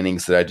the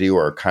paintings that I do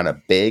are kind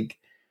of big.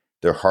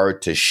 They're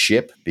hard to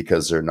ship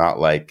because they're not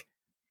like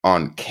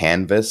on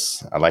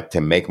canvas. I like to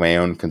make my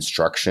own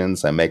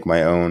constructions. I like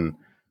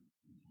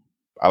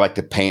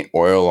to paint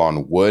oil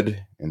on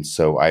wood. And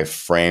so I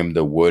frame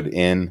the wood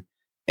in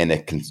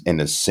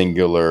a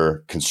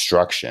singular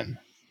construction.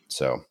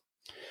 So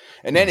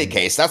in any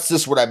case, that's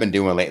just what I've been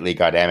doing lately,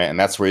 goddammit. And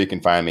that's where you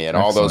can find me at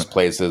all those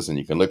places. And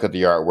you can look at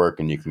the artwork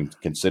and you can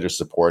consider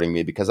supporting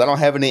me because I don't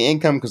have any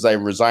income because I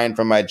resigned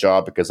from my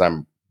job because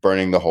I'm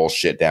burning the whole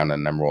shit down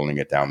and I'm rolling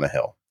it down the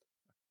hill.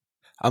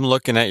 I'm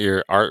looking at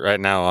your art right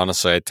now.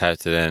 Honestly, I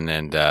typed it in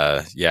and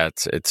yeah,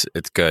 it's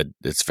good.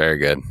 It's very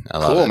good. I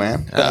love it. Cool,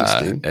 man.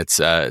 Thanks, dude.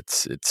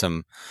 It's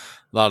some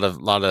lot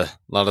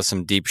of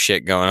some deep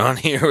shit going on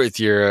here with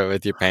your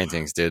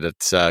paintings, dude.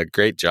 It's a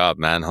great job,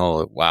 man.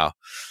 Holy wow.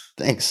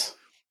 Thanks.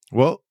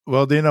 Well,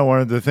 Dean, I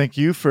wanted to thank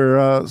you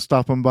for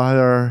stopping by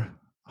our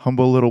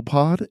humble little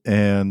pod,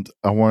 and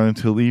I wanted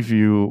to leave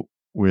you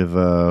with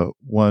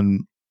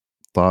one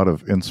thought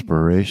of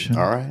inspiration.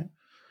 All right.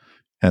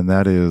 And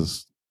that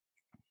is,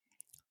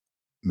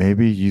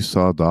 maybe you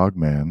saw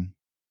Dogman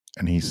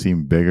and he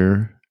seemed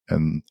bigger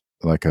and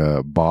like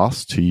a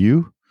boss to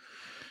you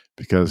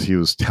because he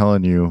was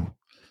telling you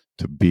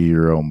to be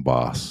your own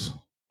boss.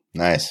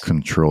 Nice.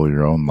 Control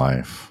your own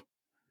life.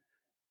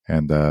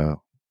 And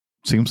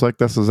seems like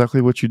that's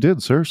exactly what you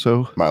did, sir.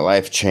 So my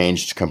life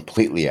changed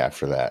completely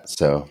after that.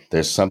 So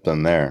there's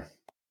something there.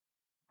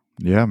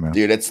 Yeah, man.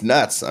 Dude, it's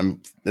nuts.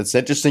 It's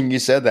interesting you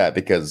said that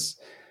because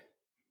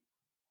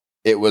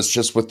it was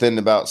just within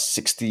about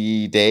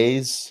 60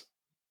 days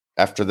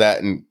after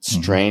that and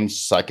strange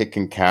psychic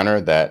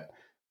encounter that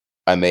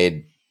I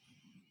made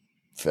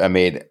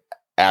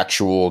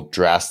actual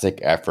drastic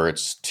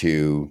efforts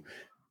to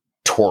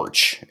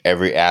torch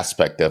every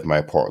aspect of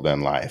my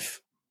Portland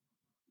life.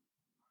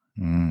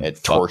 It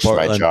torched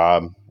my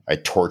job. I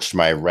torched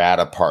my rad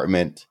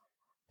apartment.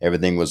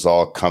 Everything was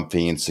all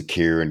comfy and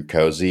secure and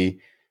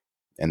cozy.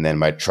 And then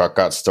my truck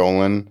got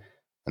stolen.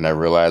 And I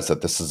realized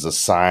that this is a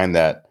sign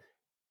that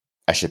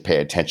I should pay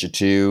attention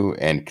to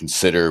and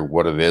consider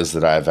what it is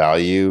that I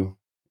value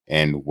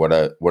and what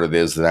it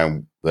is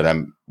that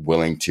I'm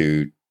willing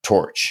to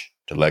torch,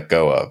 to let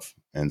go of.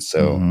 And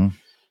so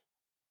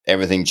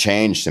everything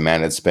changed, and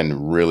man, it's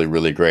been really,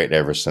 really great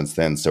ever since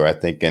then. So I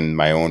think in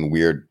my own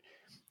weird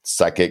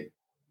psychic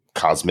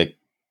cosmic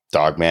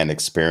Dogman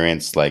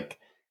experience, like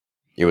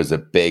it was a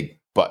big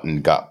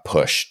button got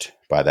pushed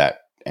by that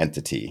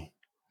entity.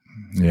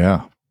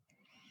 Yeah.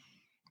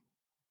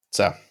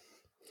 So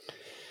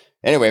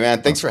anyway,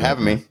 man, thanks for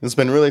having me. It's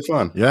been really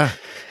fun. Yeah.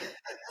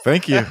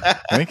 Thank you.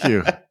 Thank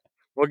you.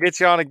 We'll get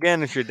you on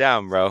again if you're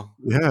down, bro.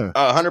 Yeah.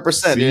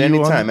 100%. Dude,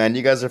 anytime, man.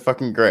 You guys are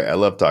fucking great. I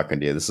love talking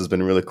to you. This has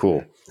been really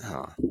cool.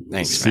 Oh,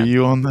 thanks, See man.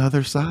 you on the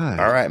other side.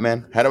 All right,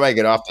 man. How do I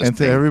get off this And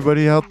thing? to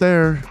everybody out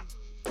there,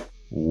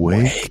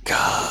 wake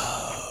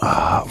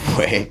up.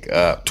 Wake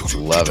up.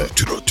 Love it.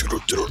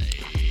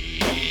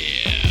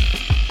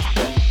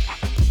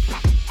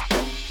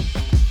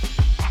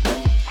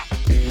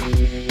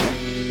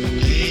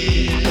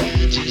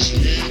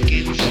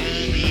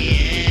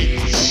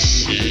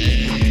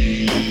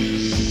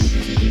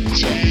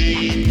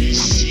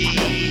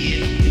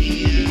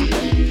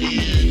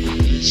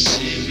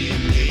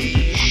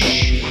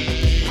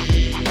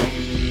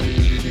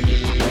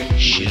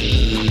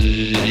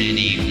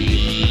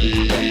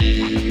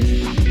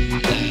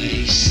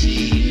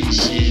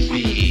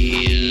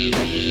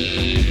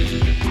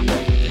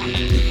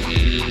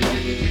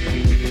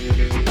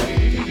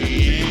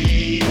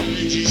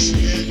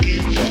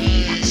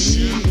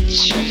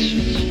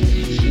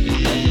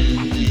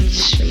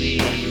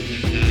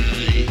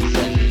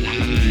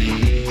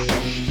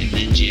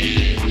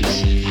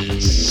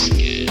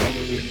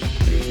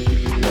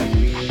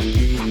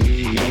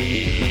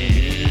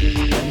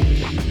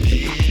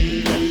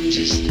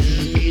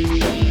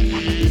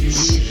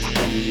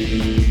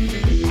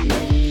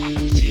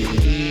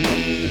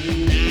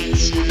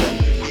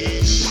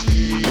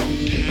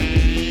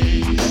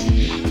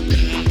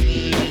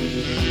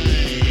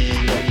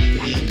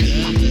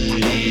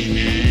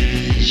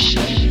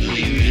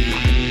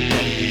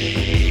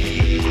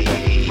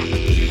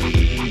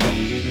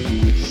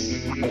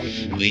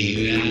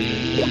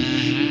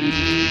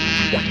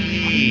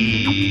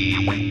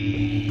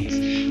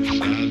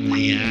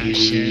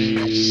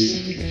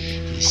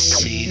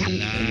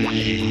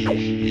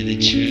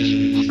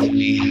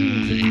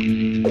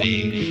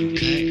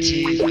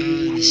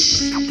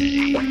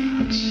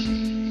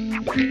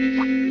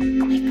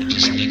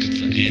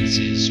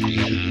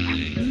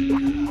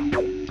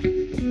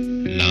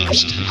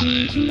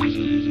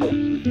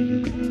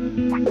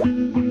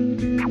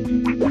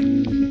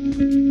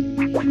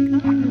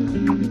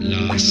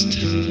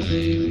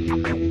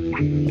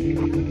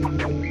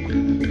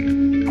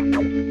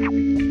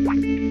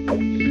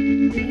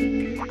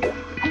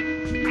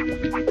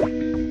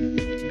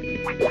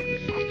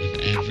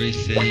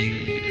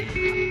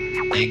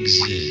 everything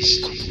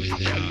exists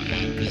within our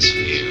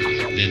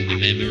atmosphere, then the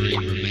memory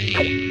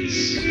remains.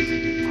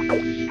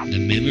 The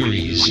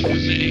memories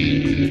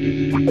remain.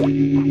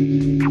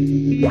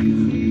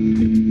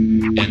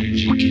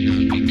 Energy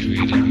cannot be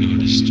created nor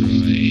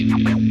destroyed.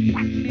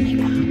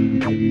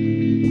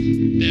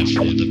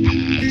 Therefore, the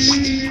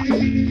past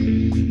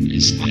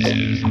is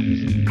there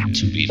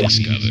to be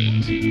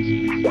discovered.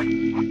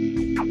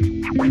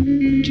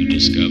 To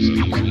discover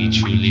who we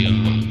truly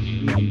are.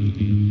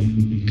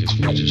 Because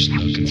we're just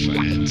looking for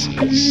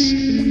answers.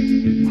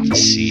 To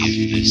see if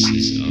this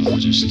is all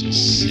just a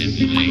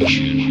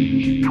simulation.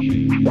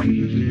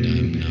 And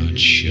I'm not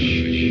sure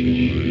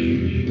anymore.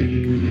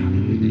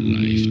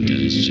 Life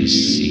does just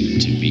seem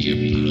to be a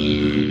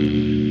blur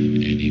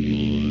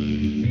anymore.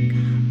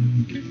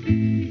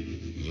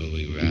 Will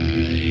we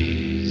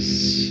rise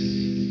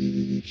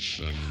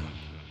from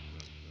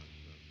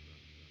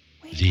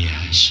the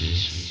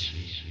ashes?